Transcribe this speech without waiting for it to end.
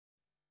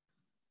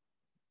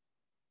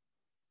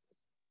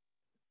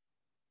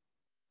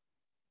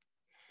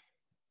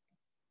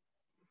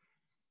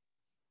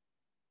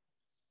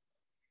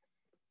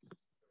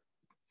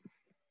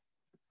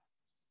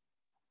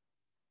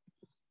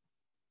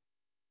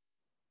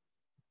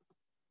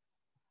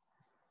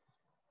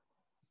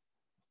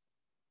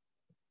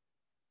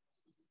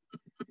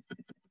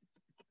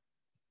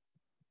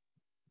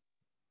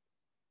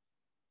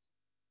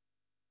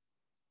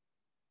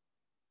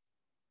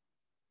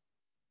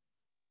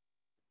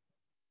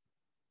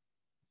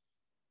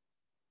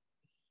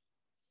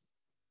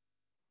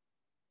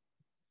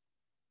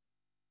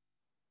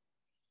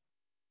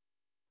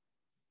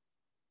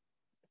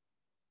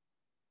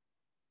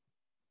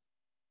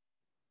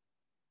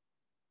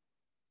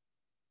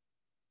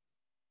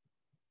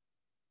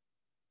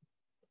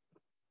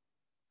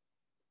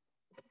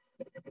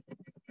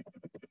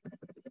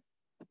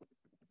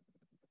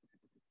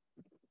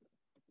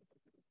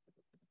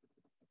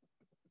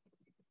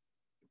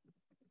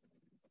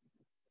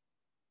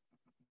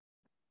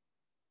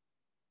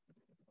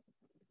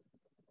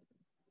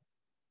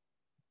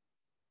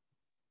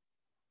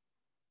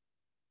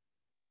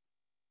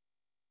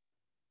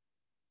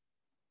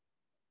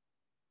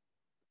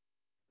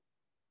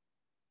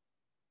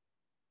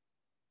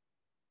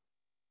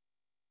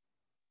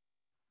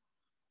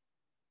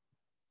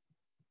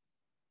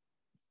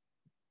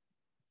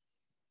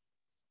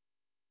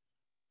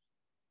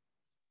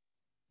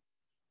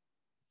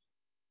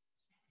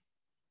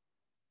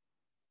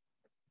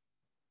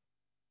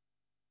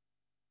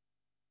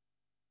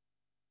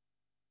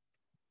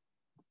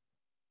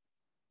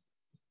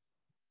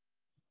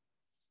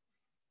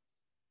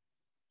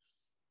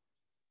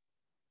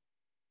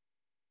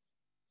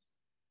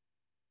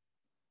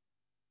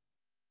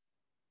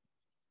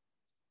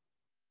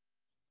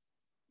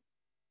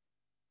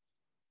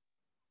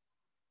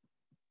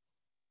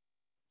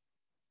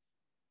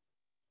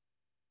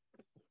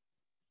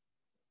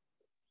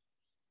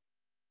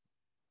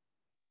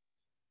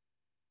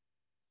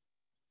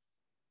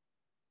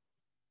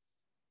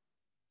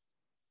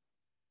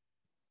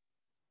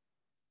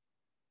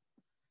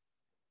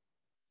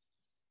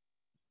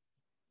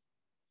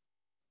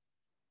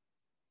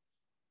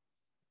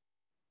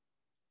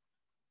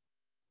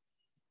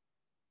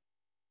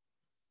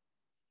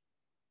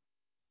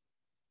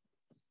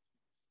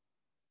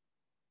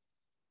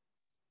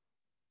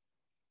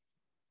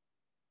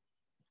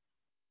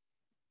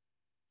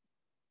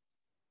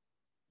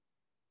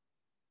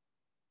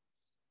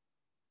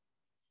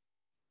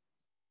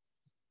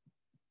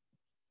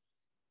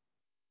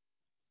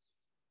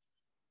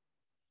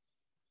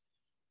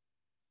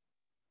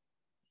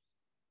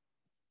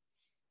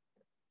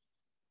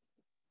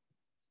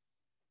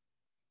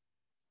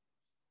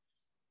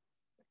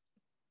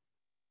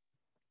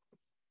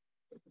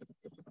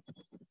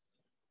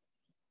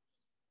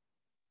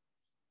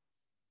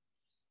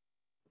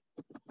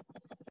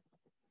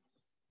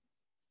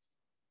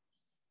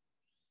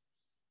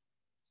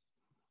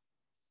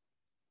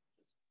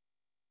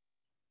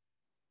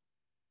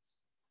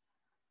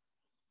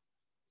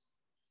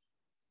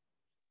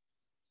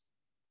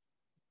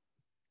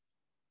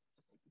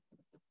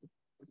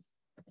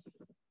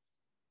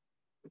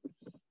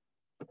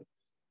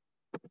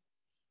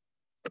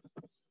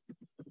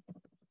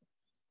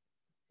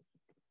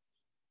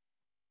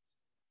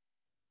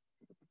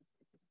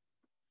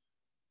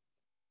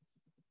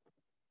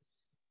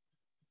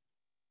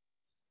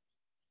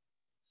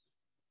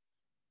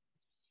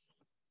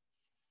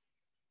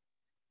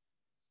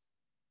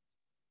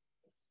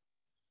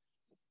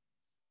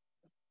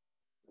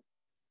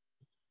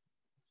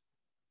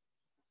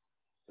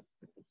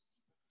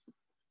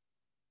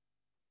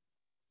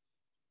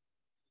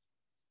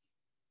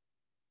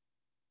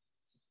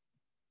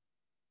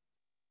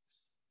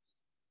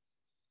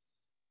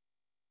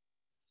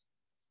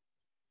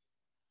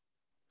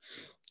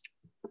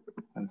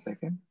1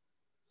 second.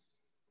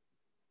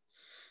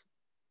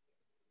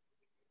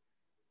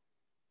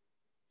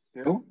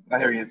 Bill? Oh,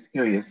 here he is.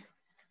 Here he is.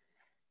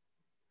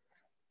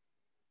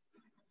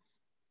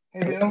 Hey,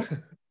 Bill.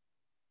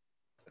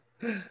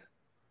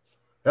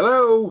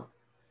 Hello.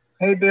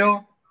 Hey,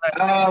 Bill.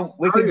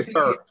 We can see.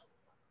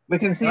 We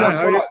can see your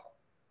crotch.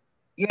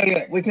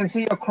 Yeah, we can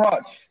see your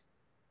crotch.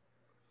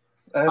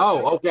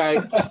 Oh, okay.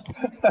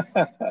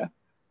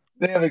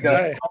 There we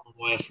go.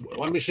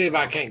 Let me see if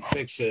I can't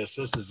fix this.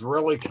 This is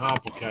really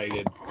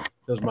complicated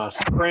because my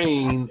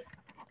screen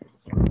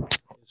is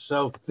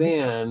so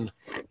thin.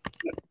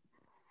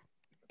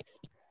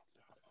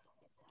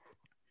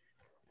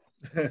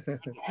 I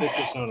fixed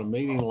this on a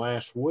meeting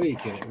last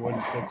week and it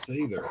wouldn't fix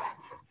either.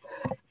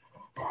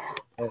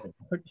 Oh,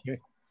 okay.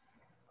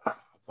 I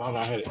thought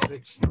I had it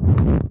fixed.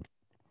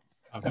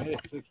 I've had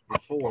it fixed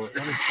before.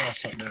 Let me try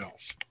something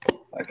else.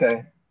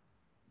 Okay.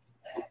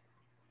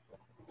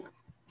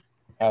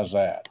 How's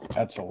that?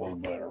 That's a little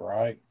better,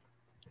 right?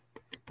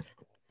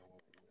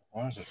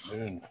 Why is it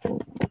doing?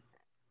 Let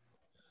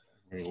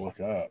me look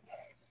up.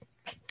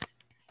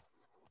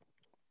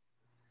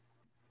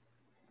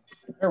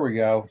 There we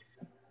go.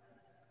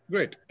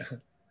 Great.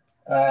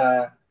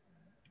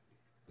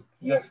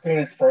 Your screen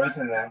is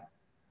frozen now.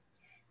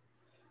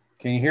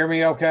 Can you hear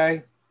me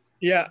okay?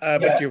 Yeah,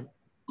 but your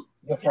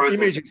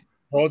image is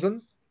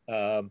frozen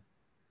for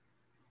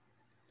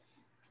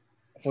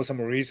some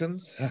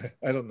reasons.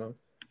 I don't know.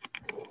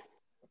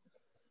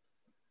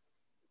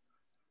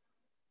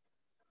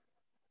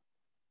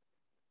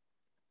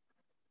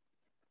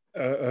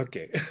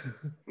 Okay.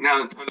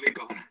 Now it's totally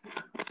gone.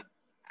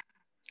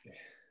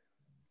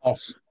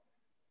 Awesome.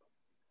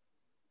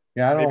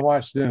 Yeah, I don't know why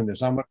it's doing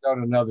this. I'm going to go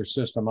to another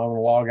system. I'm going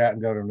to log out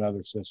and go to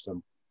another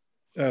system.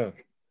 Oh.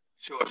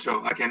 Sure.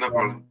 Okay, no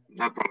problem.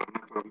 No problem.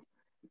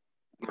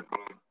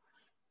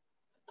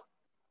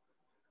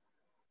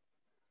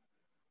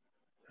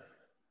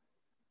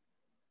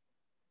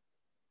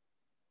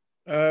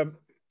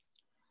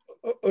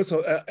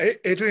 Also,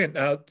 Adrian,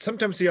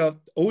 sometimes your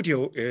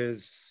audio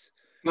is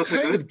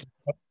kind of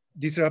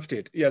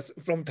disrupted. Yes,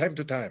 from time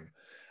to time.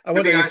 I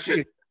wonder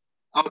if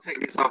I'll take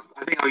this off.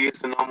 I think I'll use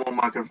the normal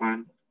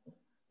microphone.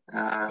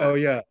 Oh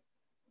yeah.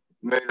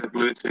 Maybe the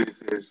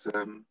Bluetooth is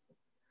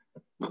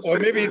not so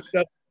maybe good. it's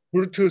that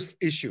Bluetooth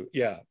issue.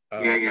 Yeah.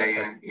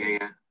 Yeah.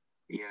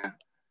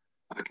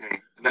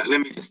 Okay.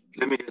 Let me just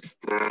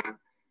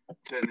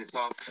turn this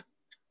off.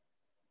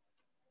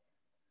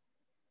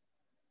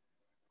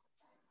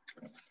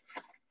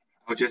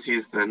 I'll just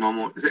use the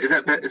normal. Is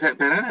that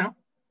better now?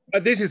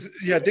 This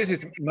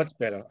is much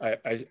better.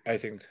 I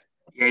think.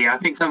 Yeah. I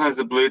think sometimes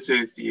the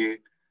Bluetooth you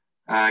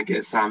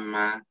get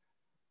some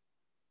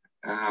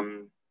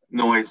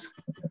noise.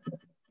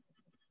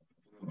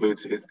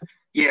 Bluetooth.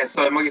 Yeah.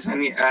 So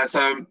Mogi-san,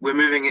 so we're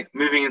moving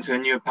into a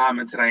new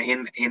apartment today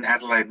in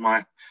Adelaide,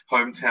 my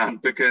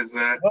hometown, because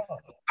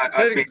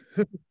I've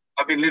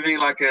been living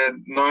like a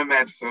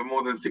nomad for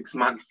more than 6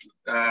 months.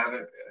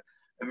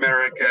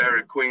 America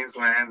and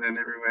Queensland and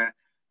everywhere.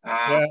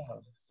 So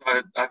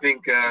I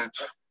think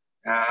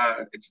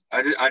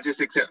I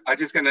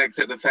just going to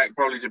accept the fact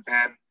probably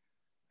Japan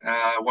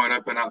won't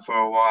open up for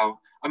a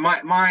while.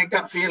 My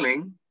gut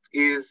feeling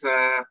is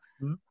the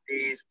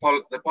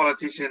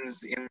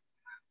politicians in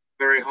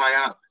very high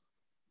up,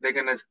 they're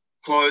going to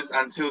close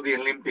until the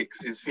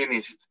Olympics is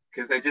finished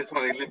because they just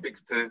want the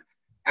Olympics to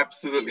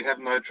absolutely have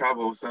no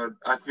trouble. So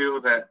I feel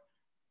that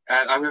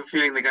I have a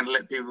feeling they're going to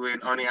let people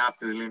in only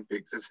after the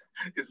Olympics.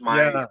 Is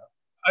my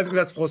I think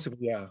that's possible.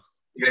 Yeah.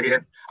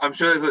 I'm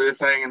sure that's what they're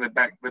saying in the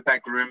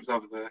back rooms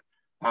of the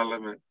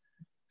parliament.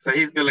 So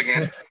here's Bill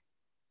again.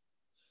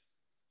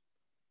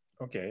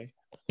 Okay.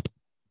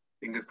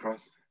 Fingers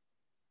crossed.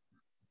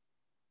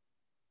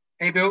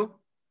 Hey Bill.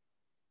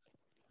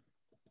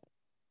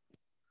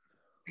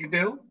 Hey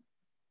Bill.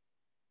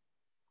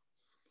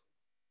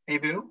 Hey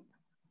Bill.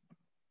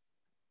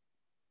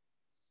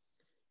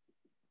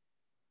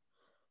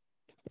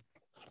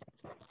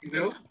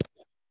 Bill?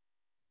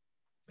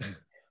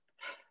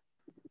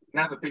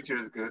 Now the picture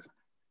is good.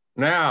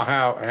 Now,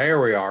 here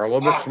we are. A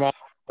little bit small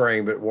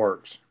screen, but it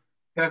works.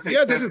 Perfect.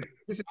 Yeah, this is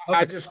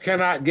I just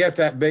cannot get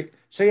that big.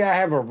 See, I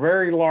have a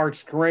very large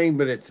screen,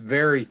 but it's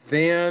very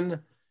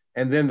thin.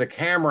 And then the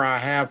camera I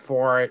have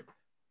for it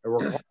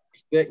requires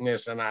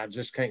thickness, and I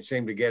just can't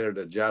seem to get it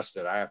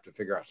adjusted. I have to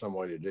figure out some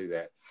way to do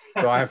that.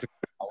 So I have to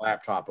get my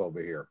laptop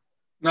over here.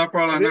 No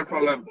problem.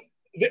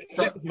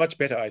 That's much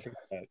better, I think.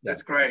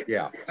 That's great.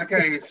 Yeah.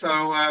 Okay,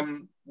 so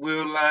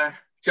we'll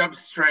jump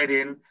straight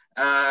in.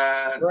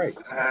 Great.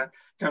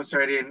 Jump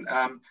straight in.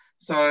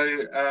 So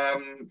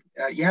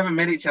you haven't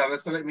met each other,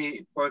 so let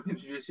me both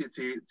introduce you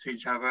to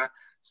each other.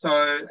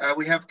 So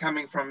we have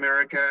coming from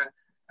America,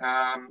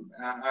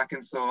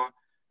 Arkansas,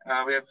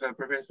 we have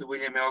Professor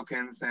William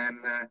Elkins,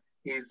 and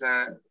he's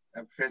a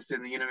professor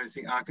in the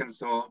University of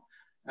Arkansas.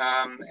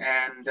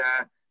 And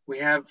we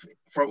have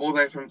all the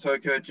way from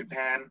Tokyo,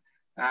 Japan,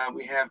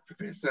 we have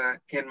Professor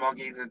Ken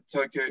Mogi, the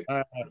Tokyo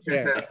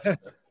professor.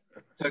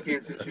 Tokyo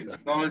Institute of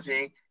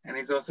Technology, and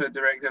he's also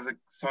director of the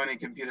Sony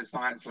Computer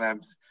Science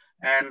Labs.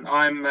 And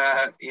I'm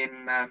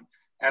in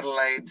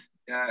Adelaide,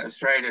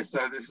 Australia,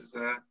 so this is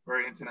a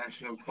very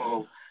international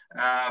call.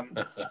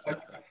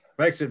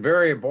 Makes it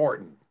very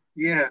important.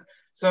 Yeah.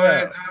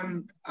 So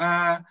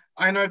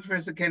I know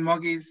Professor Ken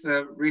Mogi's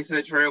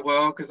research very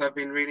well because I've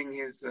been reading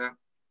his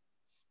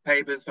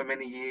papers for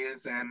many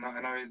years, and I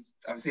know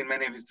I've seen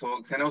many of his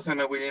talks, and also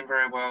know William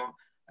very well.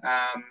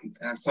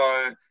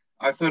 So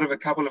I've thought of a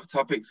couple of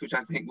topics which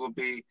I think will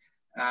be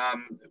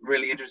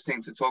really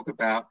interesting to talk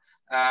about.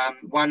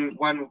 One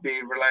will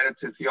be related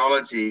to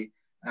theology,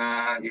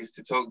 is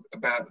to talk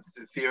about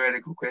the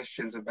theoretical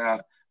questions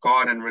about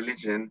God and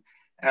religion.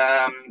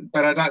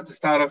 But I'd like to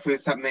start off with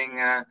something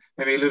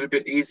maybe a little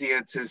bit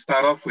easier to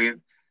start off with,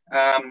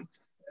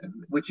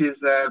 which is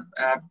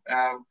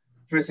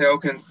Professor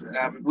Elkins.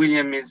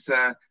 William is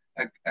a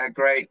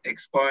great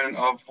exponent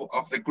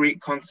of the Greek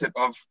concept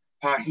of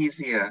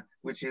parrhesia,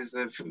 which is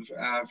the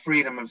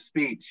freedom of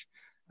speech.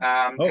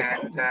 And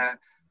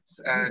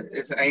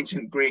it's an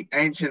ancient Greek,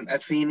 ancient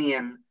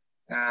Athenian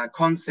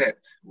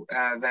concept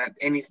that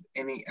any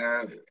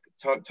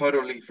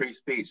totally free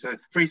speech. So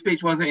free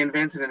speech wasn't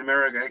invented in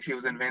America. Actually, it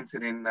was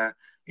invented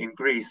in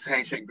Greece,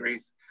 ancient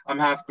Greece. I'm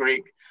half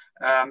Greek.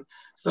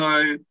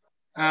 So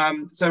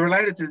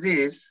related to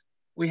this,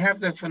 we have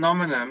the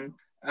phenomenon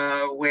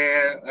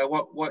where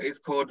what is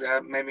called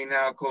maybe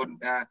now called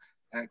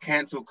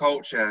cancel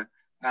culture,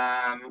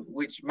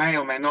 which may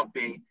or may not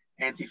be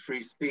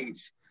anti-free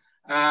speech.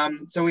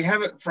 So we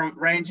have it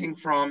ranging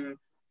from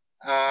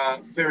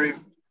very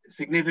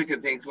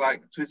significant things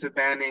like Twitter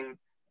banning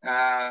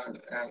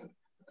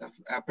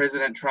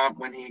President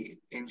Trump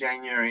in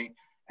January,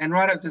 and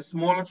right up to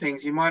smaller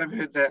things. You might have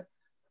heard that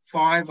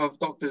 5 of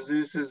Dr.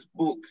 Seuss's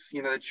books,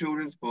 the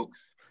children's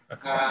books,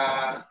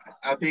 are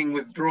being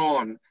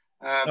withdrawn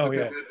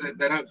because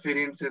they don't fit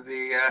into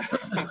the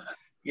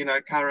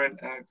current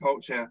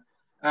culture.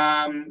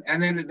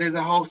 And then there's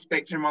a whole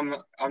spectrum on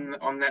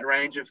that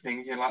range of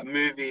things, like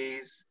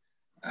movies,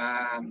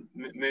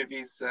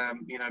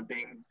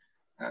 being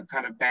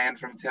kind of banned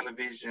from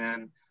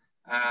television.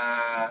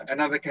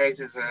 Another case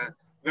is a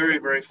very,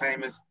 very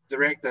famous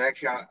director.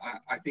 Actually,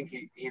 I think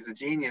he's a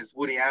genius,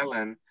 Woody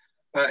Allen,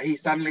 but he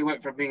suddenly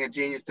went from being a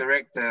genius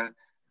director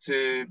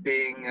to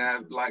being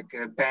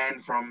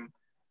banned from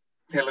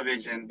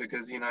television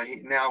because,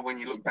 now when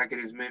you look back at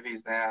his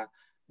movies, they are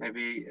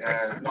maybe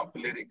not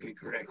politically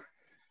correct.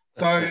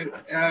 So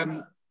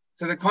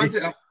the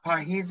concept of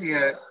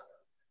parrhesia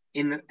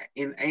in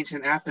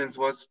ancient Athens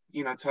was,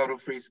 total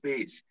free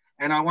speech.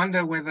 And I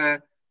wonder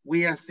whether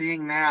we are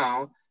seeing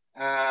now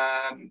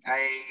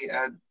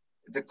a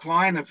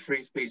decline of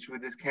free speech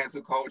with this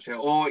cancel culture,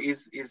 or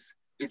is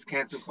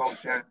cancel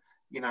culture,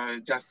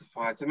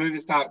 justified? So maybe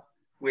start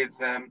with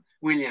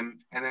William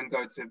and then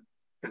go to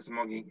Professor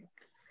Mogi.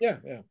 Yeah.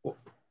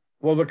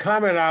 Well, the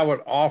comment I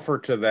would offer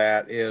to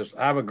that is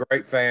I'm a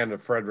great fan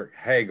of Friedrich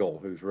Hegel,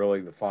 who's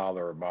really the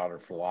father of modern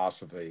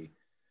philosophy.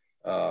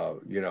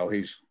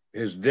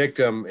 His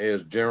dictum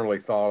is generally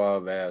thought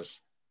of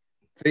as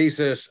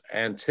thesis,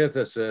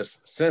 antithesis,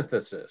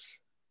 synthesis.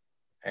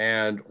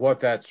 And what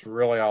that's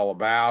really all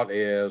about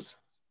is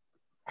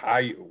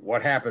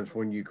what happens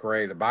when you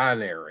create a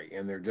binary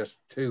and they're just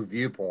 2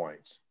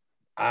 viewpoints.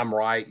 I'm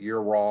right,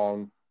 you're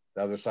wrong.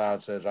 The other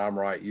side says I'm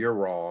right, you're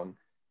wrong.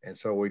 And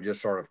so we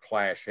just sort of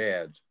clash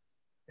heads.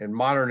 In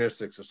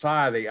modernistic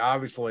society,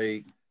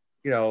 obviously,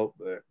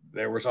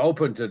 there was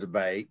open to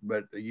debate,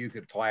 but you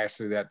could clash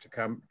through that to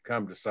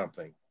come to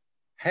something.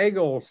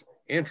 Hegel's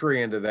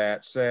entry into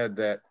that said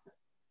that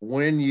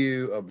when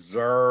you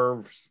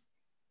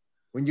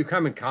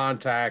come in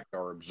contact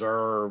or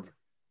observe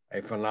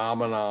a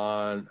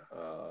phenomenon,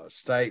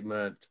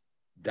 statement,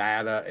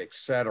 data,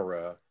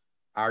 etc.,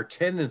 our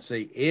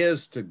tendency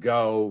is to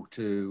go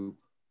to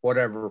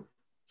whatever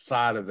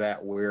side of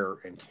that we're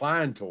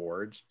inclined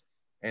towards,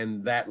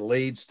 and that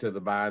leads to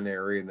the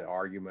binary and the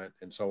argument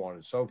and so on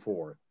and so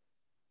forth.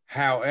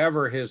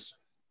 However, his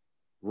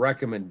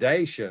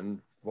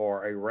recommendation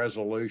for a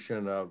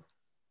resolution of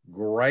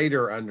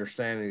greater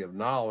understanding of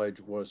knowledge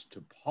was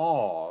to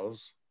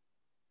pause,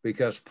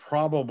 because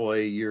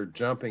probably you're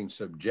jumping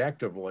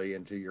subjectively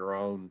into your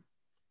own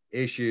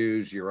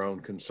issues, your own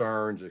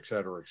concerns, et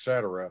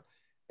cetera,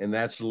 and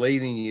that's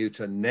leading you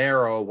to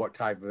narrow what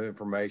type of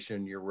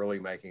information you're really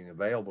making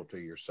available to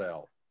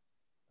yourself.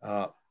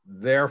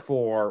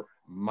 Therefore,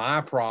 my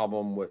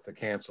problem with the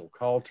cancel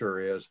culture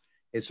is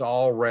it's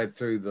all read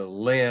through the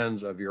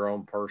lens of your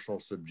own personal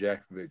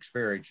subjective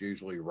experience,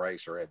 usually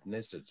race or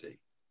ethnicity.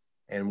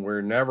 And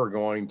we're never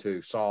going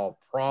to solve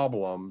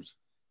problems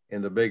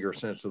in the bigger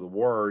sense of the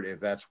word if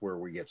that's where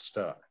we get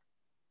stuck.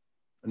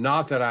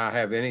 Not that I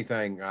have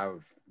anything, I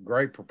was a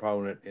great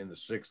proponent in the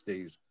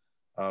 60s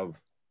of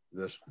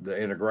the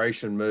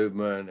integration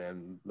movement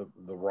and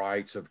the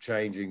rights of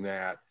changing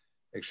that,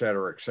 et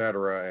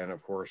cetera, and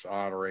of course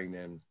honoring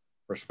and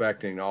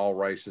respecting all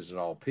races and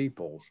all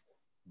peoples.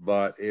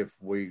 But if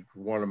we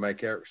want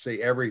to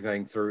see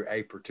everything through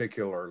a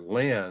particular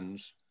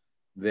lens,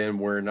 then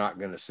we're not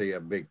going to see a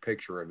big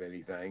picture of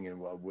anything.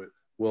 And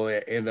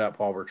we'll end up,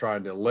 while we're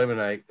trying to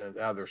eliminate the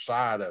other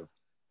side of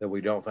that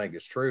we don't think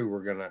is true,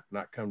 we're going to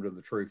not come to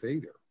the truth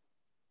either.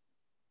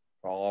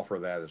 I'll offer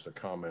that as a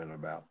comment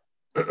about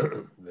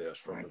this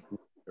from a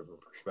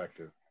different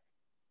perspective.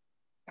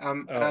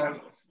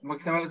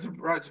 Mogi,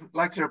 I'd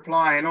like to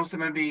reply and also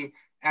maybe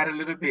add a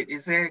little bit.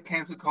 Is there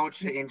cancel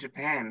culture in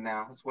Japan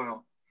now as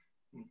well?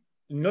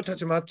 Not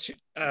as much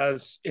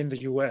as in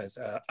the US.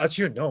 As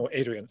you know,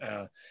 Adrian,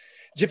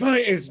 Japan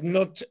is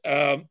not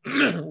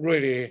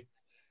really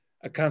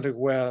a country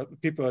where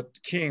people are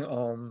keen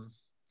on,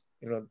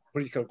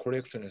 political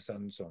correctness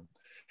and so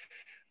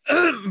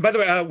on. By the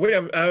way,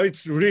 William,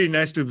 it's really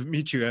nice to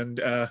meet you, and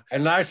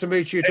nice to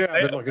meet you too.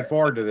 I've been looking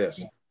forward to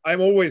this.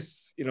 I'm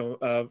always,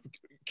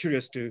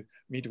 curious to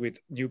meet with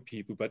new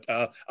people, but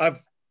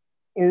I've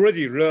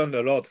already learned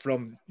a lot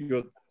from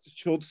your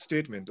short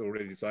statement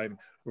already, so I'm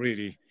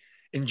really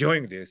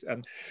enjoying this.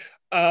 And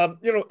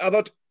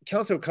about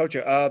cancel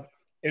culture,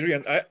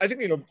 Adrian, I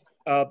think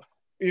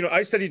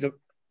I study the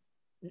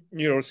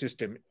neural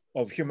system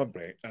of human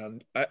brain,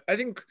 and I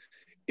think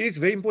it is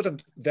very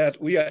important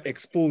that we are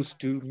exposed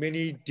to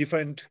many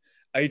different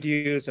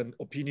ideas and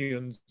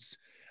opinions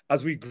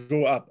as we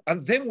grow up,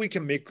 and then we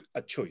can make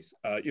a choice.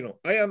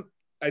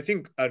 I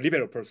think, a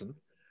liberal person,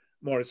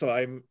 more so.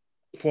 I'm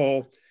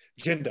for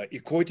gender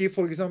equality,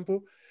 for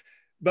example.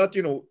 But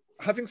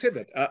having said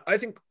that, I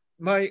think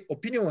my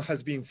opinion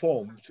has been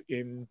formed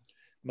in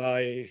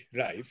my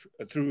life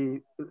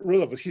through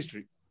role of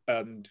history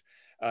and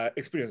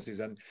experiences,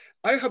 and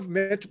I have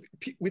met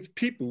with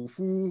people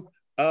who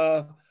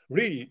are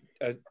really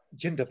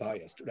gender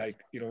biased, like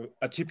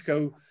a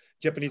typical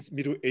Japanese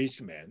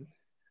middle-aged man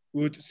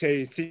would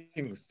say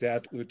things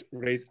that would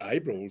raise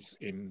eyebrows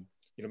in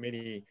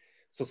many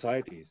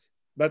societies.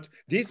 But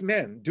these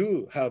men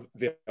do have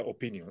their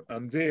opinion,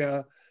 and they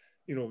are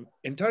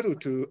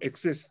entitled to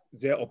express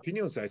their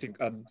opinions, I think.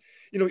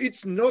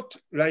 It's not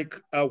like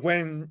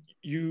when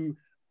you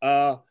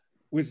are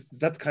with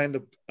that kind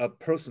of a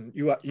person,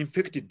 you are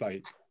infected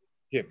by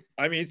him.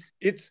 I mean,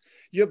 it's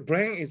your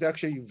brain is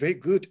actually very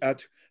good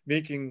at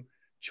making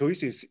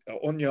choices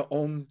on your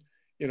own,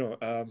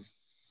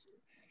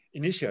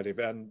 initiative.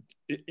 And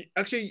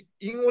actually,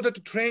 in order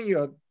to train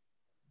your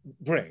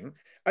brain,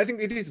 I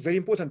think it is very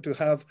important to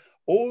have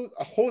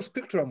a whole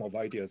spectrum of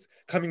ideas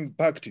coming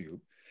back to you.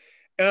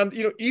 And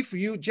if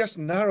you just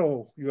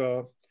narrow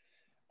your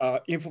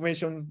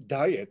information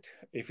diet,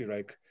 if you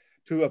like,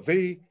 to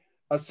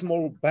a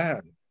small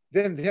band,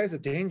 then there's a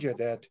danger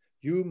that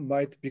you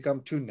might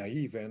become too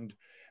naive. And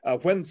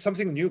when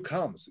something new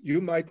comes, you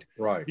might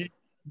be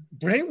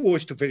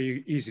brainwashed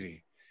very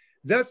easily.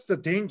 That's the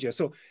danger.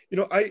 So,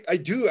 I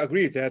do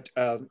agree that,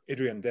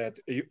 Adrian, that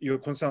you're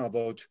concerned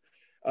about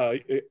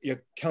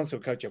your cancel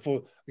culture.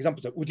 For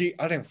example, the Woody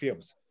Allen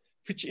films,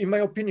 which in my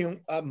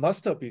opinion are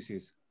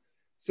masterpieces.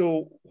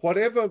 So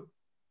whatever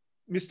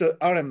Mr.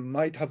 Allen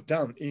might have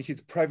done in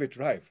his private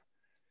life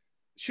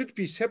should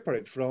be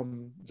separate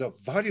from the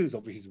values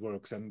of his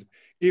works. And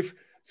if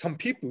some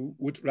people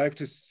would like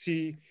to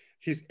see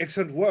his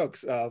excellent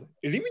works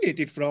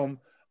eliminated from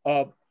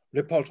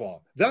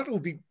repertoire, that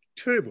would be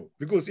terrible,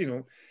 because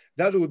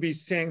that would be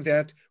saying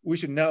that we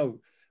should now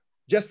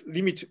just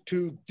limit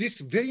to this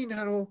very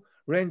narrow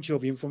range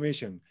of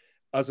information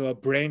as a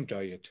brain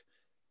diet.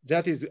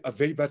 That is a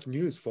very bad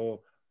news for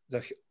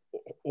the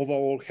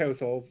overall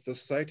health of the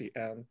society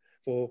and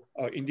for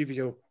our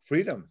individual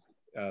freedom.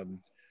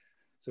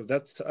 So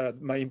that's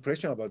my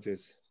impression about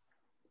this.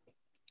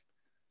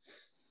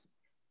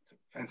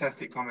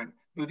 Fantastic comment.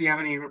 Do you have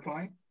any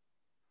reply?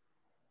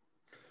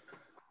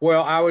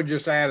 Well, I would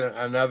just add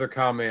another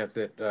comment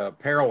that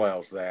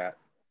parallels that.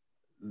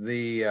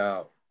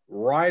 The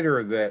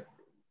writer that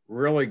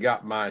really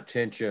got my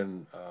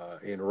attention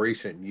in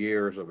recent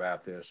years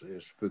about this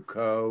is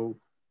Foucault,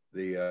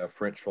 the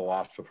French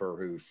philosopher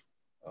who's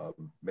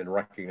been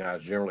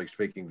recognized, generally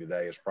speaking,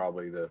 today as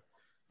probably the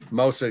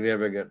most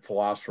significant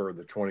philosopher of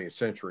the 20th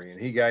century.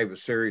 And he gave a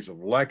series of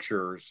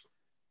lectures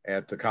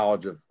at the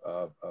College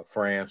of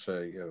France,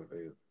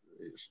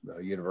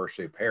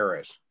 University of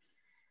Paris.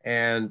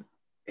 And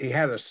he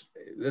had this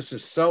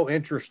is so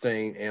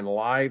interesting in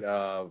light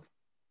of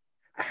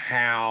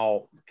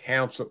how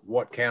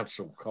what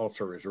cancel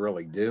culture is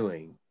really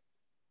doing.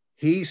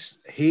 He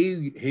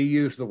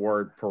used the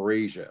word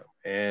parrhesia,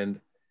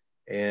 and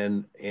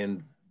in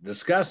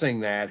discussing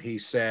that, he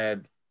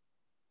said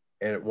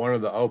at one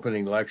of the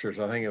opening lectures,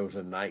 I think it was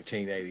in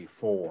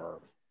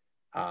 1984,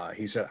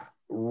 he said,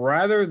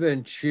 rather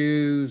than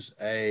choose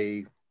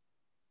a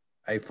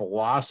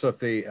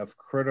philosophy of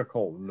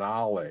critical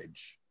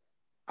knowledge,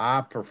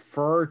 I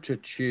prefer to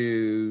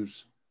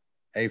choose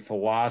a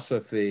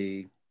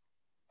philosophy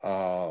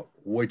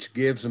which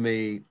gives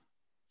me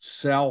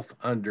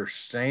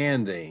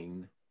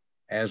self-understanding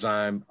as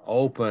I'm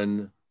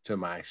open to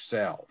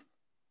myself.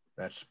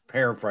 That's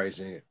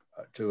paraphrasing it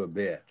to a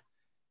bit.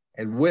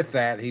 And with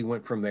that, he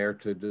went from there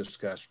to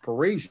discuss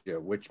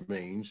parrhesia, which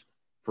means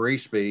free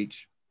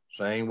speech,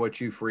 saying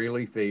what you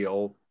freely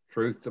feel,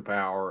 truth to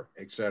power,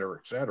 et cetera,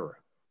 et cetera.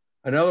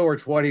 In other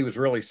words, what he was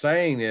really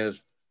saying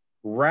is,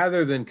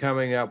 rather than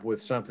coming up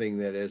with something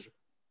that is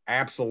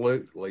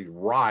absolutely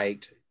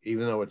right,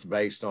 even though it's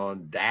based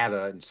on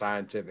data and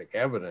scientific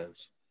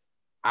evidence,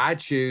 I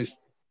choose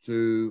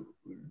to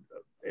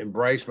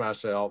embrace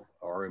myself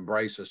or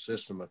embrace a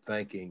system of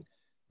thinking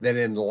that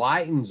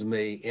enlightens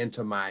me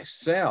into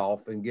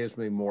myself and gives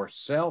me more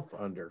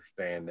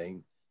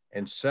self-understanding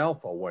and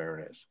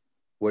self-awareness,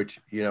 which,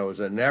 you know, is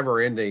a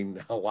never-ending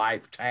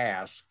life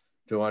task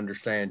to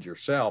understand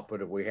yourself.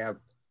 But if we have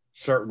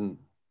certain,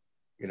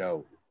 you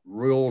know,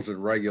 rules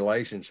and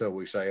regulations, so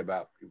we say,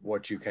 about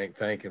what you can't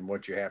think and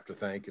what you have to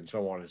think and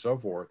so on and so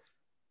forth,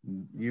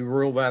 you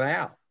rule that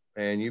out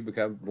and you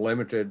become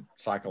limited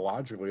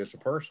psychologically as a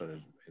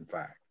person, in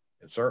fact,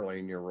 and certainly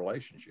in your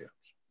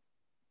relationships.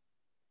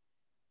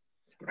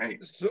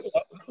 Great. So,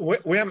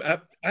 William,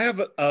 I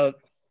have a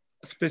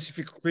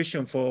specific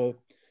question for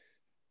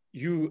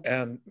you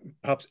and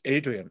perhaps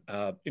Adrian.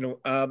 I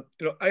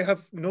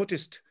have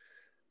noticed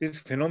this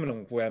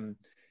phenomenon when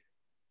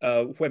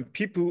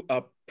people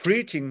are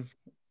preaching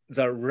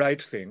the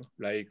right thing,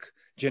 like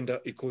gender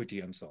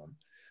equality and so on.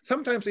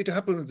 Sometimes it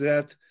happens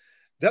that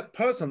that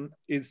person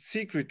is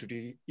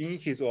secretly in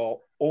his or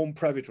own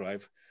private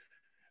life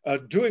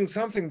doing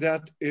something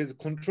that is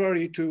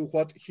contrary to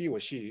what he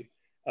or she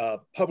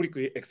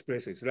publicly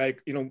expresses.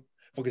 Like, you know,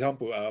 for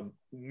example,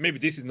 maybe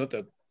this is not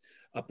an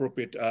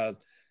appropriate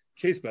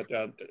case, but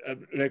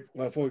like,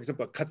 for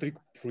example, a Catholic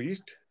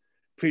priest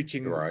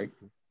preaching right,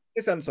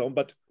 this and so on,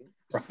 but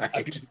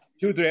right,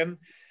 children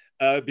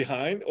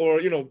behind,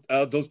 or, you know,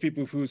 those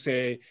people who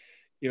say,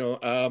 you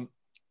know,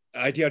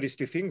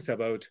 idealistic things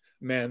about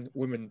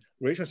man-woman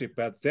relationship,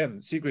 but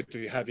then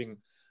secretly having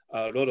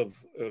a lot of,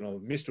 you know,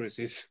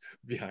 mistresses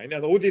behind,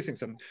 and all these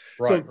things. And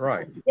right, so,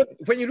 right.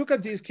 when you look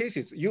at these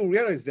cases, you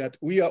realize that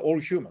we are all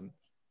human.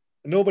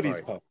 Nobody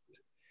is perfect,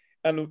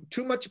 and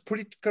too much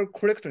political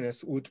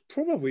correctness would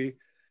probably,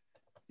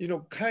 you know,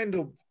 kind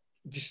of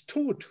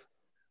distort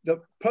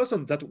the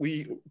person that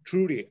we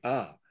truly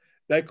are.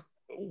 Like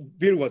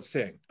Bill was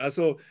saying.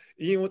 So,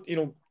 you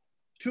know,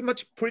 too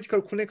much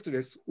political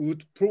correctness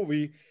would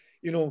probably,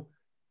 you know,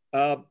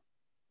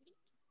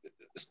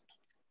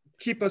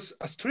 keep us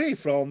astray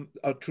from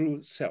our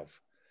true self.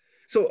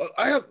 So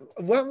I have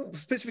one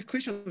specific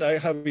question I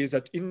have is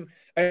that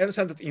I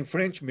understand that in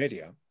French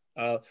media,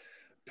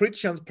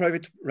 politicians'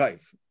 private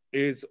life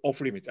is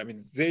off limits. I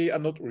mean, they are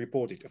not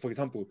reported. For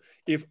example,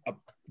 if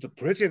the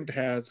president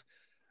has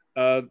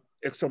an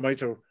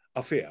extramarital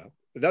affair,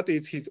 that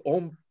is his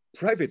own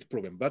private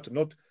problem, but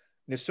not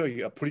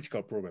necessarily a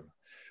political problem.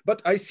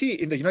 But I see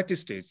in the United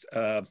States,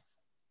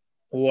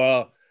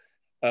 or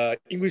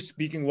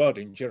English-speaking world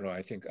in general,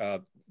 I think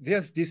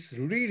there's this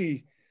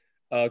really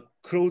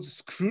close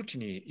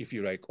scrutiny, if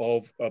you like,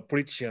 of a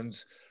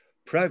politician's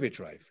private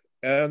life.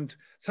 And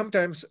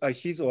sometimes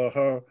his or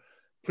her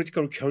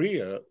political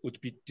career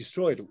would be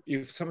destroyed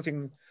if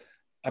something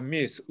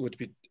amiss would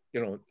be,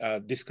 you know,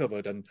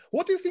 discovered. And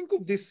what do you think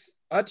of this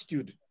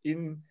attitude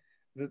in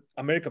the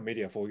American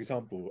media, for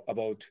example,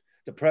 about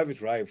the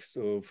private lives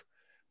of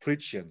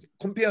politicians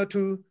compared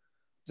to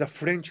the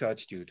French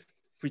attitude,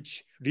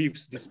 which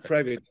leaves this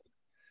private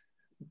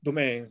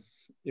domain,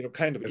 you know,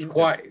 kind of. It's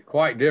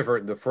quite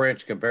different, the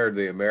French compared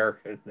to the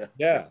American.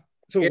 Yeah.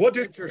 So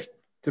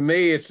to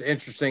me, it's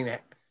interesting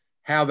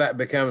how that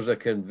becomes a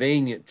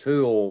convenient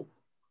tool,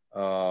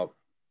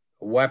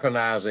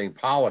 weaponizing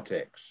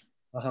politics.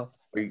 Uh-huh.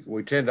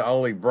 We tend to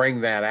only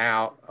bring that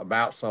out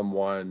about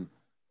someone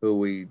who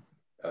we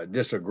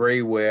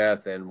disagree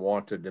with and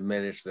want to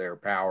diminish their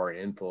power and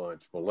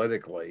influence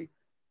politically,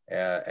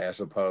 as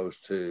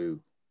opposed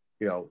to,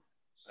 you know,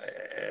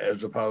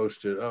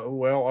 oh,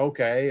 well,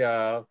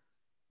 okay,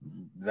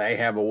 they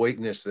have a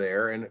weakness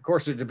there. And of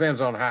course, it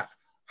depends on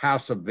how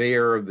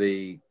severe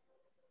the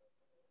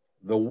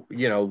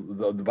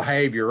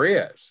behavior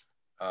is.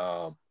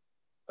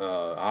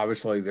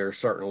 Obviously, there are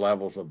certain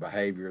levels of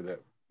behavior that,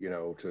 you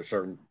know, to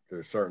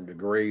a certain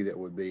degree, that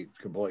would be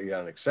completely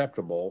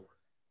unacceptable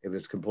if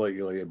it's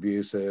completely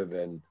abusive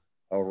and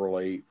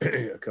overly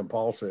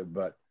compulsive.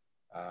 But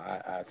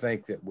I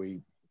think that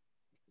we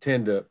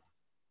tend to.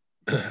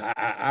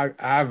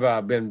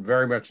 I've been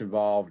very much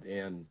involved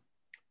in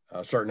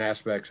certain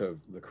aspects of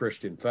the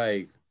Christian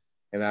faith,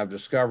 and I've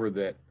discovered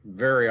that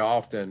very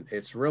often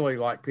it's really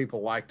like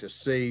people like to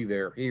see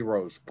their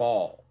heroes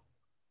fall.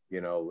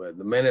 You know,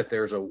 the minute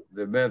there's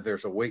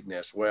a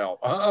weakness,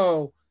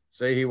 well,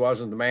 see, he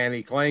wasn't the man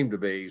he claimed to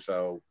be,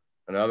 so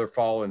another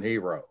fallen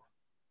hero.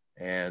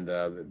 And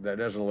that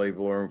doesn't leave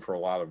room for a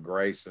lot of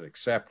grace and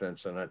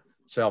acceptance, and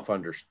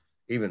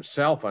even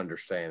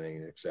self-understanding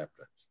and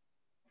acceptance.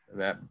 And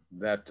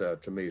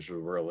that to me is a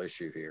real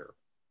issue here.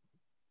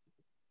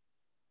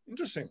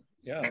 Interesting.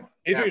 Yeah.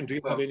 Adrian, do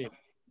you have any?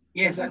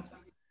 Yes,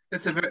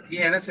 that's an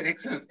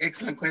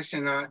excellent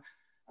question.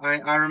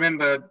 I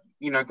remember,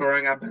 you know,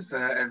 growing up as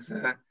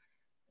an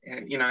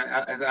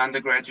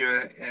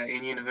undergraduate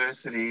in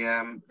university,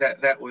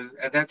 that was,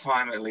 at that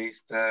time at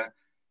least,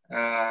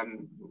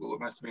 it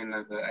must have been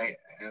the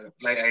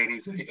late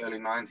 80s, early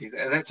 90s.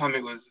 At that time,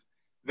 it was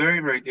very,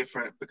 very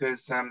different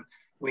because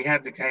we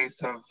had the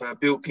case of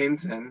Bill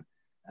Clinton,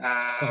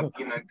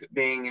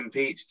 being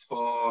impeached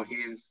for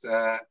his,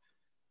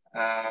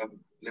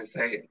 let's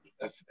say,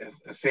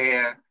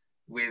 affair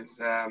with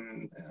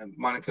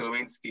Monica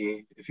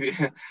Lewinsky.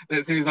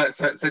 That seems like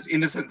such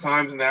innocent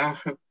times now.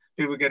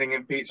 People getting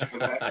impeached for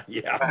that.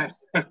 Yeah.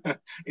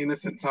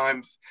 Innocent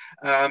times.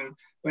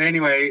 But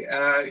anyway,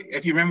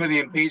 if you remember, the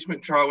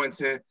impeachment trial went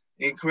into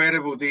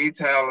incredible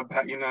detail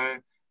about,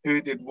 who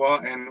did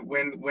what and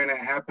when it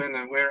happened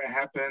and where it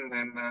happened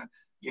and,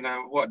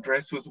 what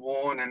dress was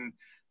worn. And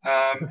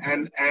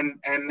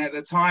at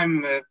the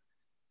time,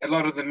 a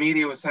lot of the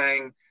media was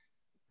saying,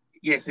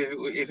 yes,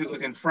 if it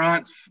was in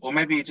France or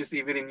maybe just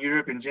even in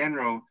Europe in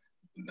general,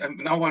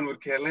 no one would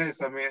care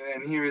less. I mean,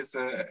 and here is,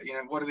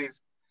 what are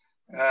these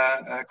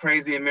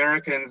crazy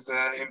Americans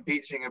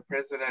impeaching a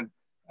president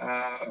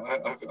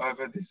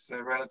over this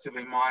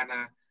relatively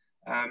minor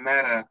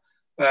matter?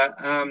 But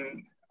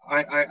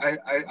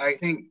I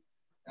think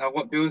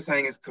what Bill's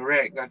saying is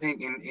correct. I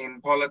think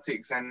in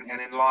politics and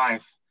in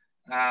life,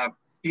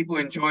 people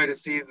enjoy to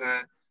see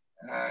the,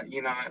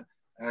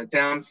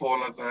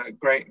 downfall of a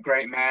great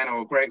man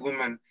or a great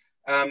woman.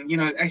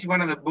 Actually,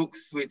 one of the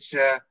books which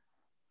I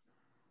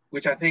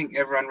think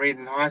everyone reads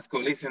in high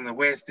school, at least in the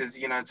West, is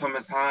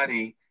Thomas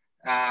Hardy,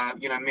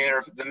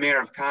 the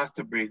mayor of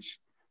Casterbridge,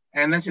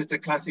 and that's just a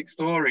classic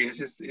story.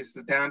 It's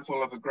the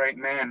downfall of a great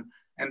man,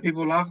 and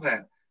people love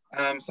that.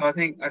 So I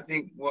think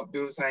what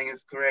Bill's saying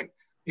is correct.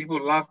 People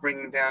love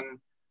bringing down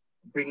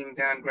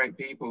great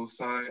people,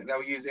 so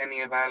they'll use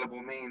any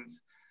available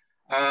means.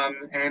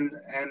 And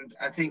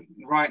I think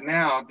right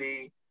now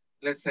the,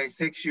 let's say,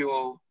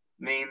 sexual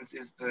means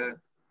is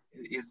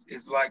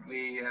like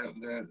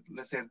the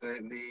let's say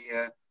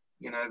the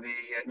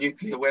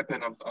nuclear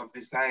weapon of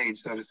this age,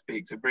 so to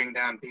speak, to bring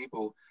down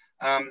people.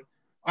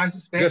 I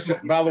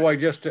suspect. By the way,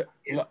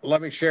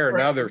 let me share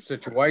another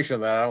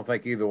situation that I don't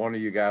think either one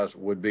of you guys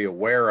would be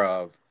aware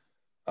of,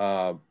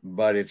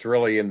 but it's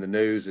really in the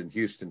news in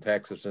Houston,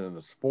 Texas, and in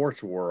the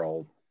sports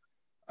world,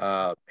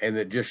 and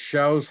it just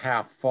shows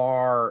how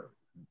far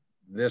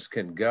this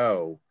can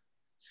go.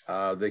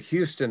 The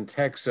Houston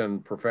Texan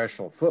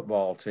professional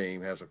football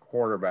team has a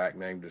quarterback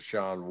named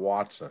Deshaun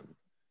Watson,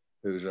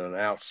 who's an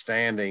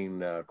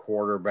outstanding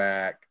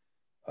quarterback.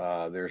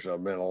 There's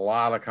been a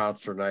lot of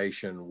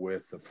consternation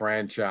with the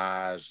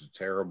franchise,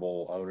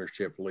 terrible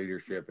ownership,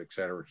 leadership, et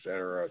cetera, et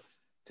cetera.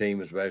 Team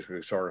is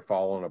basically sort of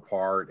falling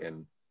apart,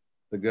 and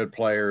the good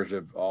players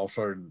have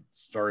also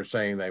started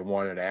saying they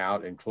want it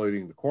out,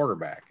 including the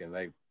quarterback, and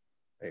they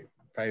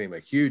paid him a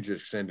huge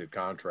extended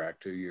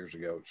contract 2 years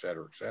ago, et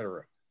cetera, et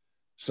cetera.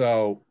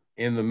 So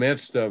in the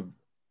midst of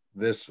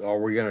this, are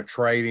we going to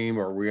trade him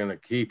or are we going to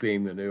keep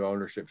him? The new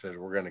ownership says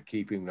we're going to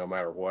keep him no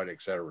matter what, et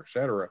cetera, et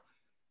cetera.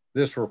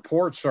 This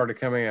report started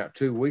coming out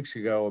 2 weeks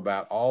ago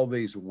about all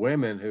these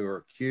women who are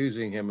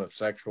accusing him of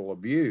sexual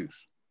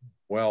abuse.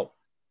 Well,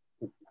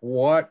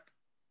 what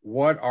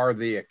are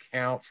the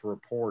accounts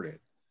reported?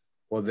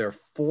 Well, there are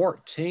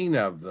 14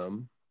 of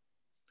them.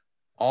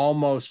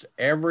 Almost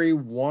every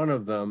one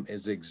of them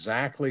is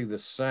exactly the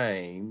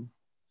same,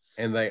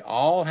 and they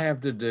all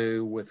have to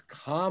do with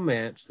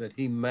comments that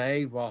he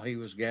made while he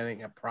was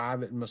getting a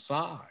private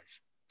massage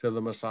to the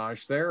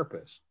massage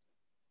therapist.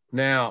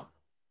 Now,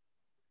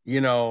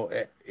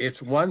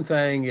 it's one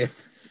thing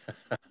if,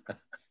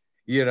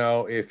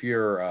 if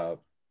you're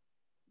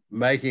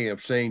making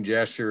obscene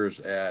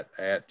gestures at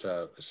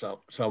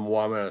some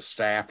woman, a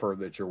staffer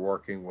that you're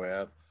working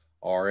with,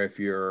 or if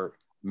you're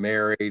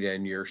married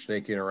and you're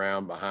sneaking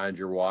around behind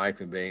your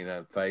wife and being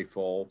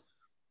unfaithful,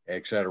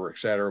 et cetera, et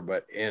cetera.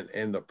 But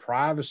in the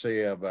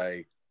privacy of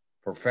a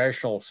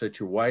professional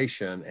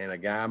situation, and a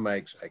guy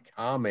makes a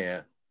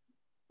comment,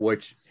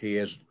 which he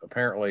has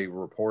apparently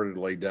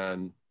reportedly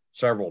done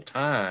several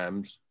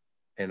times,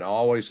 and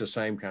always the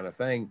same kind of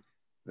thing,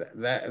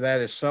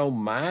 that is so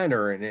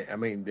minor.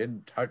 And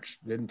didn't touch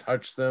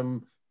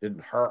them,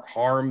 didn't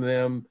harm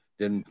them,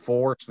 didn't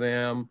force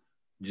them,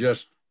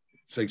 just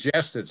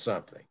suggested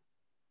something,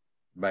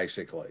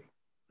 basically.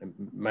 And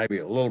maybe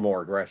a little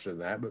more aggressive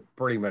than that, but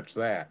pretty much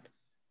that.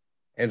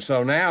 And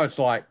so now it's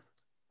like,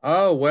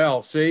 oh,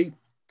 well, see,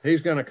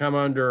 he's going to come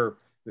under,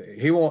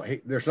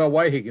 there's no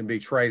way he can be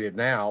traded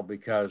now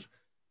because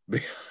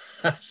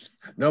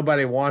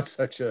nobody wants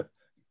such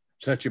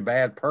a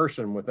bad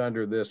person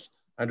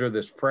under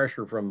this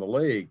pressure from the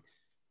league.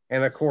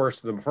 And of course,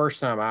 the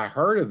first time I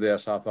heard of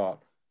this, I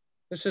thought,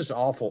 this is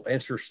awful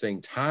interesting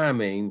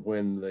timing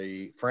when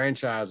the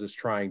franchise is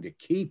trying to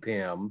keep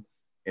him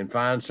and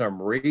find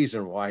some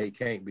reason why he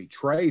can't be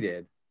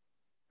traded,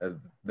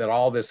 that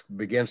all this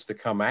begins to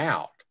come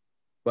out.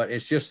 But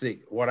it's just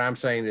what I'm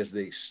saying is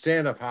the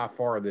extent of how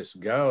far this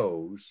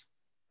goes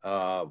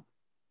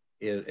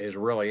is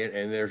really,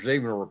 and there's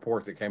even a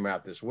report that came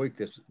out this week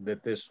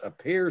that this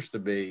appears to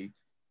be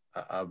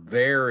a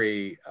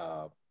very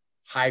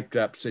hyped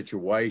up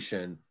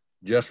situation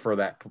just for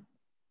that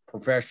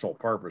professional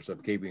purpose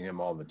of keeping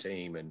him on the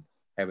team and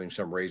having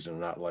some reason to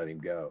not let him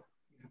go.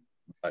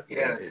 But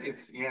yeah,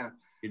 it's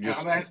you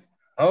just I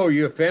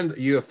mean,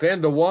 you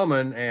offend a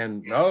woman,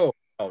 and oh,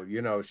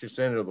 you know, it's just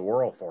the end of the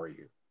world for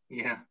you.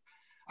 Yeah,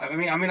 I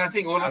mean, I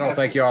think all of I don't us.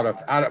 think you ought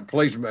to.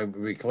 Please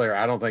be clear.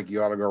 I don't think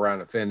you ought to go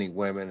around offending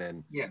women.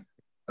 And yeah,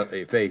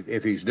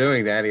 if he's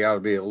doing that, he ought to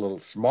be a little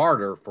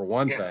smarter for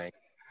one yeah, thing,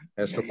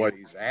 as to yeah, what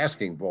he's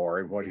asking for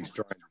and what he's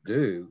trying to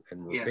do,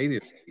 and yeah,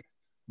 repeatedly.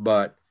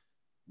 But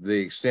the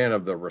extent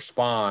of the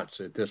response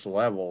at this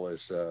level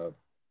is,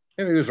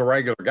 if he was a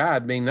regular guy,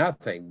 it'd mean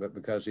nothing. But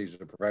because he's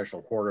a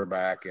professional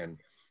quarterback and,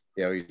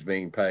 you know, he's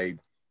being paid,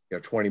 you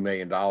know, $20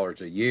 million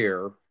a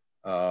year,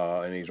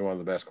 and he's one of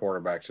the best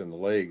quarterbacks in the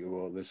league.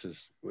 Well,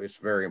 it's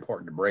very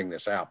important to bring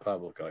this out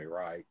publicly,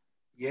 right?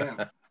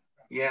 yeah,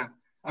 yeah.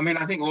 I mean,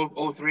 I think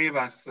all three of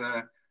us,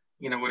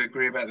 you know, would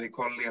agree about the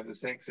equality of the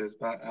sexes,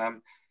 but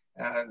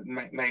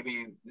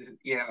maybe,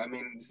 yeah, I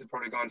mean, this has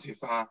probably gone too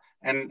far.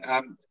 And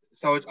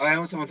so I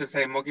also want to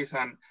say,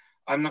 Mogi-san,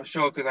 I'm not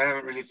sure because I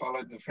haven't really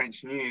followed the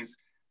French news,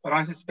 but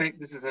I suspect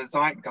this is a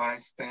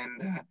zeitgeist,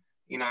 and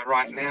you know,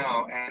 right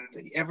now,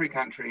 and every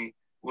country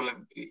will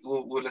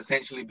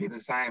essentially be the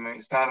same.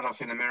 It started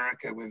off in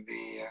America with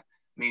the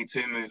Me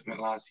Too movement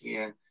last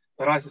year,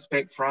 but I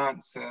suspect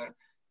France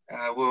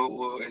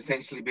will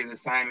essentially be the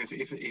same,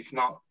 if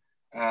not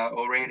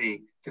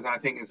already, because I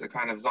think it's a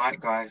kind of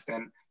zeitgeist,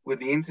 and with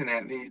the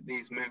internet,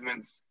 these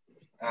movements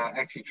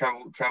actually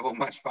travel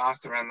much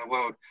faster around the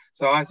world.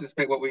 So I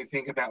suspect what we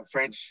think about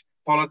French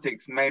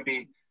politics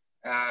maybe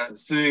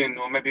soon,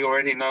 or maybe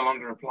already, no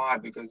longer apply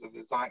because of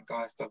the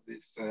zeitgeist of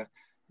this,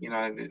 you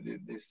know,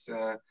 this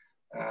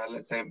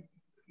let's say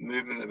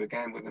movement that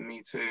began with the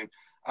Me Too.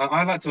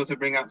 I'd like to also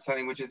bring up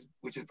something which is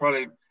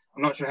probably,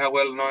 I'm not sure how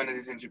well known it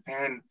is in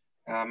Japan,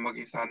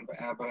 Mogi-san,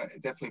 but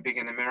definitely big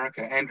in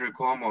America. Andrew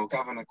Cuomo,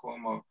 Governor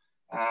Cuomo.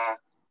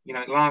 You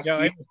know,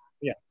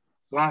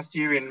 last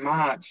year in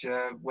March,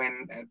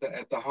 when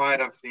at the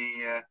height of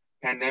the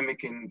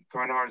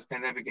coronavirus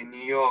pandemic in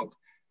New York,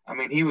 I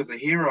mean, he was a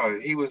hero.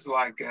 He was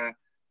like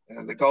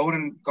the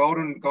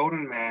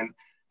golden man,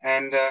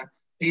 and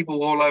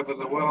people all over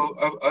the world,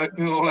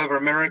 people all over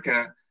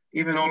America,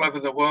 even all over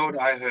the world,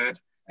 I heard,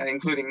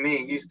 including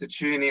me, used to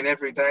tune in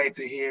every day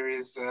to hear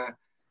his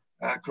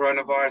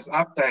coronavirus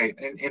update.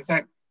 And in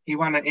fact, he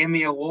won an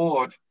Emmy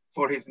Award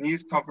for his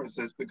news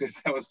conferences because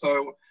they were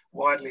so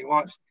widely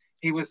watched.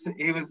 He was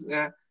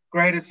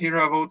greatest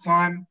hero of all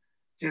time.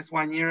 Just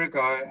 1 year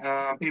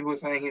ago, people were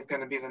saying he's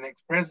going to be the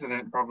next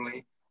president,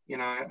 probably, you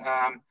know.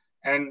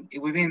 And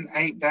within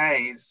 8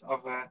 days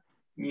of a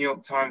New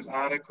York Times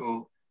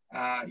article,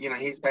 you know,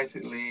 he's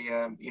basically,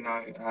 you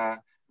know,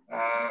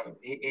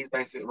 he's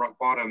basically at rock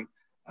bottom.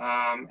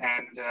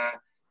 And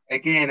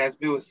again, as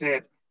Bill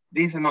said,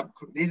 these are not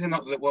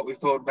what we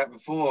thought about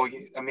before.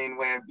 I mean,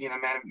 where, you know,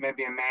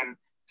 maybe a man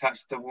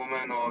touched a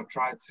woman or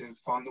tried to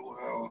fondle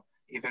her, or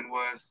even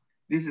worse.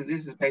 This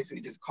is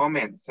basically just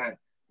comments that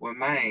were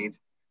made,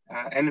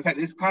 and in fact,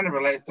 this kind of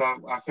relates to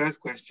our first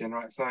question,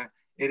 right? So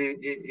it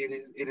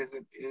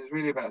is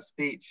really about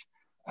speech.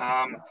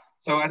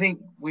 So I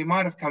think we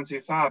might have come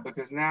too far,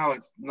 because now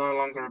it's no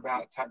longer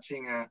about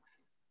touching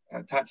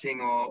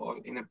or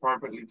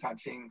inappropriately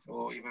touching,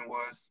 or even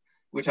worse,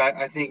 which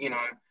I think, you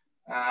know,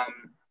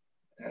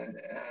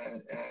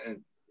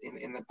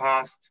 in the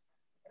past,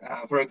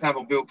 for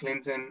example, Bill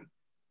Clinton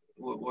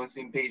was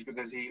impeached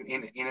because he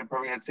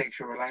inappropriately had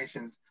sexual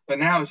relations. But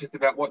now it's just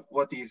about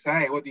what do you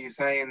say? What do you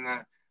say in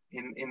the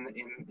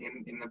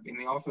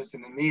office,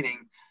 in the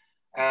meeting?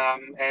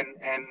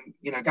 And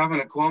you know,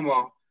 Governor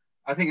Cuomo,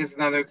 I think is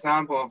another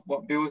example of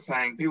what Bill was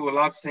saying. People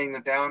love seeing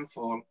the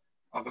downfall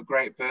of a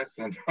great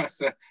person. Right?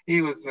 So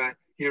he was the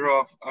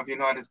hero of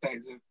United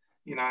States.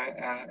 You know,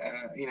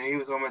 he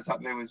was almost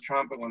up there with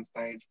Trump at one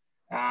stage,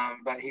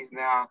 but he's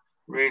now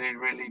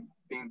really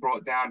being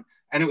brought down.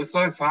 And it was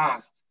so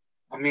fast.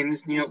 I mean,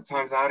 this New York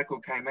Times article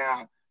came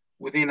out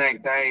within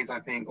 8 days. I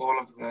think all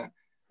of the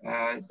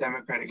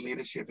Democratic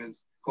leadership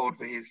has called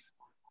for his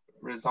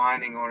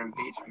resigning or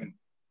impeachment.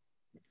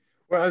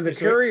 Well, the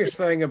curious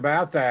thing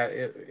about that,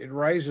 it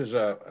raises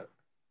an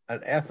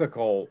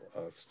ethical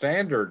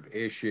standard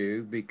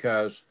issue,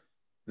 because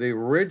the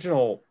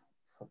original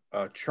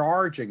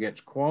charge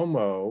against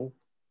Cuomo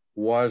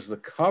was the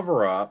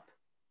cover-up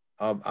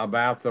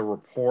about the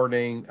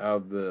reporting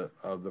of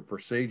the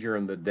procedure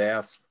and the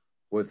deaths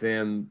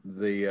within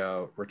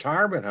the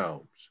retirement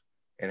homes,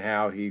 and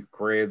how he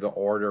created the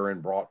order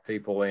and brought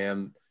people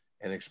in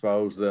and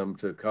exposed them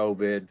to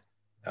COVID,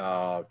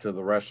 to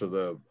the rest of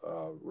the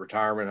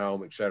retirement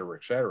home, et cetera,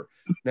 et cetera.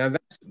 Now,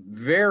 that's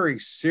very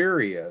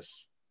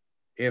serious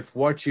if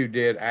what you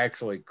did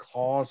actually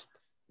caused,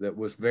 that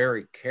was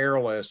very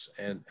careless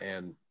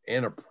and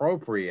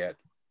inappropriate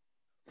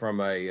from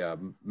a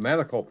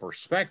medical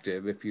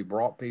perspective. If you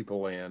brought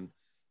people in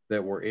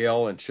that were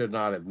ill and should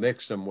not have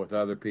mixed them with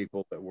other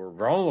people that were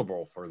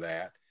vulnerable for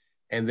that,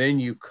 and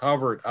then you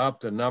covered up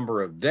the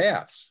number of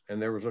deaths,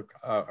 and there was a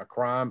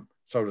crime,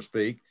 so to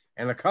speak,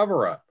 and a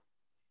cover-up.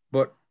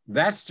 But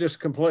that's just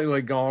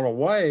completely gone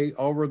away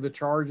over the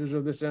charges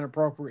of this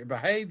inappropriate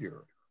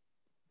behavior.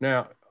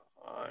 Now,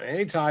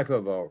 any type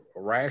of a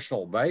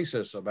rational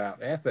basis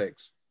about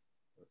ethics,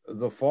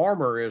 the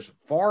former is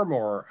far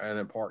more an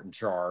important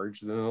charge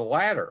than the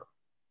latter.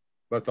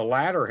 But the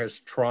latter has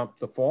trumped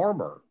the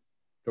former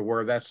to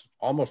where that's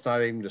almost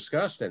not even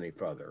discussed any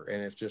further.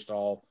 And it's just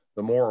all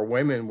the more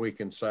women we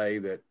can say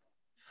that,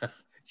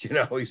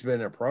 he's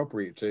been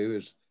appropriate to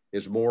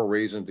is more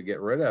reason to get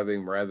rid of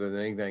him rather than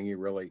anything he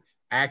really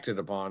acted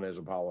upon as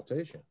a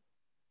politician.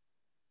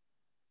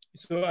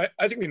 So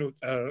I think,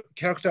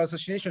 character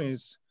assassination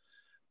is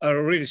a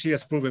really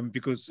serious problem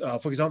because,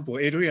 for example,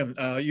 Adrian,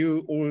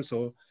 you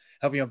also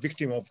have been a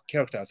victim of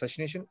character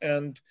assassination,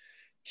 and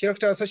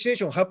character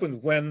assassination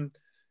happens when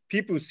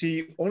people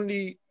see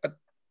only a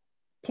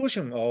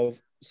portion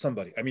of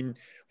somebody. I mean,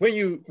 when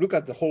you look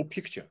at the whole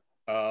picture,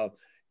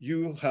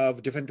 you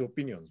have different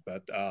opinions,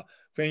 but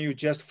when you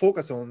just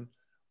focus on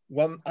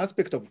one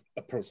aspect of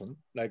a person,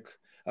 like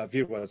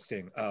Vir was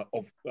saying,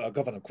 of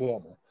Governor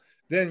Cuomo,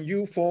 then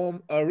you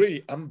form a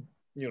really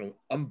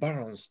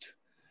unbalanced,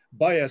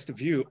 biased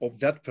view of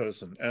that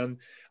person. And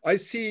I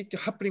see it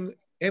happening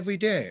every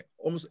day,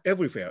 almost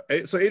everywhere.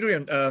 So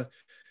Adrian,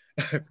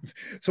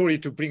 sorry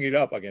to bring it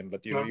up again,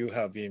 but you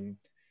have been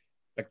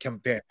a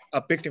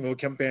victim of a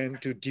campaign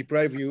to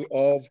deprive you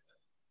of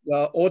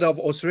the Order of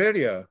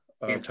Australia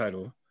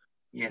title.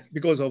 Yes.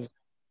 Because of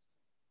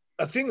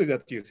a thing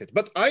that you said.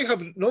 But I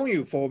have known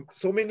you for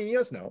so many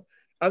years now,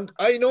 and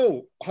I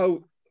know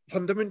how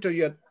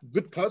fundamentally a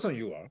good person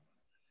you are.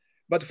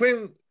 But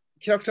when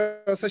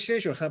character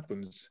assassination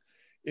happens,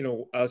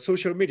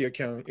 social media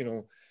can,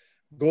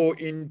 go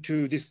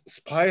into this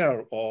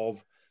spiral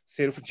of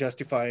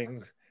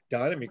self-justifying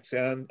dynamics.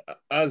 And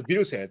as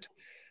Bill said,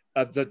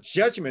 the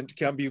judgment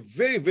can be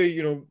very,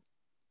 very,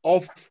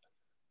 off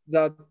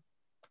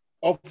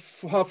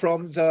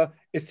from the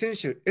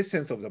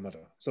essence of the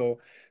matter. So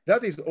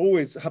that is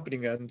always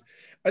happening. And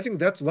I think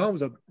that's one of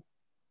the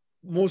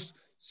most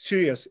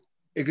serious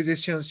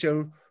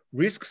existential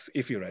risks,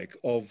 if you like,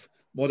 of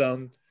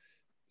modern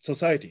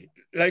society.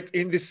 Like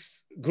in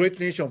this great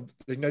nation of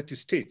the United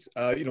States,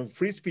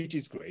 free speech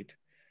is great.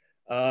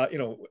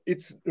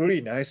 It's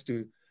really nice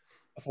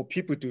for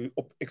people to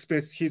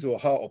express his or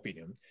her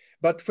opinion.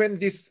 But when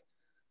this,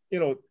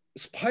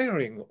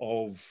 spiraling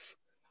of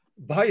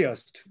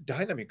biased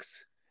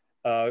dynamics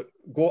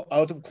go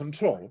out of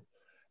control,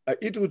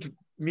 it would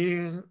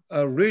mean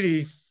a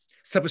really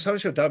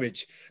substantial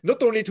damage,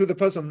 not only to the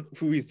person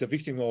who is the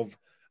victim of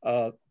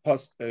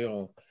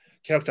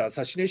character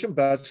assassination,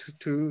 but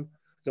to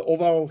the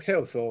overall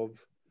health of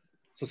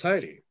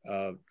society.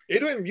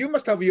 Adrian, you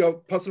must have your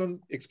personal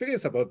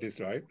experience about this,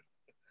 right?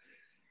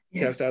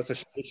 Yes. Character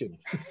assassination.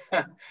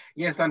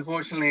 Yes,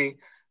 unfortunately,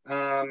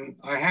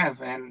 I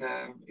have. And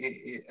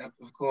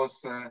of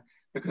course,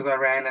 because I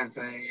ran as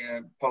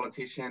a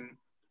politician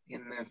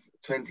in the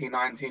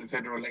 2019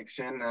 federal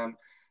election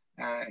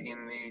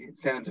in the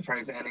Senator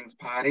Fraser Anning's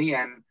party,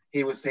 and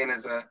he was seen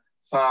as a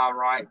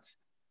far-right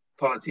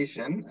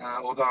politician,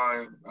 although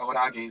I would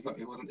argue he's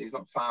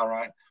not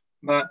far-right.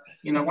 But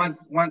once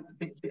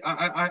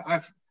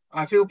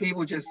I feel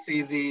people just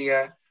see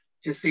the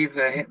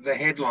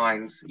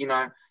headlines.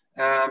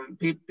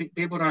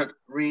 People don't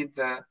read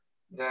the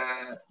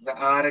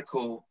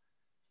article.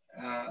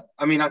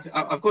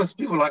 Of course,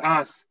 people like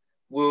us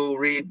will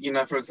read,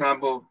 for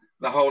example,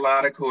 the whole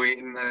article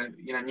in the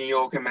New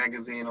Yorker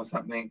magazine or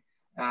something.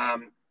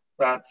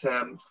 But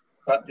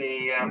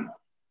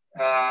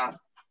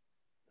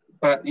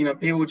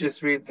people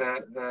just read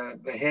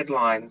the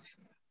headlines.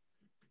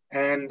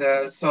 And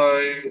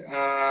so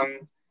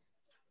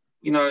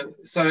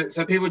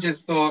people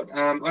just thought,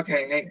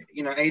 okay,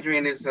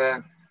 Adrian is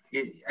a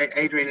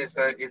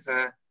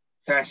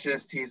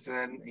fascist. He's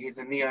a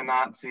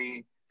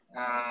neo-Nazi,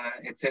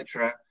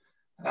 etc.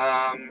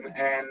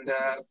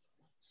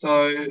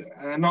 So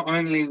not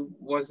only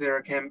was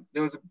there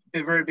was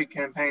a very big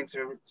campaign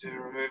to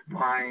remove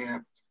my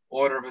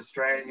Order of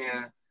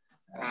Australia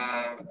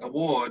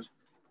award,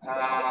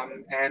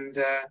 and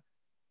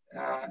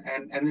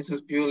this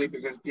was purely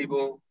because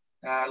people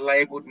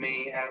labelled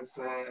me as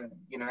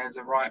as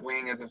a right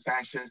wing, as a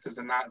fascist, as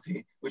a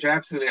Nazi, which I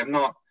absolutely am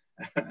not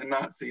a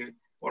Nazi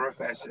or a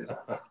fascist.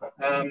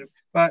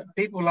 But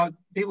people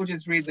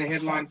just read the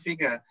headline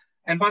figure.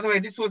 And by the way,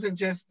 this wasn't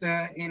just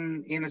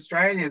in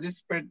Australia. This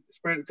spread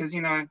because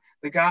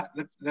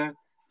the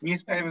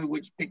newspaper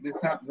which picked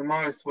this up the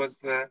most was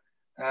the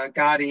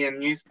Guardian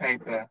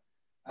newspaper,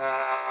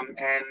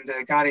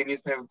 and Guardian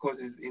newspaper, of course,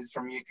 is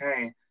from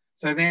UK.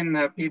 So then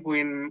people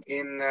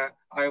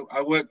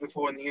I worked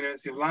before in the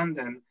University of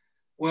London.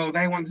 Well,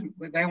 they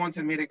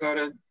wanted me to go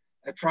to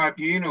a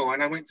tribunal,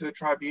 and I went to a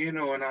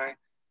tribunal, and I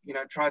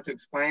tried to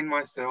explain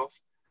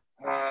myself,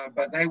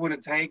 but they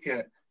wouldn't take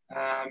it.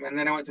 And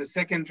then I went to a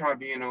second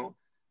tribunal,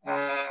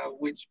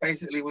 which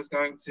basically was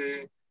going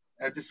to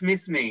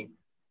dismiss me.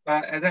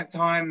 But at that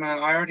time,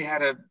 I already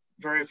had a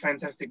very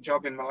fantastic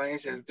job in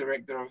Malaysia as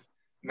director of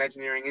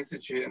Imagineering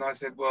Institute, and I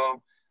said,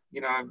 well,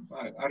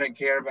 I don't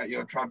care about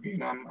your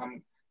tribunal.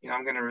 I'm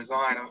going to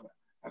resign.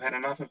 I've had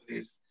enough of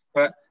this.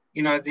 But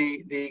you know,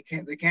 the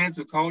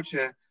cancel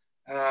culture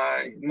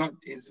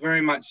is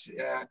very much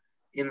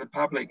in the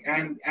public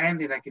and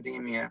in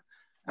academia.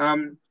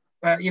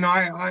 But you know,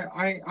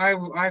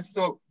 I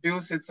thought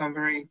Bill said some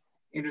very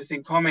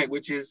interesting comment,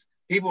 which is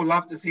people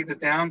love to see the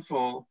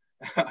downfall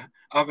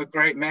of a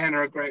great man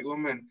or a great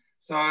woman.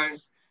 So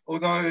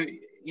although,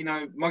 you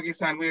know,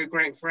 Mogi-san, we're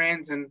great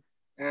friends, and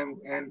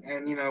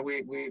you know,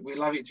 we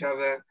love each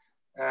other,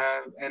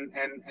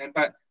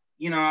 but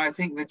you know, I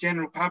think the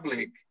general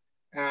public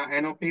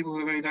and all people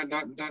who really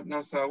don't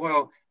know so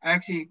well,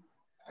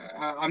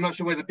 I'm not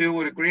sure whether Bill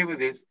would agree with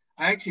this.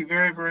 I'm actually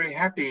very, very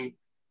happy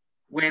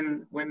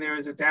when there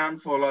is a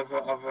downfall of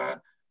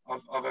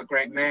a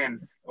great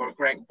man or a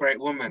great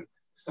woman.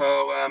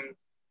 So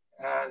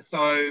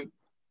so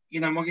you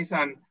know,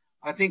 Mogi-san,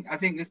 I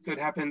think this could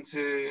happen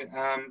to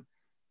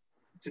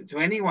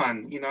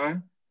anyone, you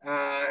know,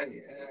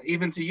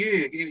 even to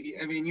you.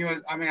 I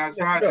mean, as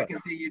far as I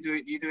can see,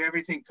 you do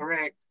everything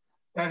correct.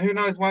 But who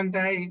knows? One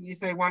day you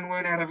say one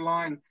word out of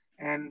line,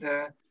 and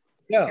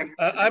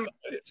I'm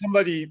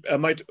somebody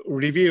might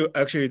review.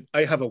 Actually,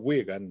 I have a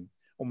wig on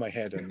my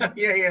head, and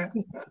yeah.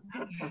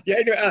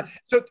 Anyway,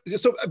 so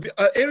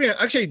Adrian,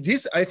 actually,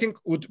 this I think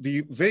would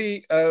be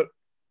very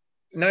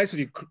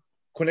nicely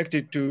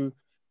connected to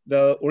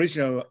the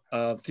original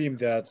theme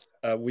that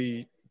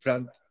we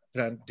planned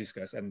to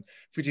discuss, and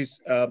which is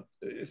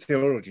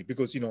theology,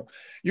 because you know,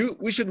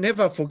 we should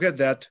never forget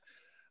that,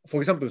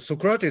 for example,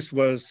 Socrates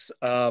was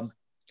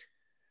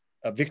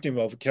a victim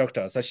of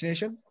character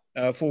assassination,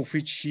 for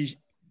which he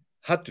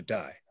had to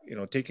die, you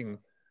know, taking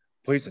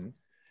poison.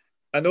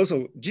 And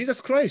also Jesus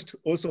Christ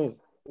also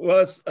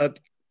was a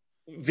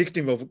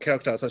victim of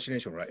character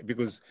assassination, right?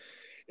 Because,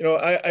 you know,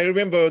 I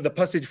remember the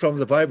passage from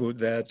the Bible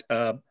that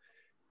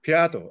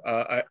Pilato,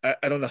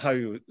 I don't know how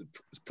you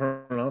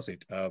pronounce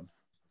it.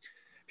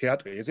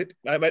 Pilato, is it?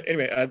 But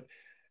anyway,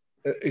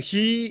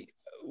 he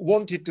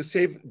wanted to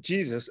save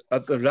Jesus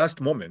at the last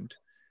moment,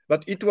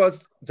 but it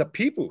was the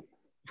people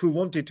who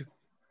wanted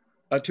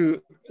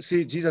to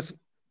see Jesus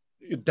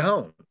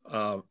down.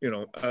 You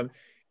know,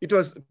 it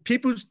was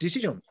people's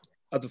decision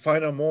at the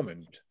final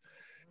moment.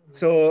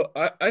 So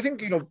I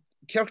think, you know,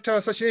 character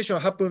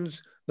assassination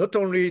happens not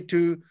only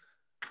to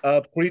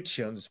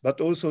politicians,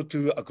 but also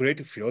to a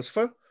great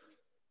philosopher,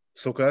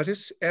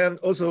 Socrates, and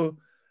also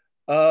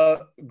a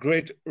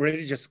great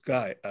religious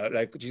guy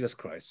like Jesus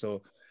Christ.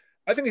 So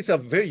I think it's a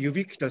very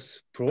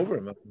ubiquitous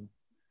problem.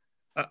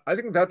 I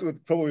think that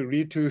would probably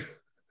lead to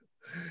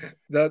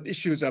the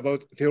issues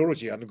about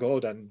theology and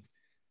God, and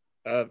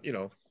you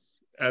know,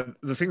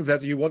 the things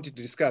that you wanted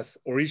to discuss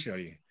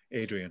originally,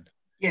 Adrian.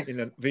 Yes.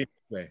 In a very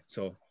way.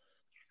 So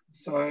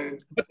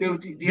Bill,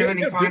 do you have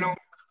any final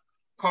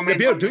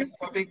comments on this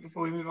topic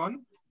before we move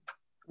on?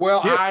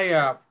 Well,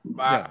 I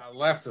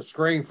left the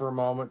screen for a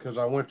moment because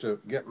I went to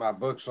get my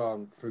books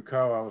on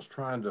Foucault. I was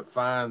trying to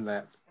find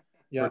that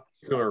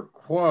particular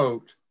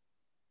quote,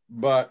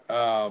 but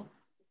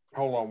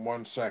hold on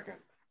one second.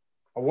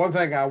 One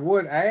thing I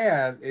would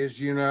add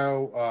is, you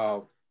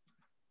know,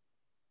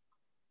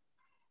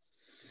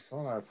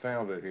 well, I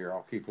found it here.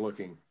 I'll keep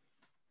looking.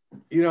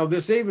 You know,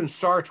 this even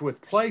starts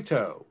with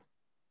Plato,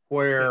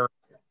 where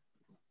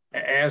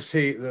as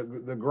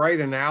the great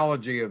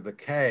analogy of the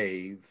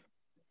cave,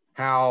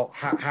 how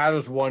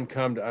does one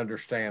come to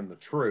understand the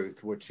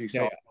truth, which he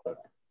saw a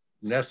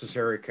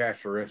necessary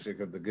characteristic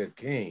of the good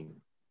king.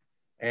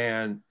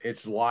 And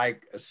it's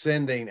like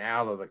ascending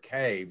out of the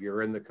cave.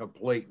 You're in the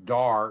complete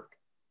dark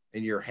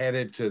and you're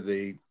headed to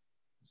the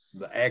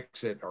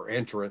exit or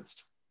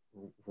entrance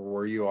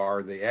where you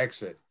are, the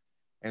exit.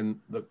 And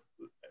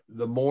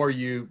the more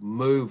you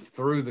move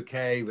through the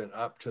cave and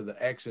up to the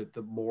exit,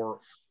 the more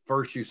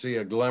first you see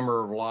a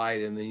glimmer of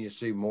light, and then you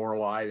see more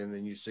light, and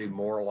then you see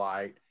more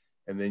light,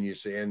 and then you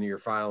see, and you're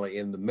finally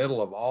in the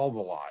middle of all the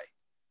light.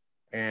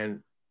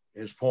 And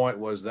his point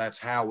was that's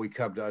how we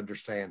come to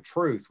understand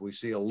truth. We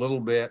see a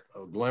little bit,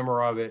 a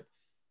glimmer of it,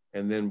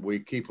 and then we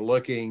keep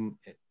looking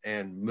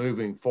and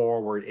moving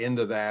forward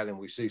into that, and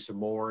we see some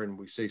more, and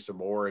we see some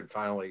more, and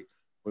finally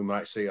we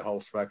might see a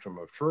whole spectrum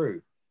of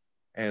truth.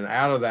 And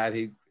out of that,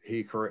 he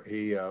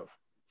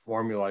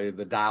formulated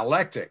the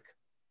dialectic,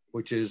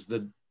 which is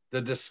the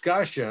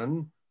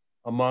discussion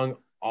among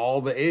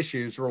all the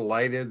issues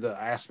related, the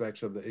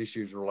aspects of the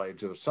issues related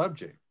to a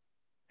subject.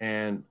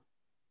 And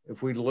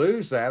if we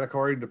lose that,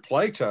 according to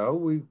Plato,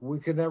 we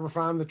could never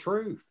find the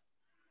truth.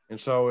 And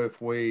so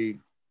if we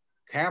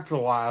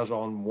capitalize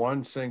on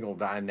one single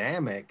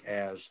dynamic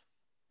as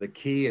the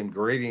key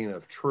ingredient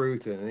of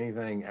truth, and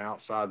anything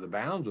outside the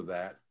bounds of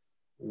that,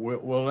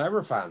 we'll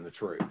never find the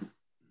truth.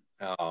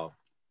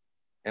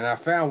 And I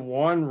found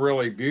one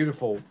really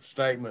beautiful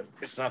statement.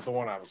 It's not the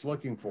one I was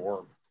looking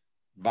for,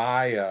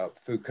 by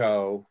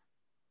Foucault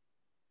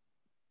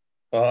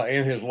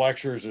in his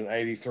lectures in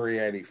 83,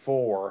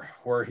 84,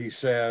 where he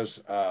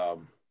says,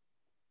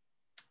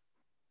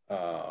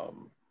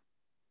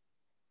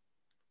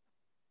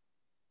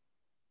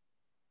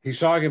 he's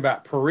talking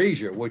about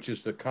parrhesia, which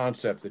is the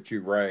concept that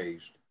you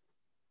raised.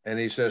 And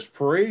he says,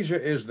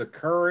 parrhesia is the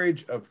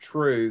courage of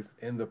truth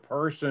in the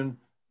person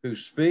who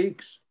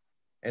speaks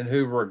and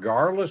who,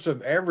 regardless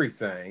of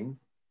everything,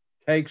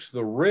 takes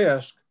the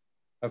risk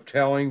of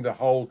telling the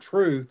whole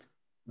truth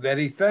that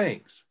he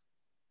thinks.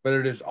 But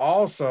it is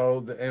also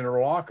the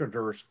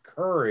interlocutor's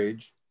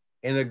courage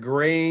in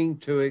agreeing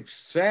to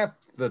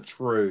accept the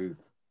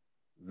truth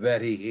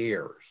that he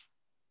hears.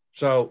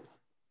 So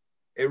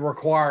it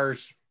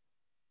requires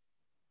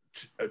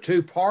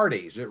two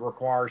parties. It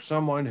requires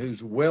someone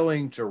who's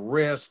willing to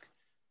risk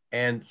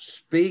and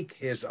speak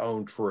his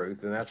own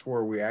truth. And that's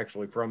where we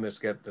actually from this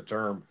get the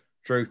term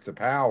truth to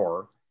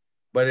power.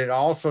 But it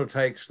also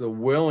takes the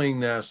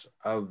willingness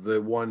of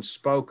the one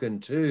spoken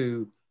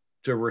to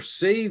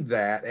receive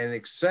that and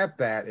accept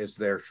that as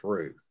their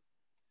truth.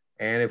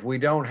 And if we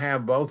don't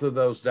have both of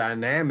those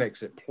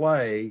dynamics at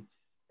play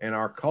in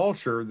our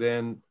culture,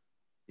 then,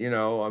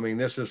 I mean,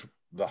 this is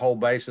the whole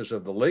basis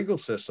of the legal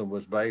system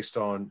was based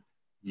on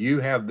you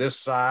have this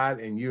side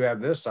and you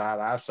have this side.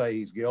 I say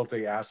he's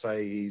guilty. I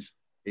say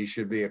he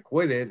should be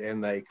acquitted.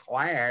 And they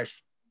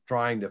clash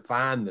trying to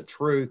find the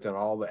truth and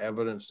all the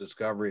evidence,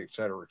 discovery, et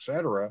cetera, et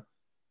cetera.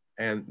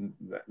 And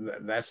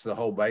that's the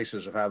whole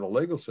basis of how the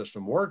legal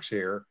system works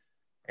here.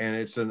 And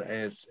it's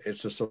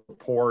a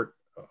support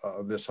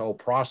of this whole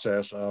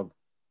process of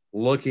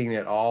looking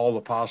at all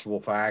the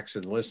possible facts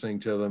and listening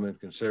to them and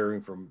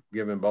considering from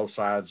giving both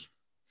sides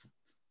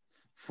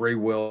free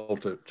will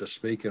to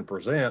speak and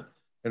present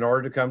in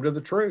order to come to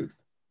the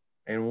truth.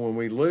 And when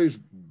we lose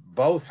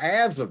both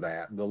halves of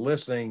that, the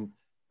listening,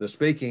 the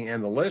speaking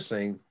and the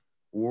listening,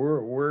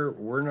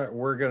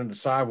 we're going to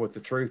decide what the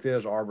truth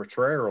is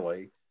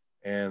arbitrarily.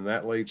 And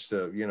that leads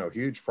to,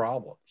 huge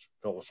problems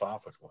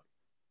philosophically.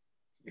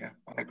 Yeah,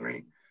 I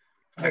agree.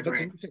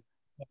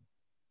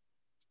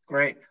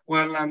 Great.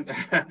 Well,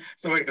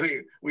 so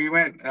we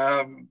went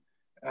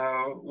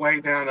way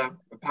down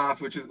a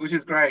path, which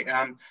is great.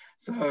 I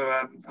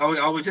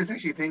was just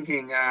actually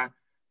thinking,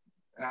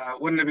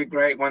 wouldn't it be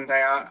great one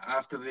day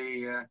after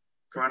the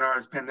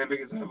coronavirus pandemic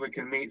is over, we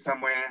can meet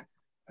somewhere,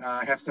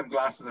 have some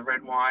glasses of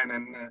red wine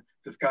and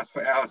discuss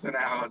for hours and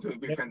hours. It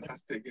would be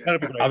fantastic. Yeah.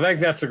 I think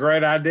that's a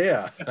great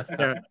idea.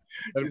 Yeah,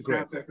 It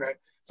sounds so great.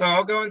 So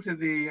I'll go into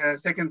the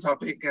second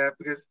topic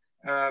because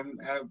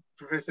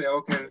Professor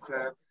Elkins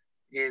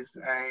is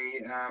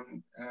a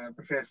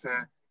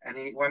professor, and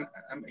he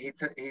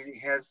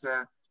has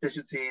a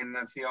specialty in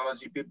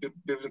theology,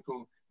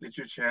 biblical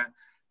literature,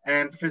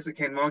 and Professor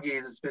Ken Mogi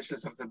is a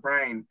specialist of the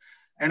brain.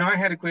 And I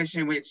had a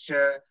question which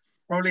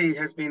probably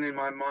has been in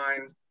my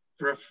mind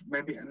for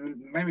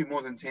maybe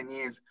more than 10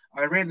 years.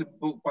 I read a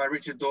book by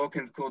Richard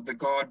Dawkins called The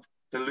God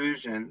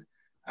Delusion,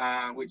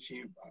 which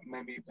you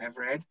maybe have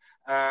read.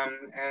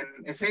 And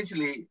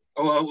essentially,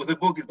 the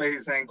book is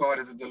basically saying God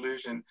is a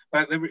delusion.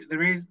 But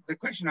there is the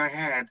question I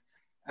had,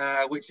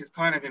 which is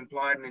kind of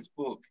implied in his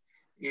book,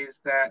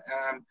 is that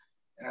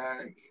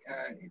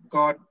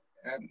God,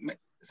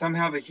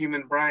 somehow the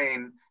human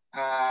brain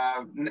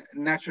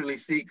naturally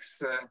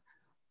seeks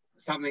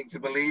something to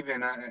believe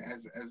in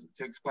as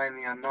to explain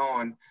the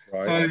unknown.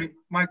 Right. So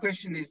my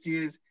question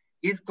is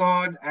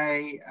God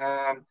a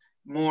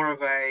more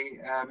of a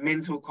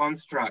mental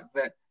construct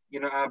that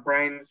our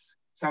brains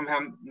somehow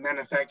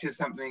manufacture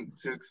something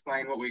to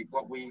explain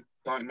what we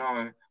don't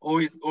know,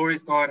 or is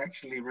God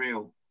actually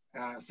real?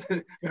 So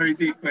very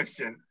deep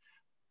question.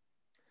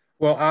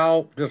 Well,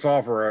 I'll just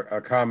offer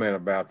a comment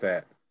about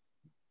that.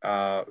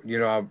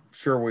 I'm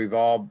sure we've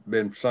all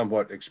been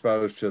somewhat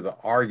exposed to the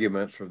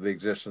arguments for the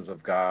existence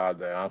of God,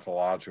 the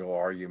ontological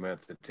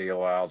argument, the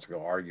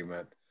teleological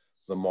argument,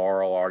 the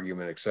moral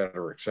argument, et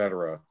cetera, et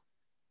cetera.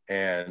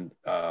 And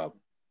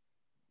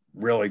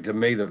really, to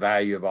me, the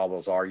value of all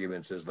those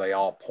arguments is they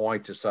all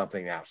point to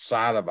something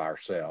outside of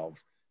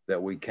ourselves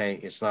that we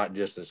can't. It's not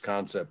just this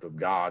concept of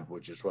God,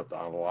 which is what the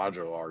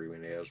ontological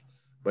argument is,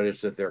 but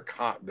it's that there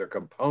are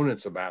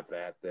components about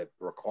that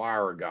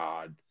require a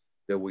God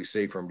that we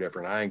see from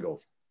different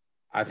angles.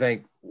 I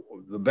think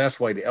the best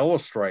way to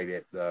illustrate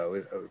it,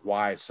 though,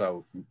 why it's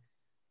so,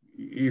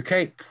 you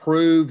can't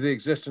prove the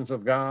existence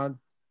of God,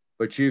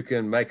 but you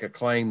can make a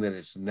claim that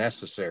it's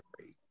necessary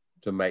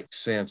to make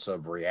sense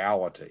of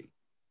reality.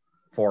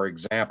 For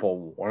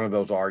example, one of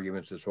those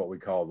arguments is what we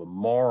call the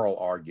moral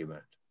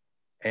argument.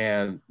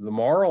 And the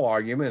moral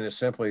argument is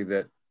simply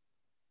that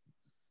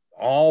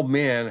all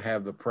men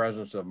have the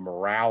presence of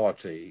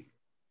morality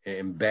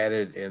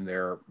embedded in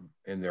their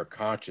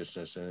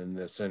consciousness and in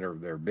the center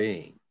of their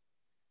being.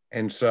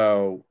 And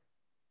so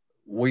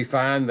we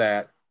find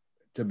that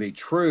to be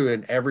true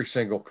in every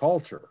single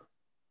culture.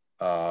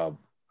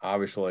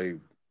 Obviously,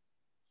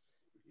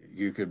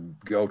 you could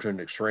go to an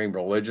extreme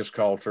religious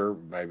culture,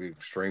 maybe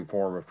extreme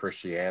form of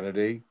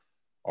Christianity,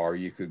 or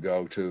you could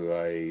go to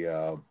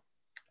a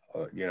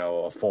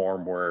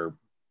form where,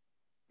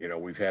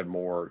 we've had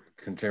more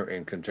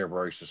in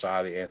contemporary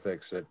society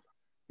ethics that,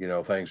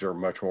 things are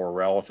much more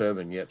relative,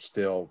 and yet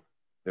still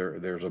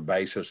there's a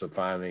basis of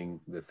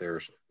finding that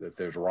there's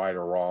right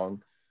or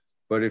wrong.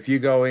 But if you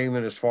go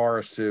even as far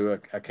as to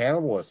a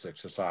cannibalistic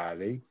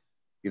society,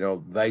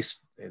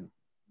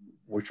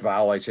 which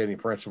violates any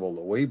principle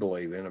that we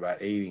believe in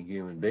about eating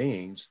human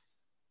beings,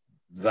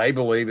 they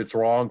believe it's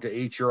wrong to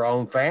eat your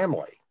own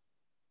family.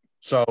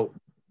 So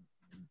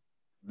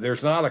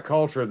there's not a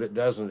culture that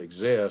doesn't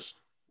exist,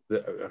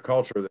 a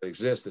culture that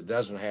exists that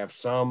doesn't have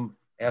some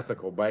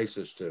ethical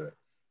basis to it.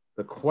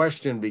 The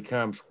question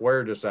becomes,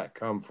 where does that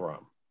come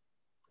from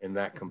in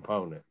that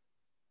component?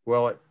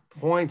 Well, it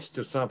points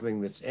to something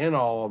that's in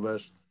all of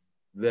us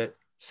that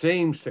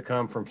seems to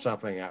come from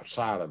something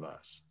outside of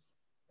us.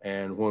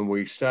 And when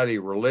we study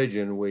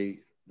religion, we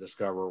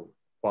discover,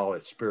 while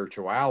it's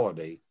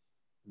spirituality,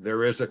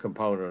 there is a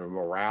component of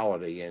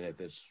morality in it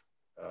that's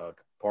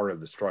part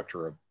of the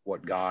structure of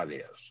what God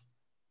is.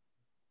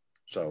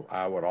 So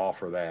I would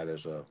offer that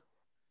as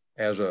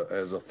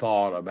a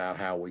thought about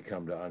how we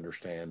come to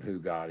understand who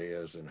God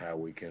is and how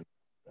we can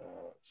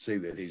see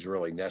that he's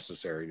really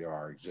necessary to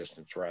our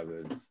existence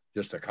rather than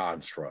just a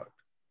construct.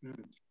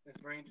 That's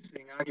a very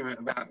interesting argument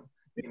about,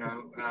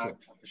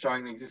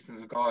 showing the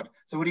existence of God.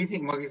 So what do you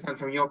think, Mogi-san,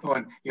 from your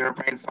point? You're a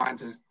brain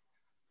scientist.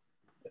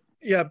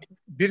 Yeah,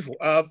 beautiful.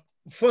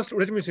 First,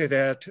 let me say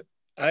that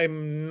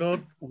I'm not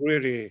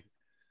really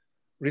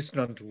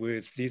resonant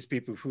with these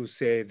people who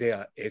say they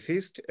are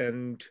atheist,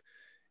 and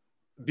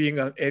being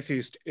an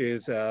atheist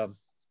is, the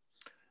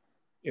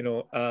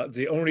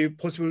only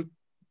possible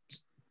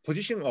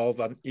position of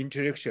an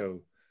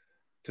intellectual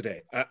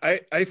today.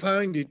 I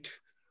find it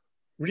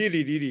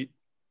really, really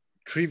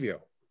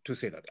trivial to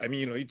say that. I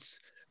mean,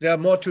 there are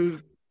more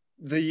to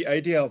the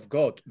idea of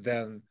God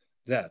than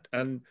that.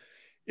 And,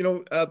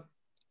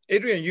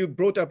 Adrian, you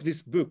brought up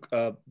this book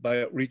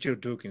by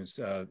Richard Dawkins,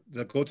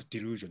 The God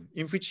Delusion,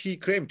 in which he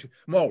claimed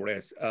more or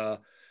less,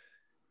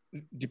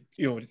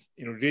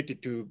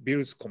 related to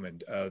Bill's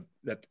comment,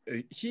 that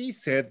he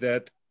said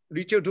that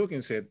Richard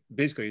Dawkins said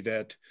basically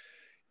that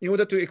in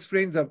order to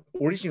explain the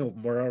origin of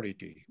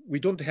morality, we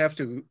don't have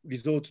to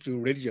resort to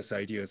religious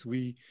ideas.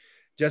 We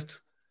just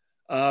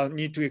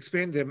need to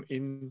explain them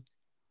in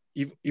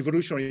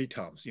evolutionary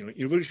terms.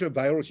 Evolutionary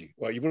biology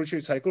or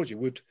evolutionary psychology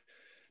would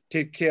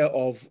take care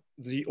of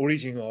the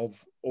origin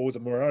of all the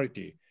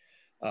morality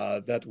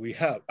that we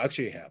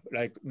actually have,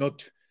 like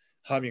not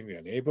harming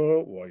your neighbor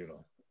or,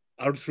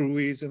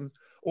 altruism.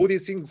 All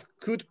these things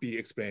could be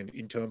explained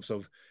in terms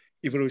of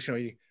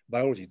evolutionary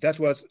biology. That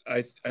was,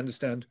 I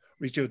understand,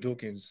 Richard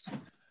Dawkins'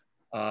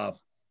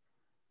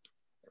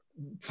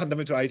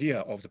 fundamental idea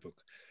of the book.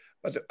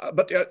 But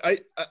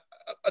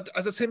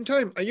at the same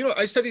time,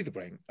 I study the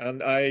brain,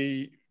 and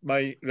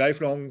my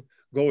lifelong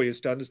goal is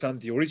to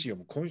understand the origin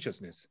of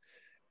consciousness.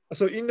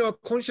 So in our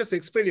conscious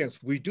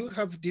experience, we do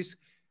have this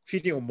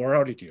feeling of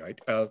morality, right?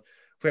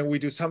 When we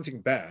do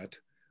something bad,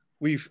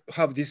 we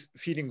have this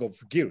feeling of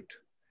guilt,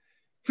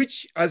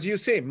 which, as you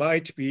say,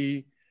 might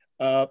be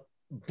a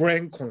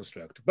brain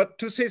construct. But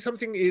to say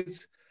something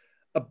is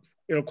a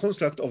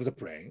construct of the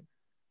brain,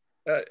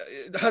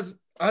 it has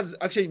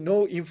actually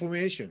no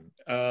information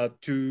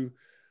to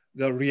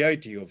the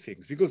reality of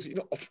things, because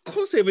of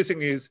course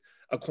everything is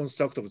a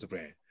construct of the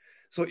brain.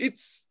 So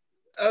it's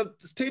a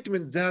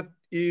statement that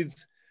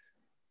is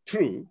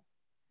true,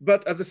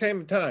 but at the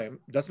same time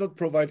does not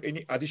provide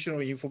any additional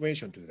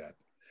information to that.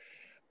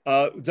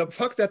 The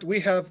fact that we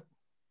have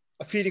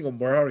a feeling of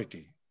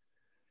morality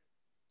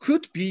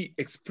could be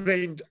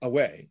explained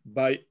away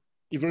by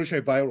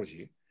evolutionary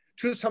biology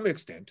to some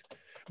extent,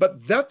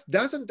 but that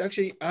doesn't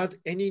actually add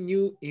any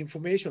new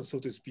information, so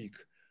to speak,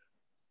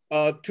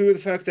 to the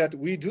fact that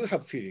we do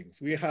have feelings.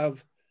 We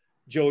have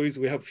joys,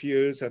 we have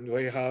fears, and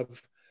we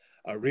have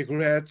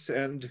regrets,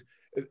 and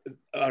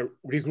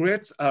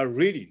regrets are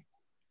really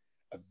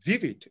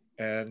vivid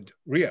and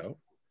real.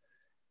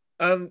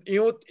 And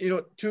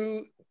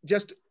to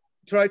just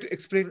try to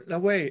explain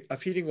away a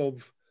feeling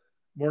of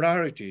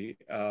morality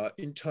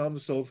in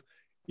terms of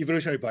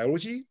evolutionary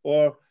biology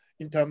or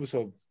in terms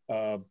of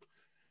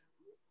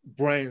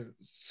brain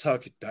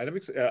circuit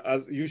dynamics.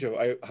 As usual,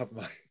 I have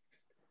my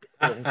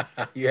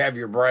You have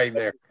your brain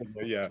there.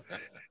 Yeah.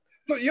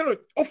 So,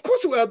 of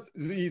course, we have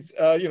these,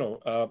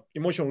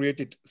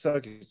 emotion-related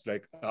circuits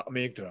like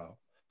amygdala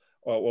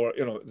or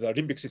the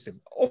limbic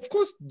system. Of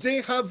course,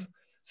 they have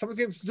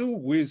something to do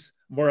with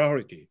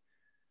morality.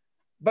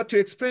 But to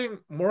explain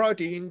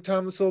morality in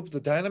terms of the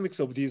dynamics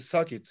of these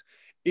circuits,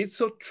 it's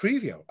so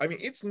trivial. I mean,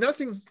 it's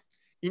nothing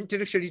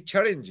intellectually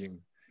challenging,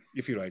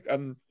 if you like.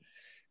 And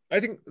I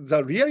think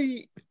the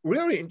really,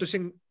 really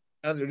interesting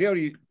and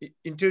really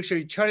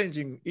intellectually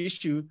challenging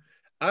issue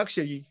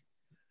actually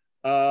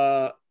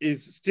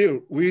is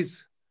still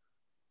with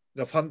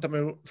the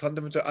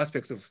fundamental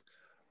aspects of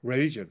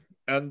religion.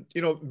 And,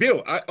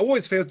 Bill, I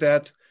always felt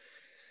that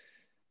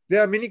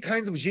there are many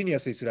kinds of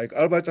geniuses. Like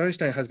Albert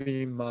Einstein has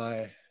been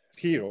my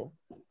hero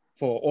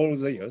for all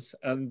the years.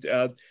 And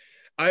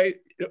I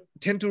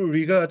tend to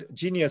regard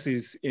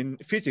geniuses in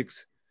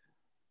physics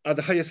at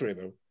the highest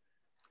level,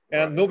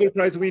 and right. Nobel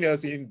Prize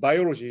winners in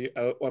biology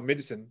or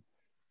medicine,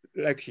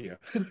 like here.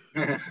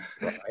 Right.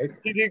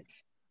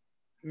 Physics,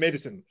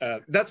 medicine,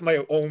 that's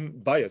my own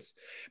bias.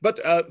 But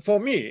for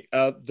me,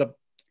 the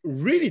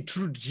really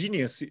true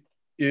genius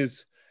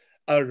is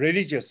a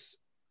religious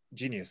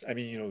genius. I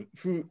mean,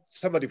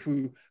 somebody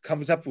who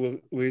comes up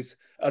with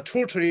a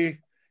totally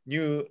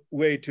new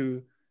way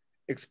to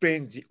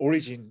explain the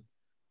origin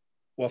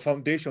or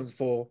foundations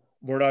for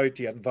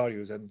morality and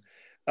values. And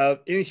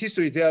in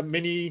history, there are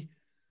many,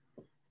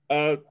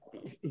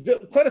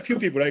 quite a few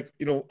people. Like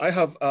I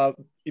have an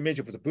image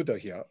of the Buddha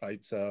here.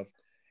 It's an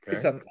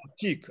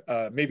antique.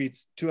 Maybe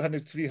it's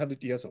 200,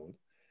 300 years old.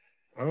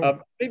 Oh.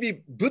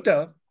 Maybe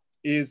Buddha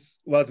was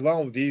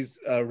one of these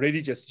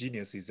religious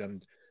geniuses,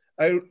 and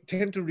I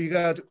tend to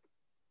regard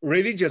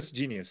religious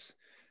genius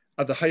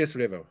at the highest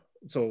level.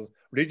 So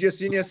religious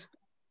genius,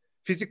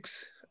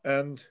 physics,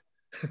 and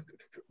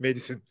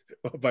medicine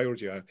or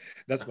biology.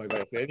 That's my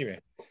bias. Anyway,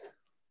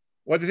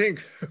 what do you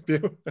think,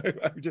 Bill?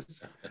 I'm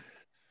just.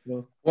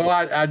 Well,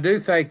 I do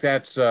think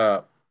that's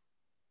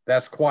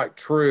quite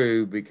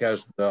true,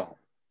 because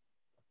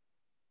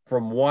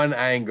from one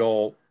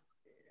angle,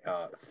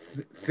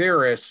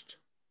 theorist,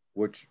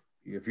 which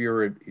if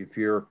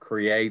you're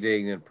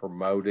creating and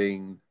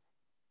promoting,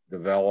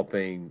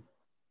 developing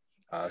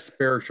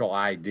spiritual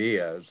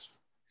ideas,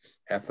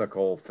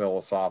 ethical,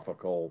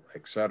 philosophical,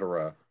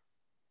 etc.,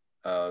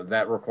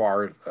 that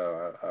requires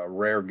a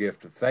rare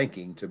gift of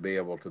thinking to be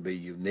able to be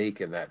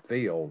unique in that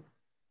field.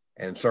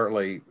 And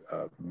certainly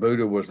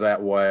Buddha was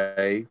that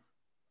way.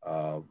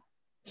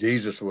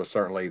 Jesus was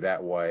certainly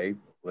that way,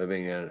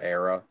 living in an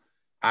era.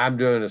 I'm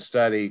doing a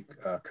study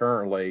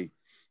currently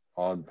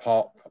on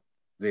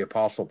the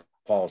Apostle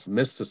Paul's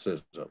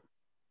mysticism,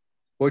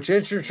 which,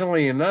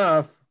 interestingly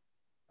enough,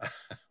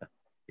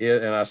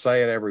 and I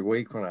say it every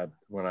week when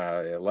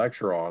I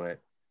lecture on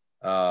it,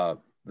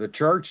 the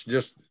church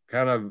just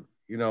kind of,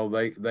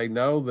 they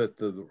know that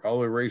the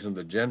only reason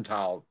the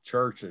Gentile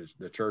church is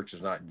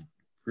not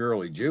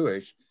purely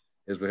Jewish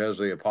is because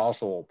the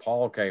Apostle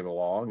Paul came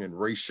along and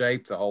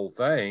reshaped the whole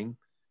thing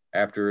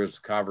after his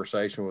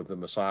conversation with the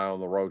Messiah on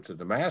the road to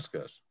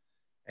Damascus.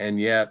 And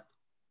yet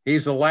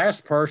he's the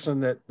last person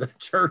that the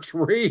church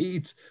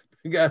reads,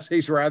 because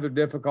he's rather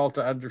difficult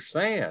to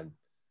understand.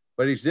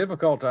 But he's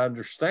difficult to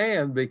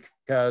understand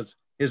because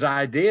his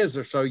ideas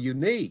are so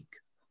unique.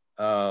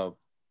 The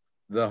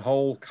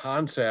whole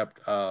concept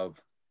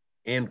of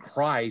in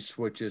Christ,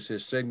 which is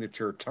his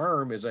signature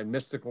term, is a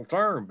mystical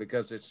term,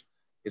 because it's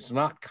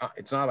not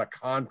a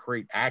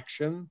concrete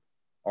action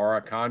or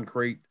a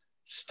concrete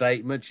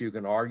statement you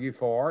can argue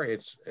for.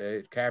 It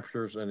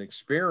captures an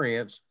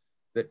experience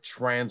that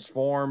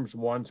transforms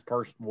one's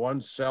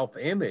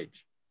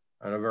self-image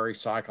on a very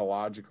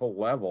psychological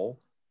level,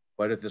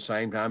 but at the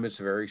same time, it's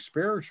very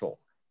spiritual.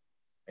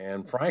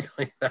 And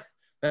frankly,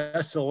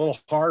 that's a little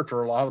hard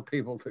for a lot of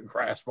people to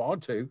grasp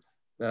onto,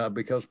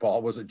 because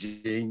Paul was a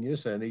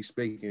genius and he's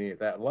speaking at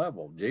that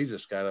level.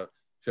 Jesus kind of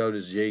showed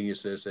his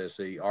genius as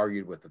he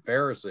argued with the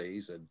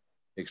Pharisees and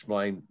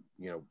explained,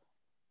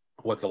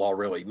 what the law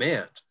really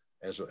meant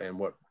and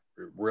what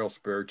real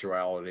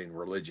spirituality and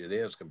religion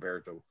is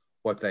compared to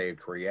what they had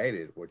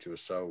created, which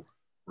was so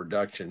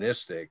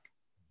reductionistic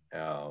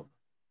and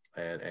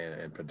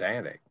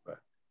pedantic. But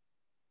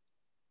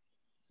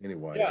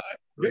anyway, yeah,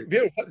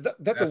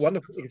 that's a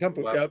wonderful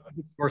example. Well, of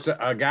course,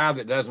 a guy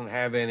that doesn't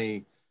have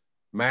any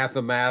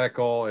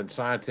mathematical and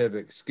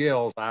scientific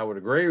skills, I would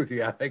agree with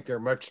you. I think they're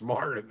much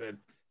smarter than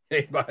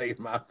anybody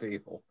in my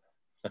field.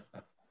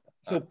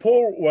 So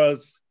Paul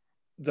was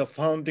the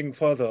founding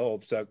father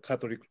of the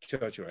Catholic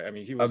Church, right? I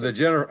mean, he was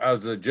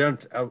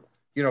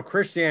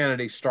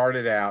Christianity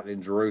started out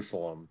in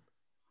Jerusalem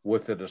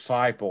with the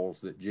disciples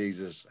that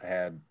Jesus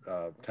had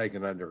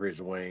taken under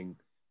his wing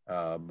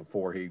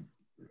before he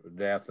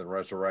death and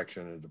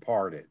resurrection and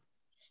departed.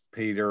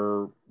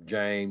 Peter,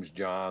 James,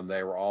 John,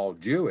 they were all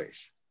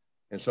Jewish.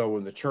 And so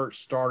when the church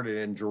started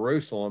in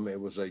Jerusalem,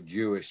 it was a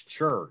Jewish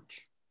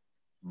church.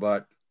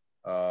 But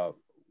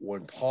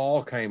when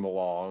Paul came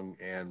along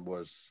and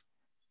was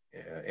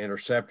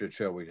intercepted,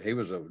 he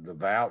was a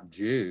devout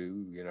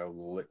Jew,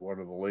 one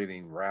of the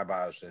leading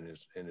rabbis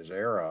in his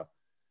era.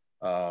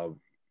 The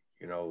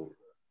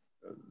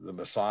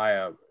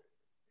Messiah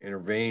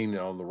intervened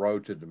on the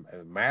road to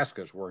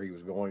Damascus, where he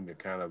was going to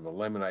kind of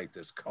eliminate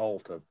this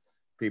cult of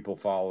people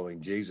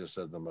following Jesus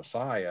as the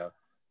Messiah,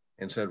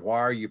 and said, "Why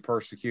are you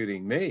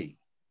persecuting me?"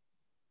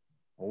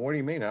 Well, what do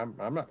you mean? I'm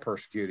not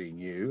persecuting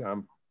you.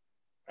 I'm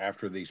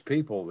after these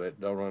people that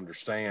don't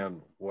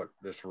understand what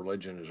this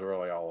religion is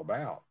really all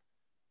about.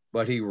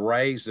 But he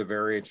raised a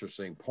very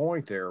interesting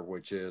point there,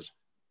 which is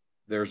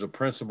there's a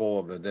principle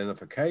of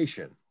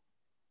identification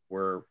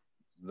where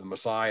the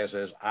Messiah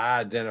says, I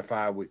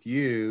identify with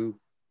you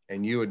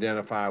and you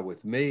identify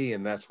with me.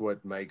 And that's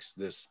what makes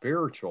this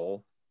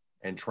spiritual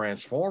and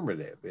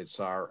transformative. It's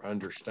our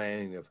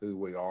understanding of who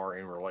we are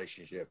in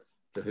relationship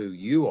to who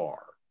you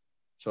are.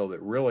 So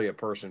that really a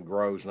person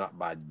grows not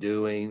by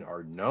doing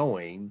or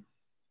knowing,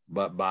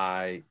 but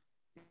by,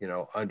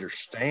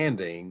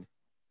 understanding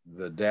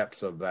the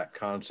depths of that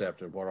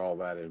concept and what all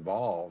that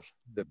involves.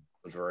 That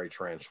was very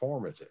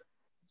transformative.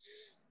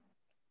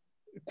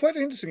 Quite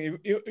interesting,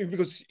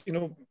 because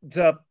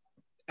the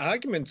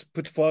arguments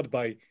put forward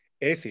by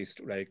atheists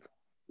like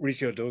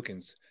Richard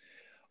Elkins,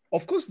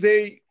 of course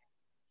they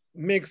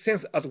make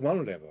sense at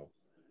one level,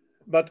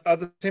 But at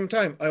the same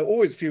time, I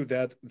always feel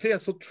that they are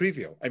so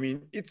trivial. I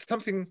mean, it's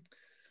something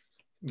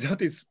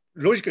that is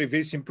logically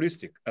very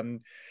simplistic.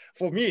 And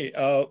for me,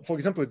 for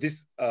example,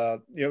 this,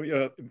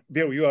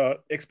 Bill, you are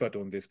expert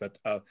on this, but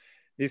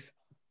this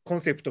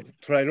concept of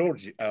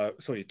Trinity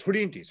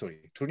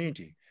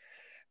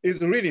is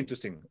really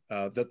interesting.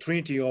 The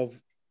Trinity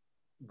of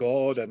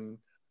God and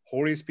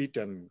Holy Spirit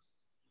and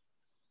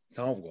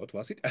Son of God,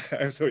 was it?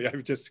 I'm sorry,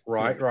 I'm just...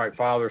 Right.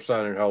 Father,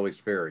 Son, and Holy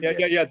Spirit.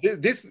 Yeah.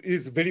 This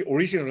is very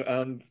original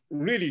and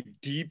really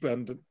deep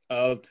and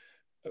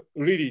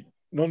really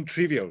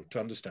non-trivial to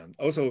understand.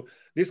 Also,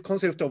 this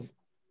concept of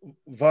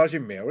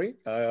Virgin Mary,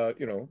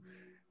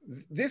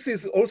 this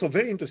is also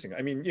very interesting.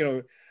 I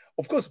mean,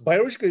 of course,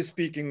 biologically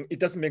speaking, it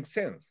doesn't make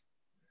sense.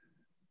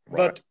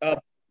 Right.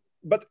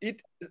 But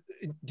it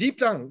deep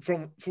down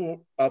from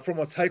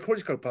a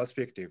psychological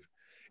perspective,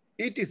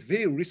 it is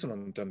very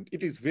resonant and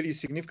it is very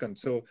significant.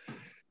 So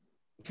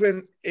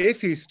when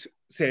atheists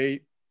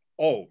say,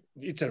 oh,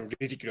 it's a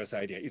ridiculous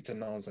idea, it's a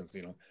nonsense,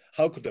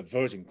 how could a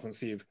virgin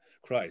conceive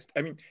Christ?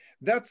 I mean,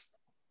 that's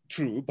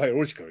true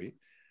biologically,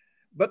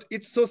 but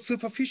it's so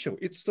superficial,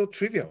 it's so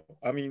trivial.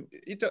 I mean,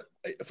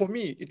 for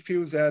me, it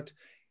feels that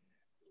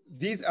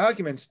these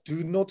arguments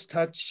do not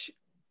touch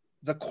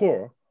the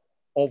core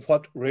of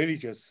what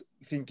religious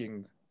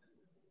thinking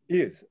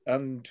is.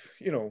 And,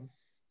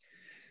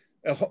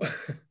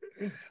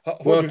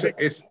 well,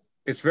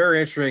 it's very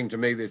interesting to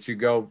me that you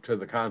go to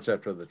the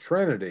concept of the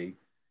Trinity,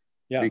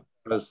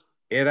 because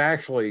it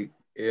actually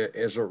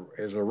is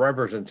a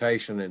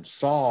representation and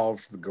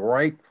solves the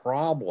great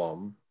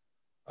problem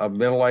of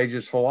Middle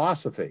Ages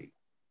philosophy.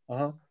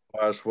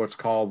 Was what's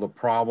called the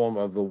problem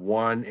of the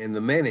one and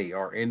the many,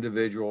 or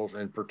individuals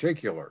and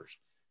particulars.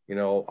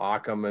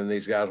 Occam and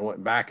these guys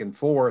went back and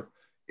forth.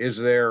 Is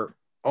there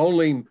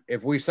only,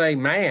 if we say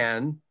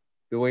man,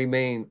 do we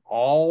mean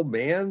all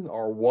men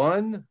or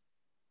one?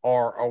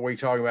 Or are we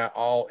talking about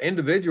all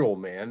individual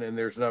men and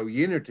there's no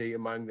unity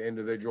among the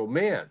individual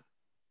men?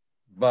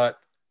 But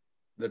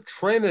the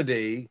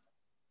Trinity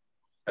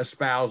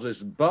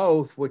espouses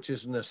both, which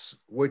is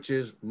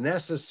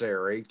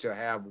necessary to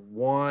have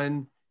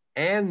one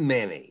and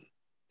many,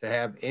 to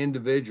have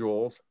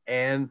individuals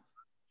and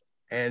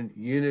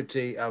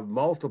unity of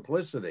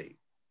multiplicity.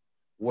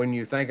 When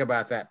you think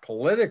about that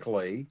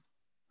politically,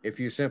 if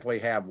you simply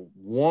have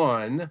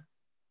one,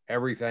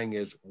 everything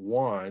is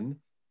one,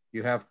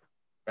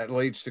 that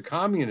leads to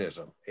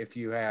communism. If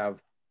you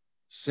have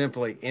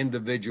simply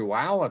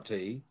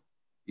individuality,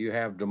 you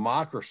have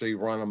democracy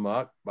run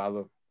amok by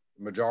the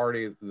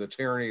majority, the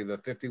tyranny of the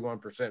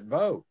 51%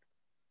 vote.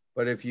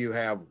 But if you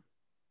have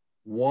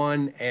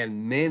one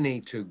and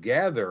many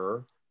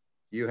together,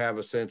 you have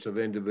a sense of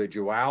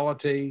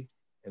individuality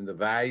and the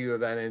value of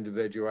that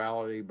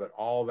individuality, but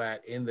all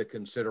that in the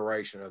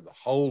consideration of the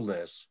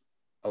wholeness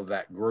of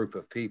that group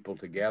of people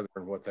together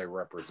and what they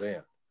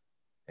represent.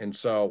 And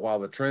so while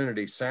the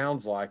Trinity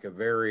sounds like a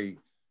very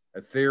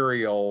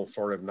ethereal,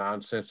 sort of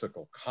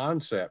nonsensical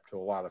concept to a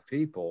lot of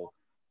people,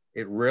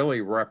 it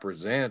really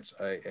represents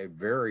a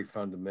very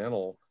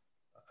fundamental,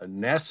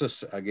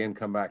 again,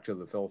 come back to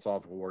the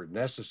philosophical word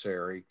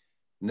necessary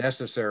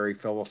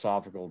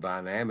philosophical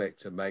dynamic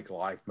to make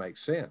life make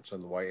sense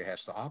and the way it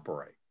has to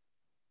operate.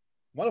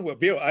 Wonderful.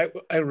 Bill, I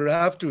would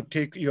have to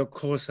take your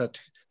course at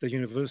the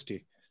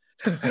university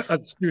as a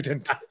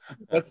student.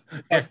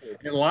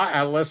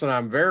 Listen,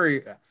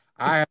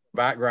 I have a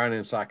background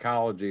in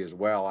psychology as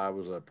well. I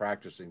was a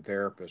practicing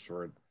therapist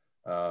for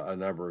a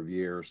number of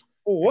years.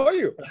 Oh, are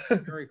you?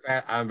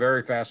 I'm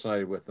very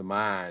fascinated with the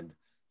mind.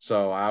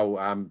 So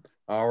I'm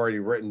already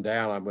written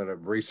down. I'm going to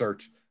read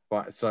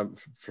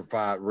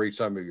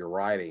some of your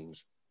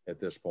writings at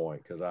this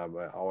point, because I'm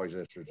always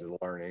interested to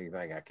learn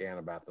anything I can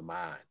about the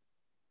mind.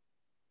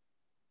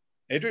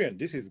 Adrian,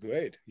 this is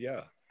great.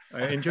 Yeah,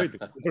 I enjoyed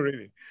it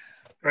really.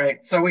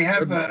 Great. So we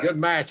have good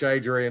match,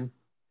 Adrian.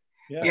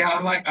 Yeah,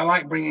 I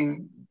like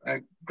bringing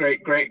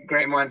great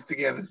minds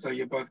together. So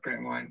you're both great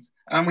minds.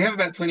 We have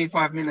about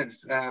 25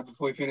 minutes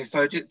before we finish.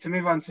 So to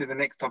move on to the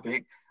next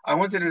topic, I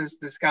wanted to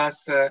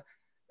discuss.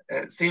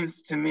 It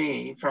seems to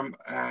me from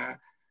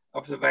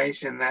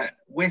observation that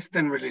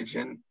Western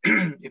religion,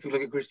 if you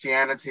look at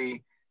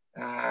Christianity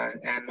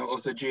and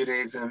also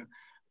Judaism,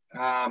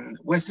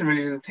 Western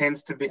religion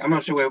tends to be. I'm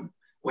not sure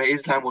where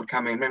Islam would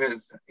come in. Maybe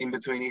it's in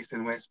between East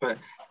and West. But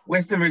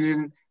Western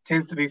religion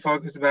tends to be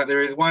focused about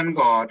there is one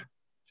God,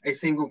 a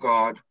single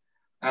God.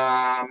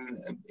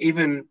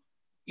 Even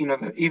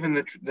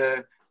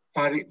the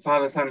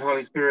Father, Son,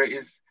 Holy Spirit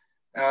is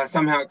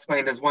somehow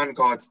explained as one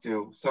God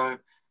still. So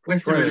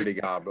Western Trinity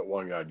God, but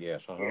one God,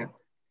 yes. Yeah.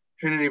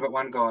 Trinity, but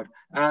one God.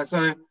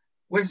 So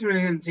Western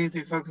religion seems to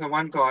be focused on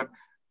one God.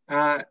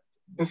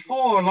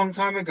 Before, a long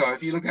time ago,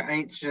 if you look at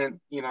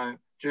ancient,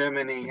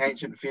 Germany,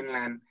 ancient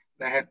Finland,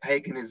 they had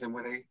paganism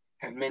where they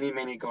had many,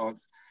 many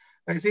gods.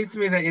 But it seems to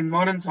me that in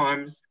modern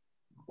times,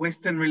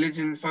 Western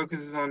religion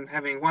focuses on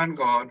having one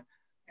God,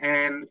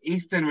 and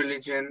Eastern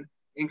religion,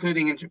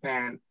 including in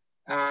Japan,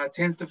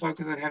 tends to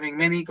focus on having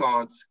many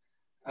gods.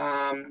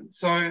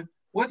 So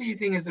what do you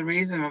think is the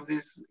reason of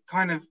this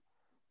kind of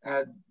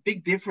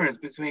big difference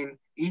between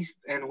East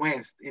and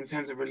West in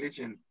terms of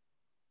religion?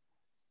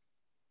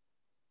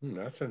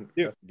 That's a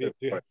good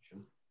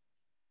question.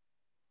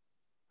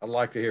 I'd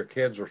like to hear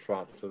Kid's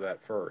response to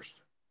that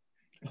first.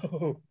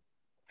 Oh.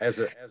 As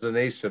an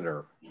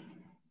Easterner.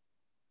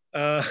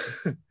 In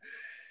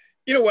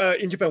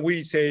Japan,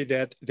 we say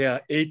that there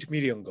are 8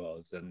 million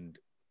gods, and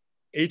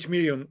 8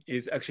 million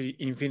is actually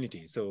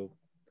infinity. So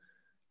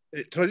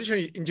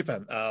traditionally in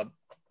Japan,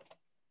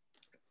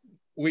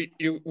 we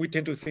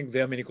tend to think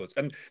there are many gods.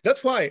 And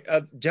that's why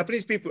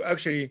Japanese people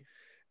actually,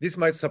 this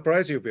might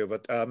surprise you, Bill,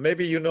 but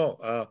maybe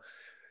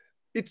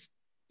it's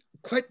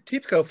quite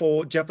typical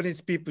for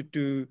Japanese people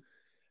to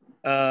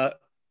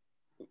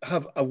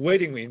have a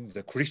wedding in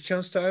the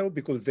Christian style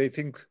because they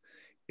think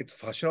it's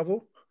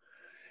fashionable.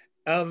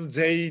 And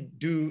they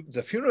do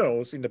the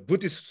funerals in the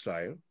Buddhist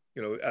style,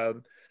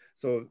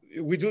 so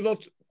we do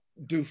not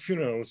do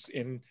funerals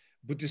in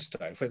Buddhist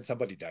style when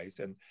somebody dies.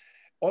 And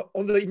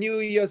on the New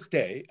Year's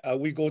Day,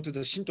 we go to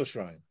the Shinto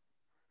shrine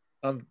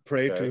and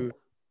pray to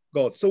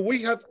God. So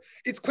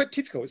it's quite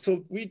typical.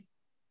 So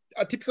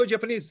a typical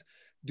Japanese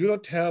does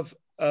not have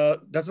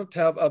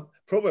a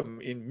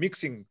problem in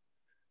mixing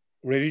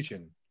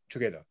religion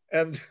together.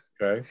 And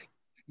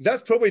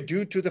that's probably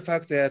due to the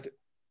fact that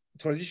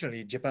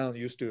traditionally, Japan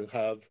used to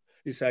have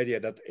this idea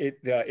that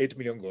there are 8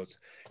 million gods.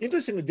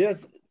 Interestingly,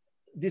 there's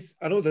this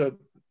another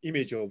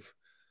image of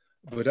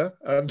Buddha.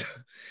 And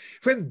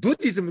when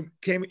Buddhism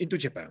came into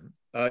Japan,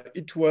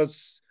 it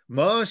was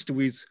merged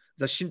with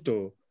the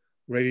Shinto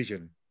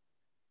religion.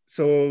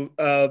 So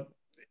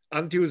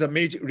until the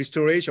Meiji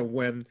Restoration,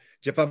 when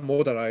Japan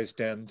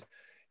modernized and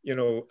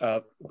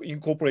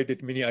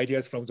incorporated many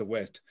ideas from the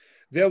West,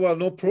 there were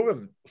no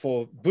problem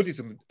for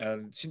Buddhism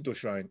and Shinto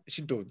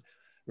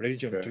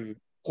religion to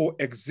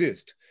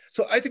coexist.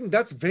 So I think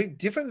that's very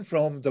different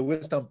from the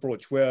Western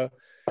approach, where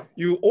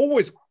you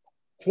always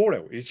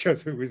quarrel with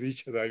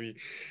each other. I mean,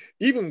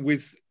 even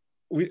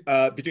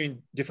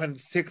between different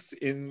sects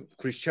in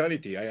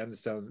Christianity, I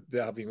understand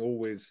there have been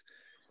always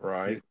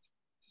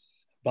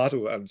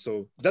battle, and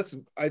so that's,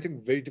 I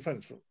think, very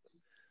different from.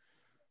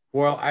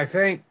 Well, I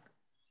think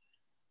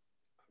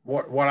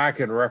what I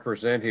can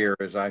represent here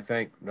is, I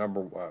think,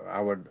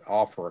 I would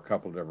offer a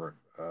couple different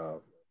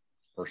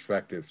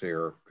perspectives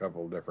here, a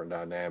couple of different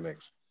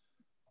dynamics.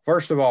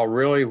 First of all,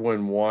 really,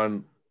 when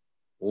one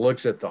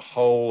looks at the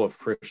whole of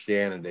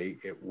Christianity,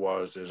 it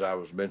was, as I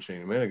was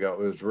mentioning a minute ago,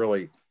 it was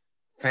really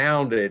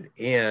founded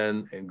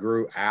in and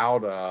grew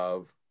out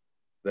of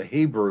the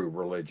Hebrew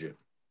religion.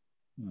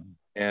 Mm-hmm.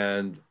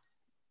 And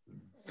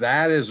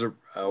that is a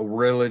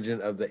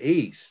religion of the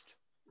East.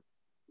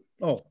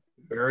 Oh,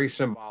 very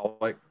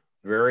symbolic,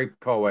 very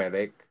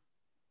poetic.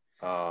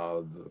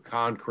 The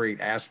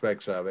concrete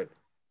aspects of it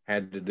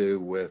had to do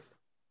with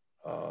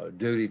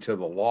duty to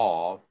the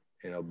law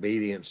and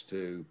obedience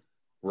to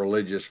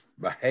religious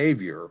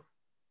behavior.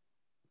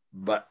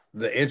 But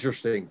the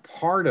interesting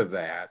part of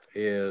that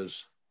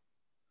is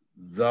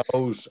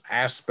those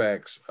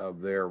aspects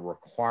of their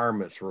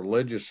requirements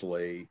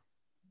religiously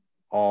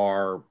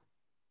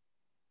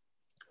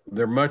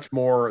they're much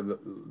more,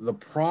 the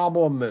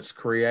problem that's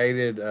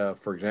created,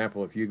 for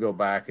example, if you go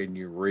back and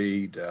you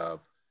read the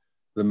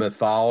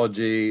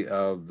mythology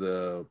of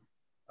the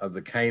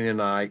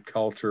Canaanite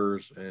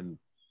cultures and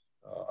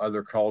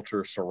other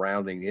cultures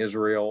surrounding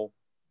Israel,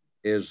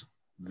 is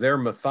their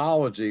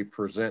mythology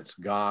presents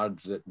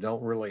gods that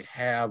don't really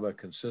have a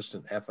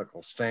consistent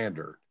ethical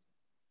standard.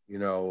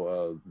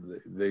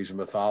 These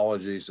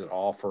mythologies that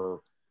offer,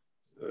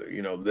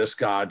 this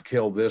god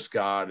killed this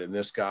god, and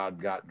this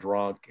god got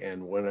drunk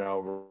and went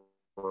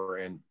over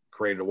and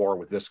created a war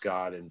with this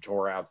god and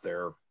tore out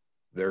their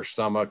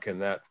stomach,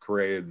 and that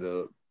created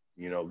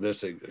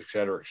this, et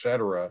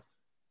cetera,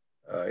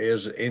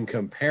 is in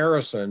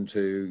comparison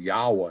to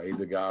Yahweh,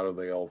 the God of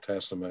the Old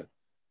Testament,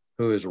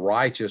 who is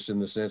righteous in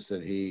the sense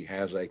that he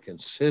has a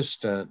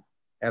consistent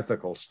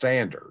ethical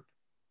standard.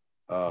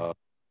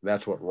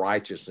 That's what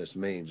righteousness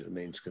means. It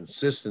means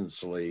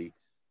consistency.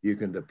 You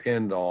can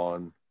depend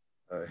on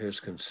his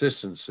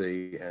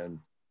consistency and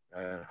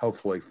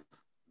hopefully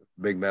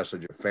big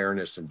message of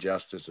fairness and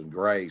justice and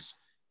grace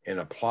in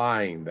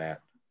applying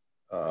that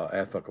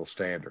ethical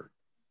standard.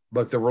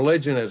 But the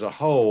religion as a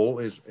whole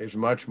is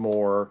much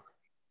more,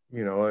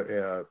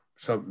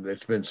 something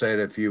that's been said,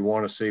 if you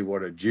want to see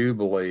what a Jew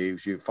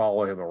believes, you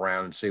follow him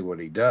around and see what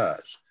he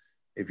does.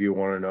 If you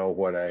want to know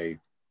what a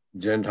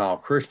Gentile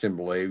Christian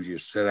believes, you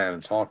sit down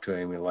and talk to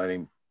him and let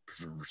him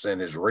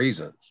present his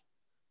reasons.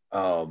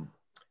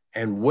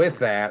 And with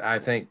that, I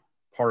think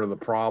part of the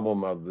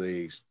problem of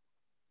the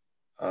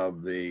I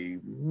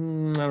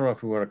don't know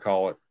if we want to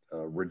call it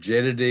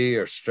rigidity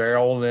or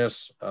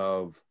sterileness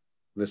of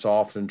that's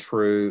often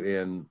true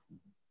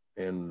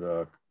in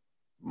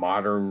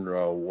modern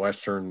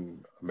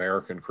Western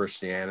American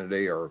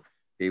Christianity or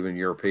even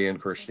European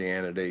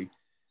Christianity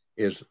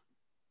is,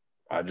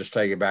 I just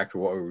take it back to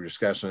what we were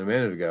discussing a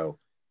minute ago.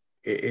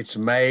 It's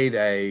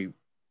made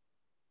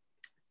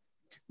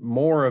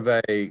more of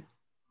a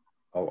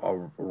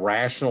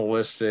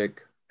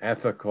rationalistic,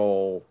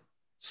 ethical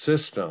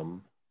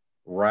system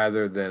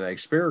rather than a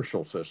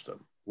spiritual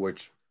system,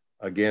 which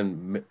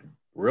again,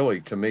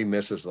 really to me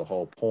misses the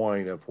whole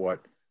point of what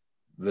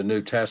the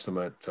New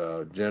Testament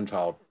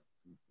Gentile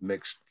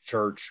mixed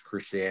church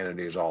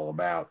Christianity is all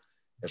about,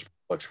 as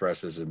Paul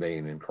expresses as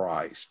being in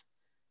Christ.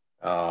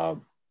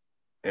 And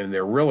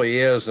there really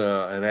is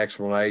an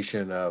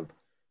explanation of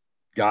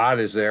God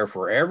is there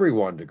for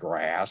everyone to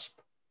grasp,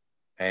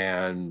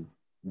 and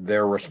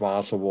they're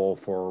responsible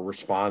for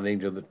responding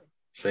to the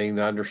seeing,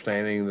 the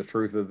understanding, the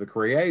truth of the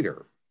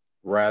Creator,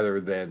 rather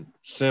than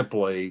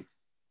simply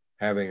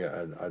having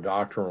a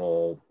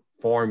doctrinal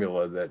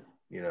formula that,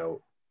 you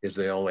know, is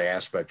the only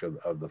aspect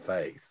of the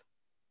faith.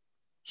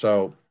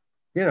 So,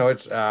 you know,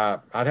 it's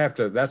I'd have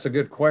to. That's a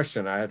good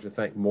question. I have to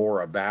think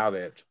more about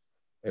it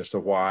as to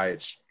why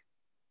it's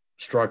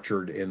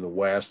structured in the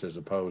West as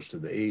opposed to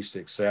the East,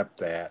 except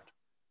that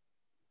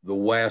the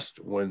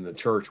West, when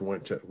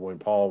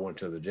Paul went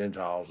to the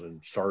Gentiles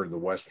and started the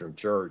Western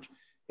church,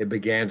 it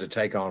began to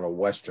take on a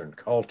Western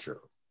culture.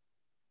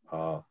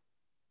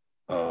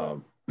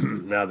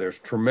 Now there's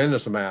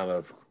tremendous amount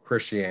of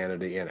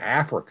Christianity in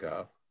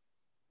Africa,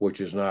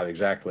 which is not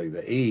exactly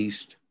the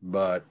East,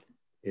 but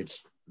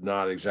it's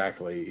not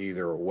exactly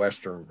either a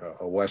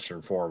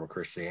Western form of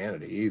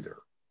Christianity either.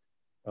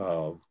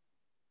 So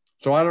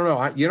I don't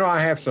know. I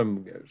have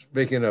some,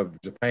 speaking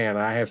of Japan,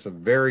 I have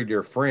some very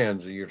dear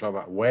friends, and you're talking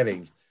about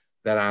weddings,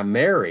 that I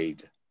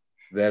married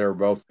that are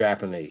both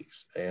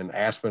Japanese in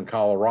Aspen,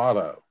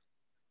 Colorado.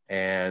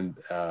 And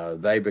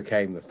they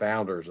became the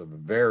founders of a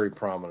very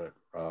prominent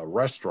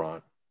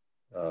restaurant.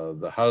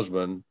 The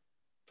husband,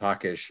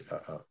 Takesh,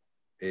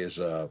 is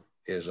a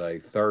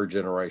third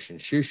generation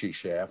sushi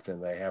chef,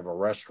 and they have a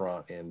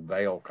restaurant in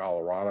Vail,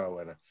 Colorado,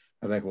 and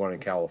I think one in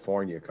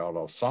California called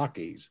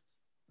Osaki's,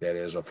 that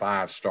is a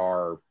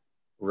 5-star,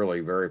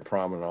 really very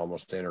prominent,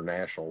 almost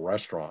international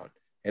restaurant.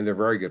 And they're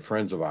very good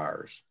friends of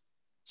ours.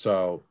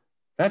 So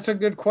that's a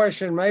good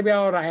question. Maybe I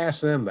ought to ask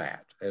them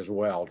that as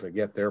well to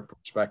get their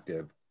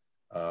perspective.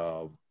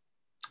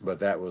 But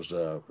that was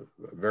a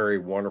very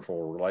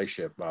wonderful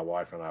relationship my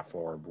wife and I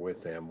formed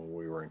with them when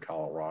we were in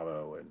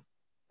Colorado. And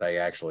they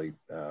actually,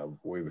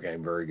 we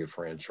became very good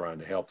friends, trying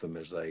to help them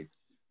as they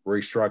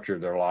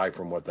restructured their life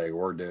from what they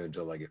were doing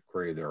until they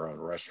created their own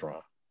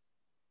restaurant.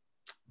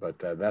 But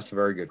that's a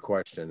very good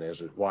question,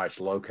 is it why it's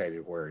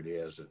located where it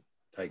is and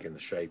taking the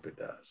shape it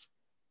does.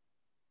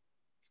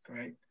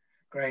 Great.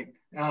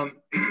 I'd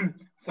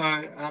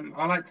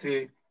like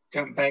to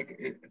jump back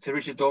to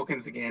Richard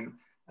Dawkins again.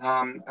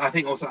 I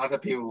think also other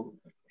people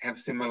have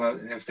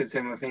said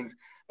similar things.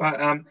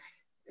 But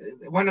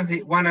one of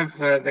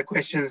the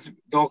questions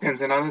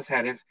Dawkins and others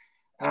had is,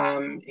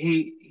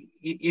 he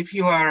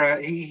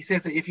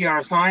says that if you are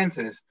a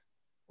scientist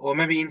or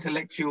maybe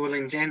intellectual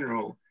in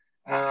general,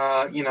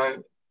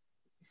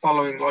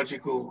 following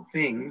logical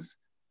things,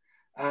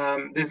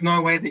 there's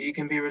no way that you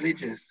can be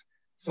religious.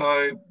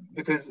 So,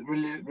 because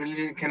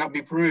religion cannot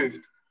be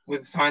proved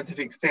with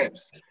scientific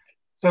steps.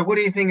 So, what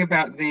do you think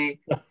about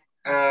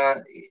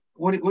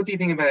what do you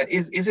think about it?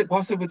 Is it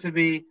possible to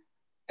be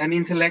an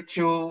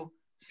intellectual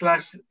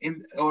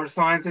or a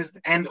scientist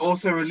and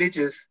also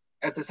religious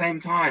at the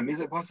same time? Is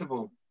it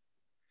possible?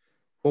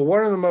 Well,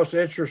 one of the most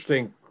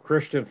interesting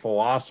Christian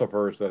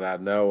philosophers that I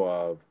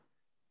know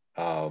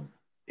of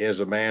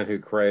is a man who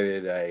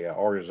created an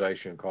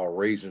organization called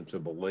Reason to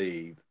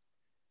Believe.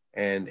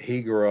 And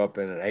he grew up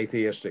in an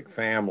atheistic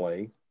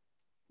family,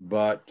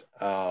 but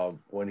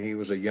when he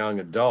was a young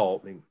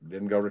adult, he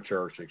didn't go to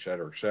church, et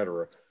cetera, et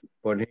cetera.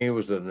 When he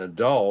was an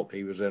adult,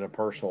 he was in a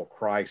personal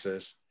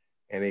crisis,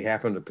 and he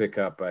happened to pick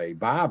up a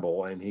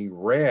Bible, and he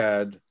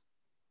was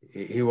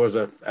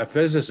a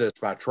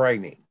physicist by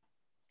training,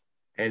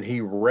 and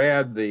he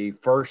read the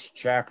first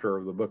chapter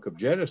of the book of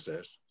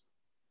Genesis,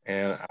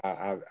 and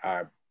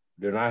I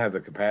do not have the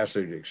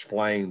capacity to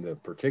explain the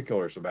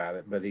particulars about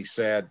it, but he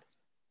said,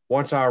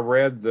 once I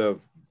read the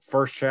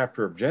first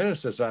chapter of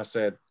Genesis, I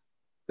said,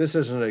 this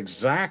is an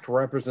exact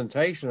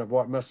representation of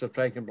what must have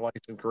taken place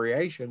in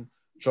creation.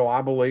 So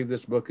I believe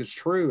this book is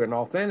true and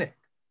authentic.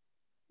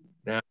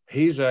 Now,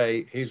 he's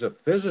a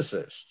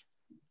physicist,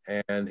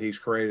 and he's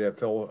created a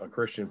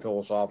Christian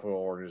philosophical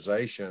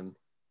organization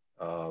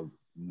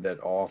that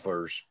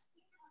offers,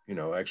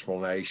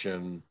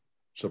 explanation,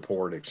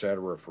 support, et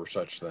cetera, for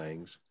such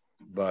things.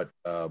 But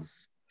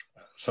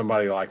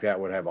somebody like that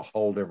would have a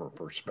whole different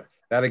perspective.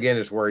 That again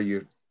is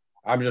where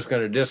I'm just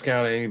going to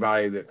discount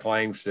anybody that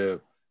claims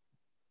to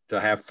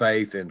have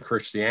faith in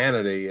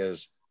Christianity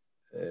as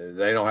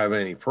they don't have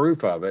any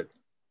proof of it.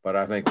 But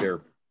I think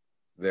there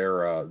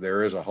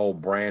is a whole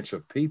branch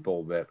of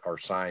people that are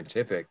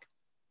scientific,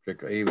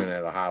 even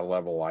at a high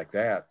level like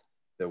that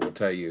will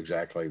tell you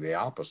exactly the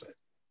opposite.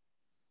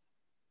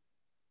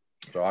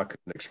 So I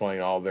couldn't explain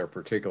all their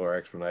particular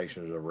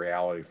explanations of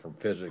reality from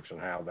physics and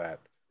how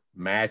that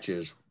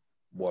matches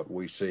what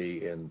we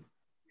see in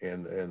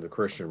the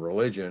Christian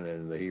religion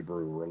and the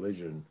Hebrew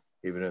religion,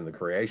 even in the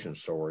creation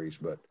stories,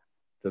 but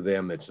to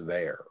them it's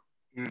there.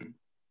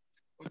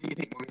 What do you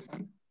think,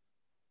 Mogi-san?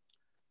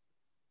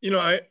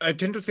 I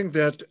tend to think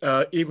that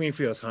even if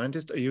you're a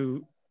scientist,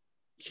 you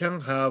can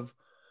have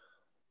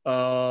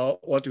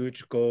what you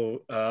would call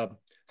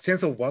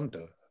sense of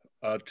wonder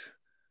at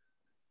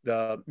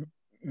the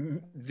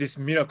this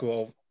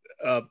miracle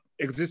of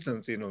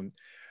existence.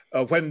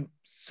 When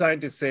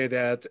scientists say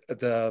that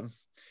the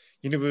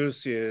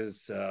universe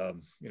is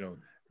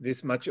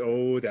this much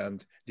old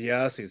and the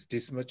earth is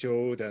this much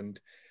old and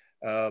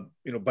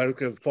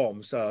biological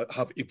forms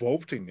have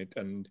evolved in it,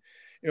 and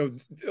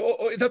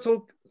that's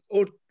all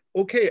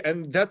okay,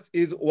 and that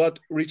is what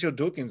Richard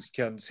Dawkins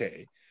can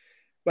say.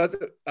 But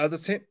at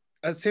the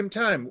same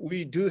time,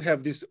 we do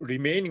have this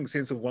remaining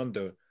sense of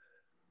wonder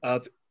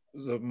at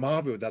the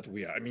marvel that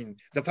we are. I mean,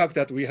 the fact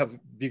that we have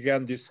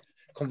begun this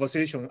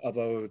conversation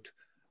about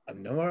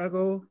an hour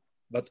ago,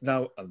 but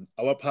now an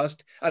hour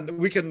past, and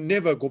we can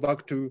never go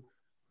back to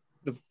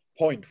the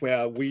point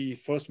where we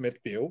first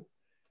met Bill.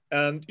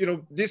 And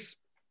this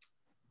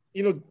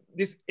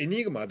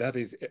enigma that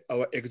is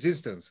our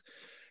existence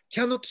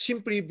cannot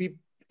simply be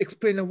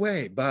explained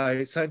away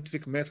by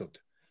scientific method.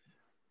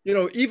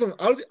 Even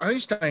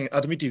Einstein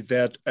admitted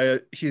that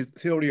his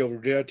theory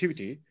of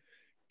relativity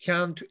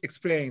can't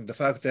explain the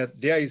fact that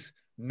there is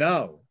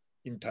now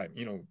in time,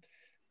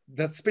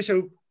 the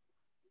special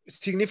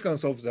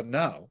significance of the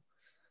now.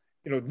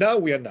 Now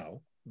we are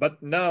now,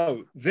 but now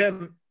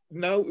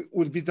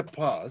would be the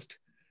past,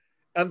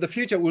 and the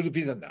future would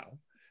be the now.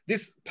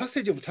 This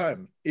passage of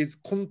time is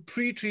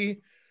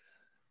completely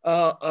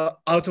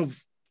out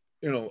of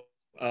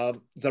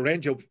the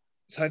range of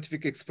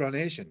scientific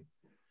explanation.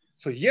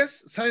 So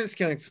yes, science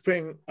can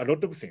explain a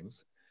lot of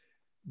things,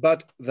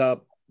 but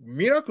the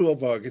miracle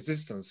of our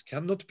existence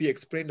cannot be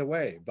explained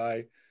away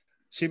by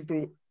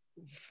simple,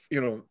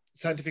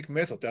 scientific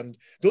method. And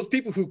those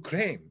people who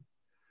claim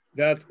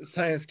that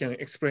science can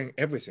explain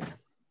everything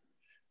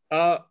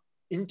are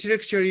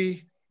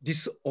intellectually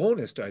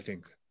dishonest, I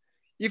think.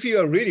 If you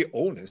are really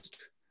honest,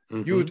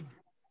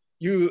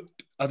 you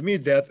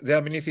admit that there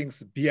are many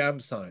things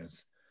beyond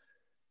science.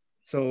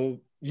 So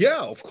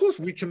yeah, of course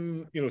we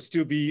can,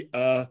 still be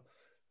a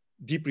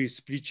deeply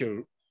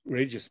spiritual,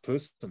 religious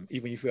person,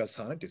 even if we are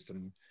scientists,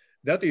 and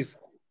that is,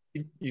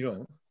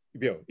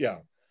 yeah.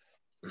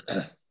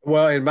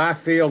 Well, in my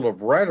field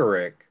of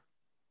rhetoric,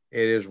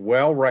 it is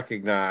well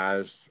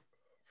recognized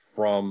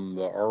from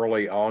the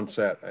early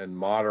onset in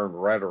modern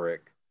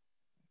rhetoric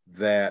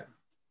that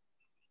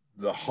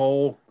the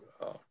whole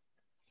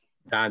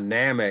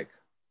dynamic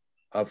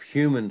of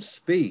human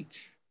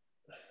speech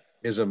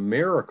is a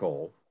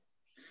miracle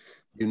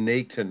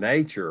unique to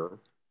nature,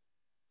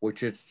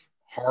 which it's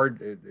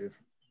hard,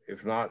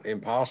 if not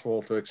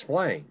impossible, to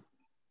explain.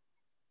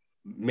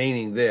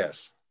 Meaning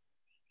this,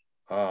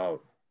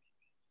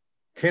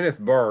 Kenneth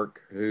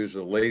Burke, who's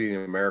a leading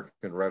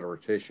American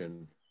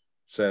rhetorician,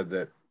 said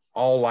that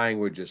all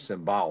language is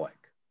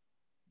symbolic.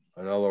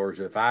 In other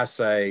words, if I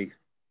say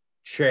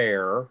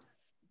chair,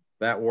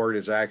 that word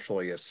is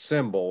actually a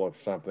symbol of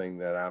something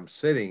that I'm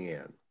sitting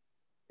in.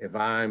 If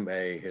I'm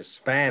a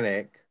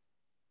Hispanic,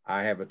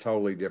 I have a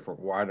totally different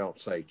word. I don't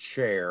say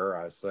chair,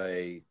 I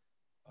say,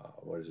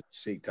 what is it,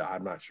 cita?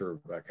 I'm not sure,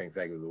 I can't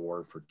think of the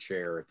word for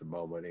chair at the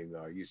moment, even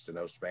though I used to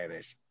know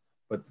Spanish.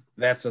 But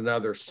that's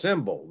another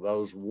symbol.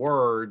 Those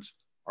words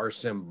are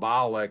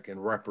symbolic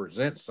and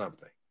represent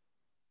something.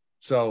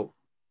 So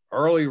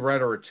early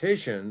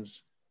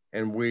rhetoricians,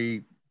 and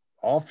we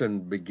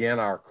often begin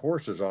our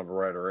courses on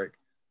rhetoric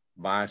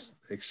by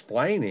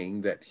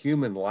explaining that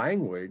human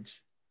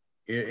language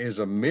is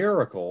a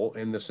miracle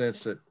in the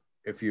sense that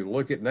if you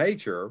look at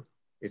nature,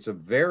 it's a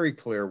very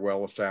clear,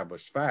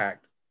 well-established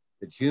fact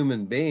that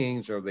human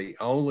beings are the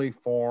only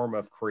form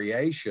of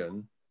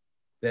creation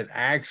that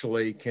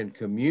actually can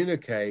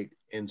communicate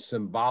in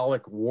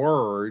symbolic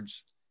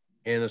words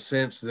in a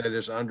sense that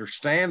is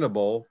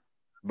understandable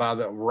by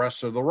the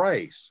rest of the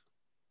race.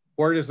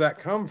 Where does that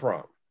come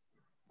from?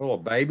 Well, a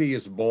baby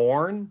is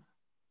born.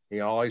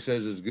 All he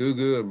says is goo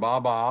goo and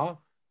baba,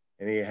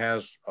 and he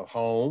has a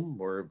home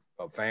or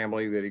a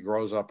family that he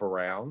grows up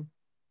around.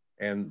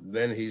 And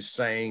then he's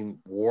saying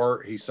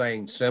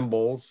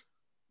symbols,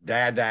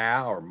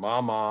 dada or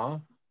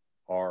mama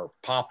or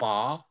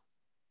papa,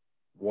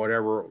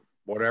 whatever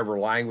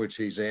language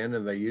he's in,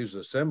 and they use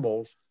the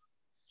symbols.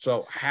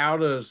 So how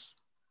does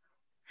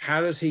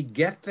he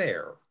get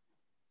there?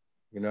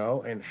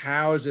 And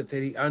how is it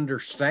that he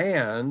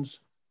understands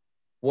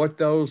what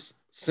those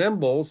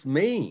symbols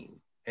mean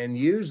and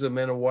use them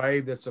in a way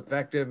that's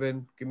effective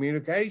in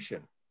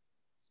communication?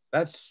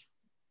 That's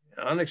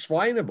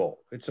unexplainable.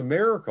 It's a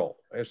miracle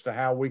as to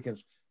how we can,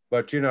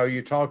 but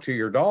you talk to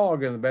your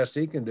dog and the best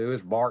he can do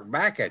is bark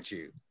back at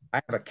you.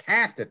 I have a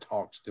cat that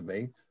talks to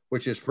me,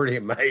 which is pretty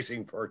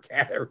amazing for a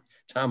cat. Every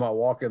time I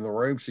walk in the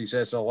room, she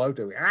says hello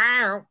to me.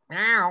 Ow,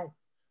 ow.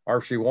 Or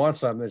if she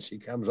wants something, she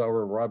comes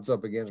over and rubs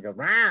up against it and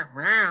goes, meow,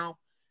 meow.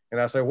 And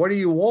I say, what do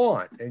you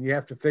want? And you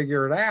have to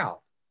figure it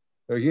out.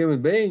 So a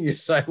human being, you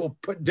say, well,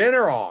 put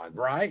dinner on,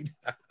 right?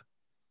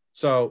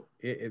 So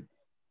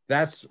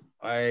that's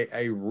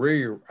a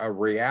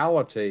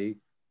reality.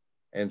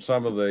 And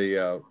some of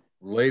the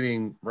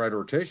leading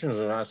rhetoricians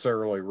are not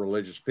necessarily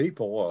religious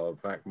people. In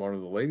fact, one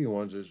of the leading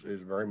ones is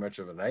very much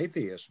of an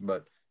atheist,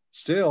 but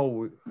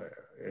still,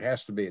 it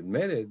has to be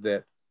admitted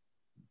that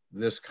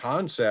this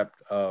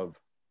concept of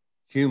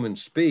human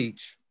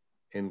speech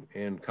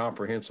in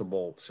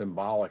comprehensible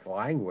symbolic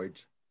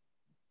language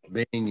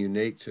being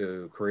unique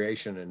to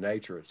creation and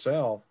nature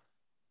itself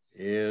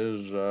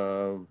is,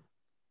 you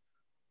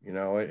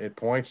know, it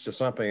points to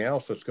something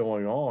else that's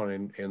going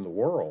on in the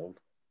world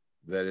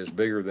that is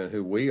bigger than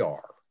who we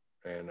are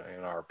and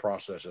our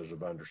processes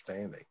of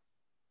understanding.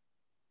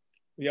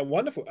 Yeah,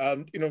 wonderful.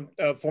 You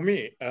know, for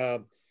me,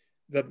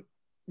 the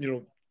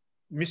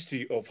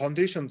mystery or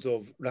foundations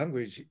of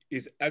language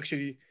is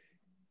actually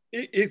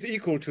is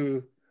equal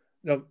to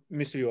the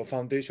mystery or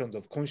foundations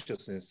of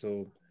consciousness.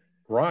 So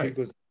right,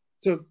 because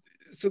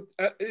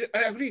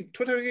I agree,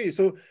 totally agree.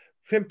 So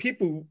when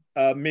people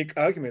make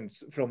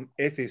arguments from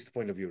atheist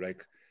point of view,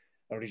 like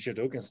Richard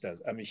Dawkins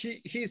does, I mean,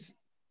 he's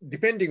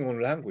depending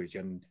on language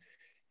and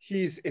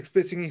he's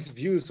expressing his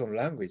views on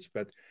language,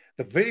 but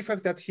the very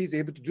fact that he's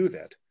able to do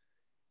that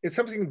is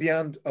something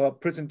beyond our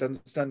present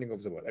understanding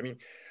of the world. I mean,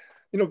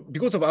 you know,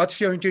 because of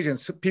artificial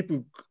intelligence,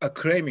 people are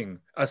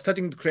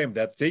starting to claim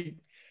that they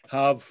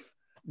have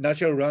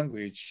natural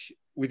language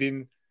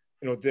within,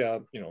 you know, their,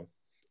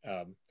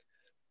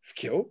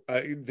 skill.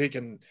 They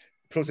can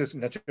process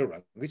natural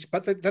language,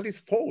 but that is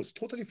false,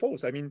 totally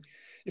false. I mean,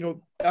 you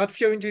know,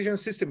 artificial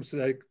intelligence systems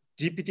like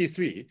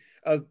GPT-3,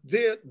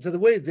 the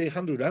way they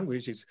handle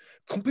language is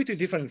completely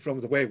different from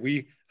the way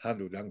we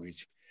handle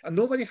language. And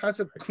nobody has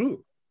a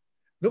clue.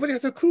 Nobody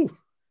has a clue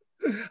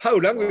how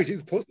language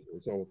is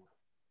possible. So,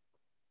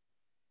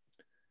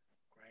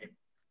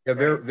 yeah,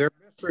 there are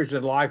mysteries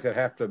in life that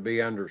have to be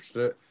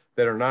understood,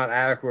 that are not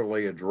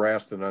adequately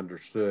addressed and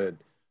understood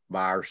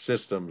by our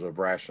systems of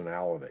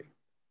rationality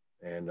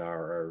and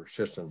our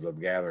systems of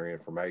gathering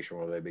information,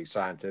 whether they be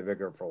scientific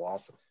or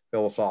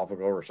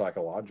philosophical or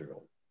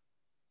psychological.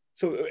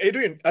 So,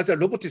 Adrian, as a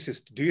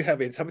roboticist, do you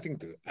have something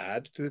to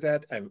add to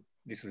that?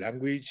 This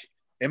language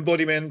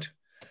embodiment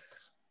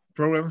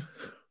program?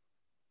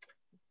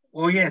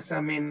 Well, yes.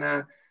 I mean,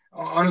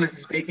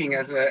 honestly speaking,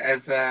 as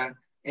a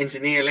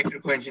engineer,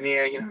 electrical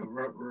engineer, you know,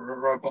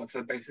 robots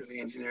are basically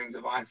engineering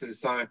devices.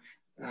 So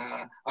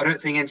I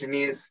don't think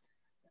engineers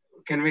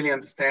can really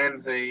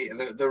understand the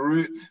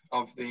root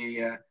of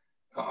the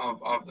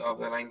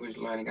language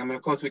learning. I mean,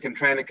 of course, we can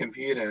train a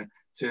computer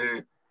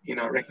to, you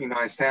know,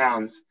 recognize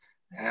sounds,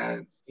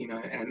 you know,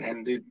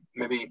 and do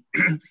maybe,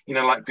 you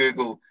know, like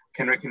Google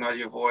can recognize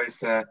your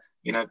voice,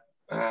 you know,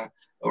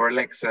 or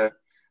Alexa.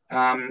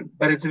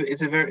 But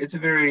it's a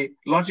very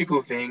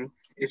logical thing.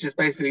 It's just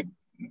basically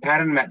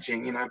pattern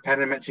matching, you know,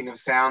 pattern matching of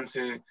sound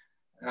to,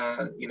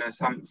 you know,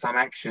 some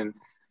action.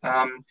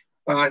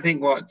 But I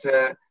think what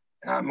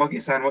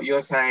Mogi-san, what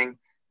you're saying,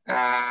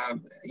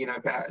 you know,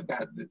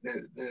 about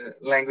the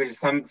language is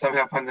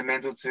somehow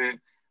fundamental to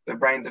the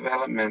brain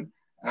development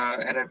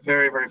at a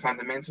very, very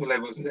fundamental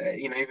level.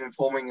 You know, even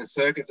forming the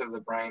circuits of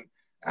the brain,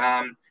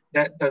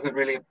 that doesn't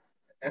really,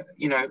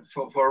 you know,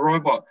 for a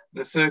robot,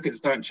 the circuits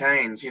don't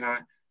change. You know,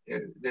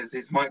 there's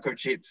these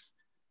microchips.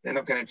 They're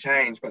not going to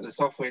change, but the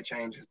software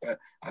changes. But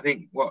I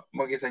think what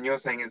Mogi-san you're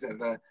saying is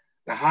that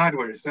the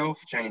hardware itself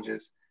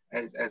changes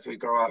as we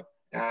grow up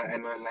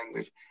and learn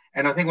language.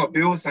 And I think what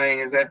Bill's saying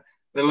is that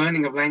the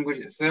learning of language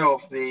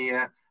itself,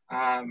 the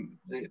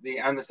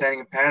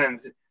understanding of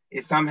patterns,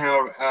 is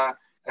somehow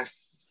a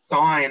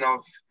sign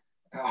of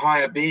a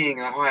higher being,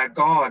 a higher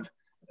God.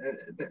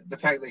 The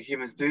fact that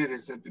humans do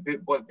this,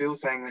 what Bill's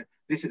saying, that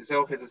this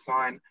itself is a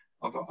sign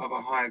of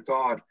a higher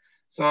God.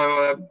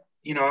 So,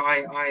 you know,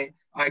 I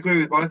agree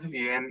with both of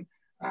you. And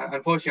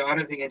unfortunately, I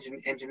don't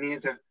think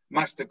engineers have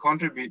much to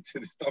contribute to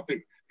this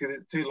topic because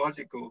it's too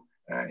logical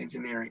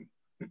engineering.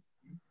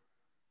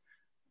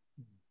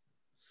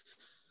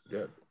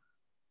 Good.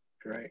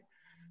 Great.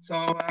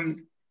 So,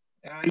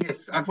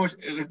 yes,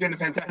 unfortunately, it's been a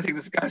fantastic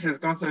discussion. It's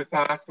gone so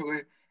fast, but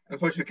we're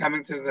unfortunately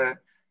coming to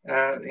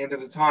the end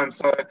of the time.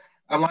 So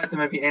I'd like to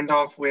maybe end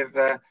off with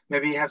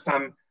maybe you have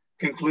some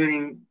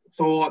concluding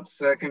thoughts,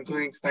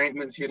 concluding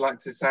statements you'd like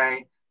to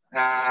say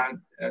to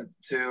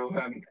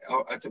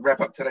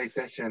wrap up today's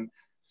session.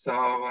 So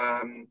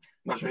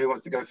not sure who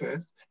wants to go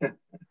first.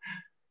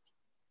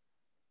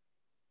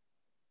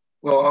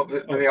 Well,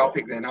 maybe I'll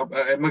pick then.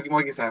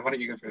 Mogi-san, why don't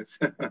you go first?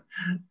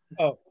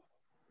 Oh,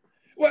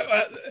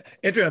 well,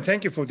 Adrian,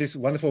 thank you for this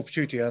wonderful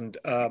opportunity. And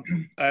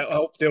I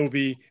hope there will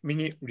be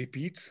many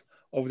repeats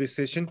of this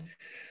session.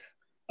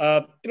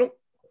 You know,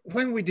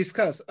 when we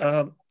discuss,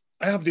 I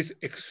have this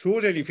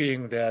extraordinary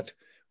feeling that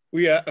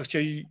we are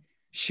actually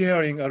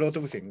sharing a lot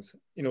of things,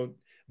 you know,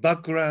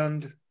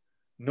 background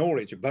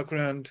knowledge,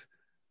 background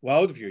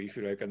worldview, if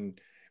you like.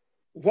 And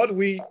what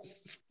we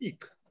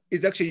speak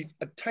is actually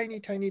a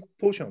tiny, tiny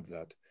portion of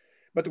that.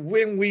 But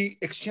when we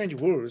exchange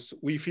words,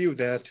 we feel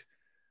that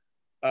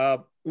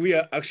we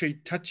are actually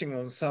touching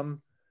on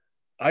some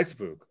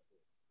iceberg.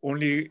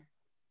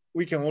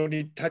 We can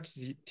only touch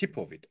the tip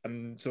of it.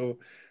 And so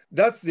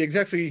that's the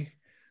exact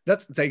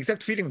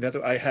feeling that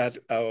I had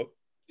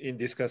in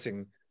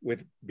discussing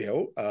with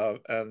Bill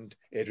and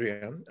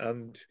Adrian,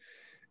 and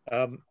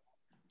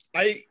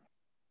I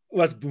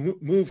was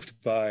moved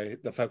by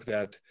the fact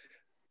that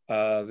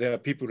there are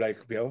people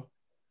like Bill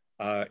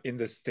in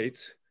the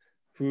States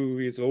who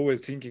is always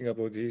thinking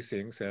about these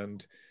things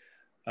and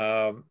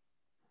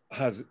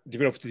has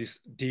developed this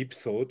deep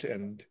thought,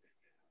 and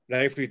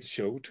life is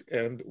short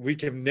and we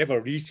can never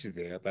reach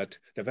there. But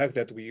the fact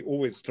that we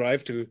always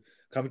strive to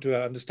come to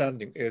an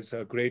understanding is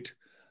a great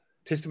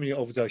testimony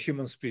of the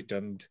human spirit,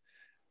 and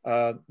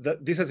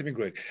this has been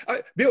great.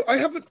 Bill, I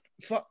have a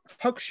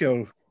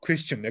factual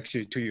question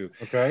actually to you.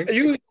 Okay.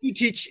 You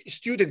teach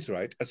students,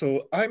 right?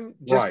 So I'm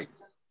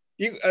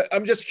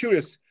just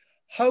curious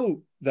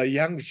how the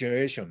young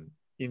generation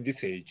in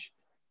this age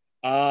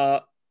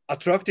are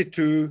attracted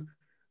to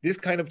this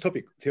kind of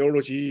topic,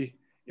 theology.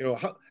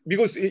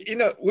 Because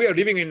we are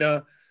living in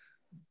a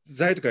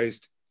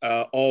zeitgeist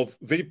of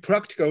very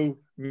practical,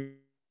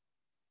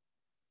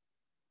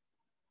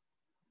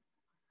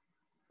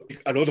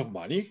 a lot of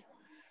money,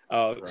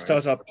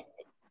 startup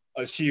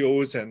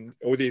CEOs and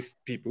all these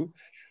people,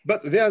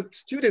 but there are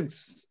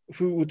students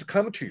who would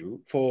come to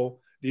you for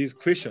these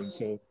questions.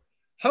 So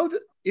how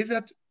is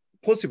that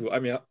possible? I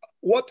mean,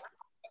 what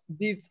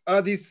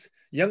are these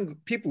young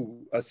people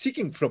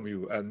seeking from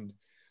you, and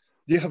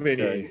do you have any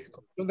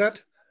comment on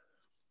that?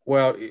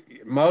 Well,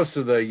 most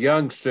of the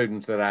young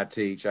students that I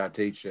teach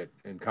it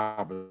in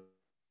competence.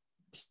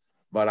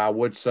 But I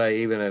would say,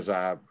 even as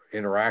I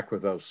interact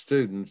with those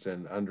students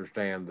and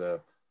understand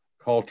the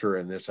culture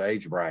in this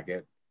age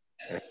bracket,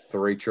 and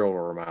 3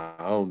 children of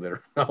my own that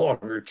are no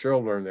longer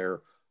children,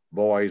 they're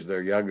boys.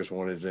 Their youngest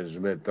one is in his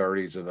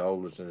mid-30s and the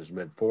oldest in his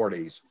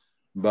mid-40s.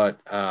 But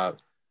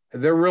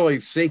they're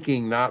really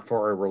seeking not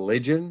for a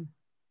religion,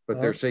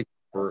 but they're seeking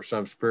for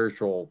some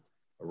spiritual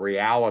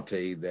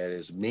reality that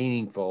is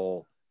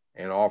meaningful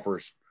and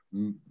offers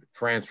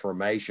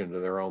transformation to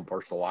their own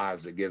personal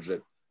lives, that gives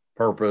it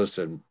purpose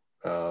and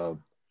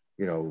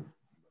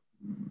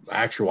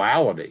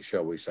actuality,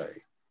 shall we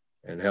say,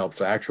 and helps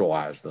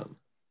actualize them.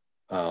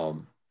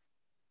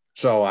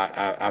 So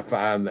I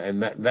find,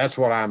 and that's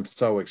what I'm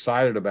so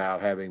excited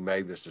about, having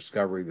made this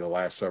discovery the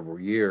last several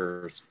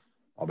years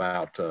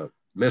about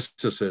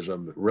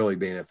mysticism really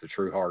being at the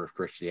true heart of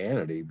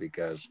Christianity.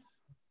 Because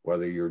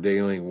whether you're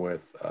dealing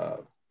with,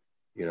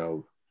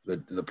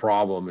 the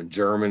problem in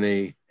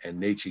Germany and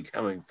Nietzsche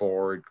coming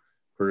forward,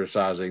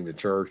 criticizing the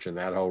church, and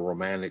that whole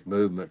romantic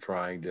movement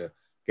trying to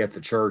get the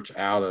church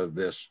out of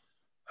this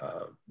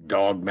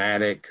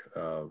dogmatic,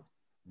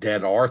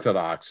 dead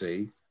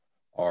orthodoxy,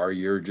 or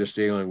you're just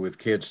dealing with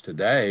kids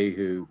today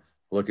who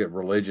look at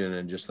religion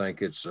and just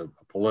think it's a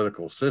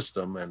political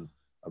system and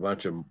a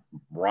bunch of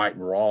right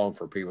and wrong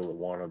for people that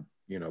want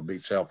to, be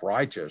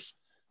self-righteous.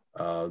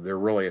 They're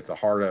really at the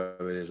heart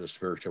of it is a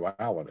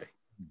spirituality.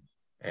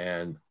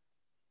 And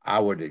I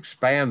would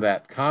expand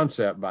that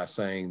concept by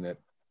saying that,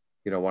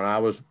 when I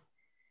was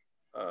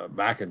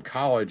back in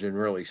college and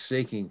really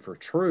seeking for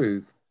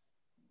truth,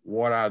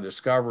 what I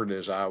discovered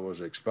is I was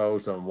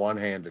exposed on one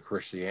hand to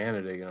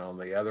Christianity and on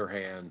the other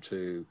hand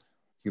to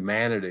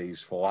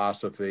humanities,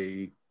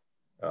 philosophy,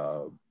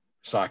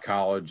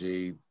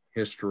 psychology,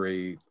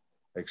 history,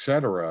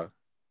 etc.,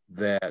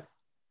 that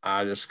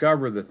I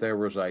discovered that there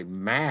was a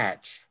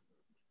match,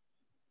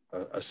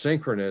 a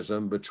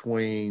synchronism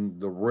between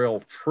the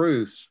real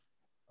truths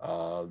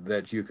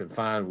that you can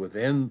find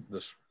within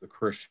the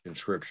Christian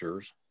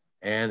scriptures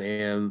and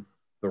in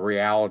the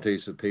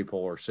realities that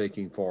people are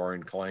seeking for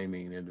and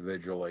claiming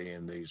individually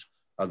in these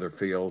other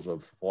fields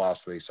of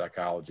philosophy,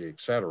 psychology,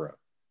 etc.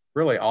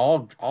 Really,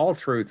 all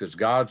truth is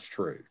God's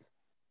truth.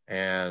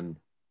 And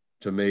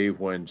to me,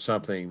 when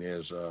something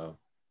is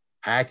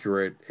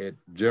accurate, it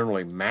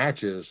generally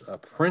matches a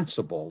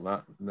principle,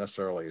 not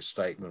necessarily a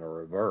statement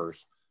or a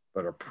verse,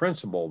 but a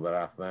principle that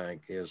I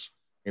think is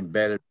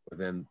embedded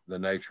within the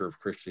nature of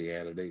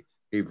Christianity,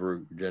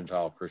 Hebrew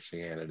Gentile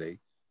Christianity,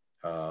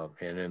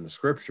 and in the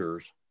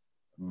scriptures,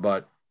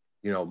 but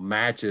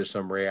matches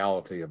some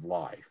reality of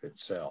life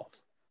itself.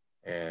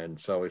 And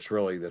so it's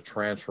really the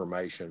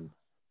transformation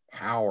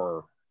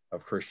power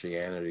of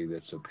Christianity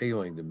that's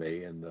appealing to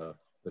me, and the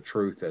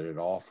truth that it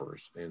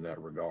offers in that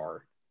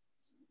regard.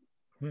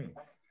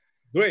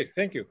 Great,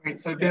 thank you. Great.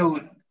 So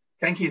Bill,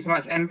 thank you so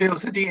much. And Bill,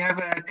 so do you have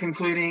a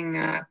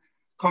concluding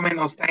comment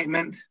or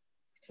statement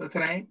for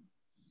today?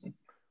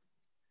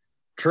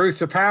 Truth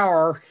to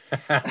power.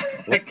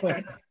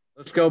 Okay.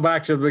 Let's go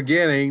back to the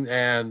beginning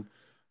and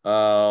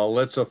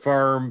let's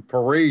affirm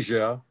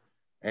parousia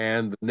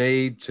and the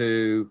need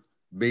to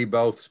be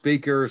both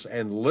speakers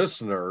and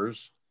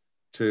listeners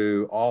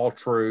to all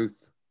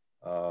truth,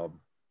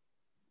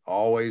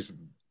 always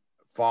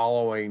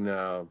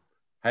following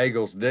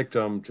Hegel's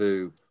dictum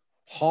to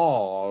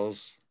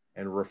pause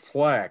and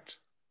reflect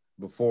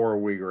before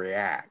we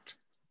react,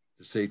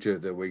 to see to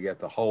it that we get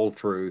the whole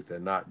truth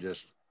and not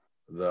just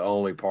the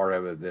only part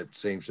of it that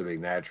seems to be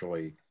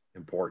naturally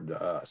important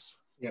to us.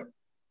 Yep.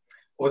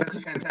 Well, that's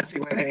a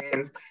fantastic way to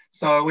end.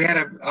 So we had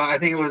I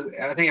think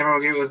everyone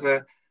agreed it was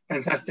a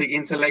fantastic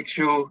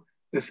intellectual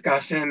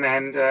discussion,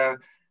 and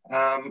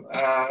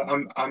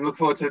I'm looking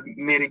forward to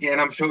meet again.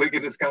 I'm sure we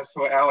could discuss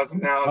for hours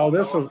and hours. Oh,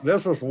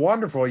 this was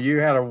wonderful. You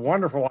had a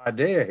wonderful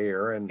idea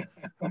here, and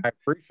I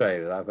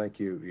appreciate it. I think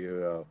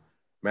you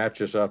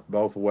match us up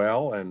both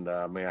well, and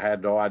I mean, I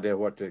had no idea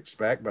what to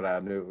expect, but I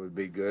knew it would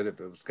be good if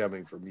it was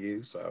coming from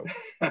you. So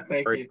thank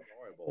very you.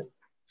 enjoyable.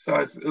 So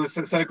it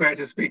was so great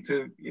to speak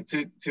to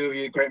two of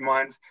you great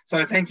minds.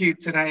 So thank you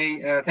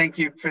today. Thank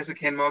you, Professor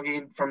Ken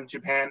Mogi from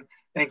Japan.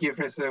 Thank you,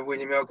 Professor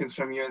William Elkins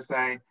from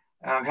USA.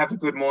 Have a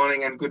good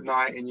morning and good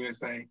night in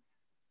USA.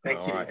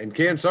 Thank you. Right. And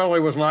Ken, certainly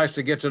was nice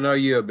to get to know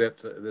you a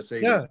bit this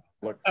evening. Yeah,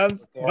 Look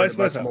vice much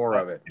versa. more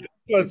of it.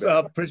 It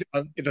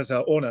was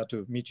an honor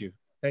to meet you.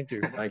 Thank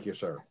you. Thank you,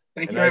 sir.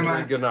 Thank you and very Adrian,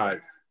 much. good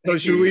night. So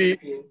should we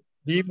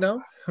leave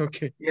now?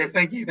 Okay. Yes,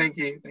 thank you.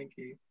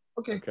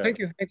 Okay. Thank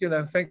you. Thank you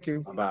now. Thank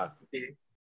you. Bye-bye.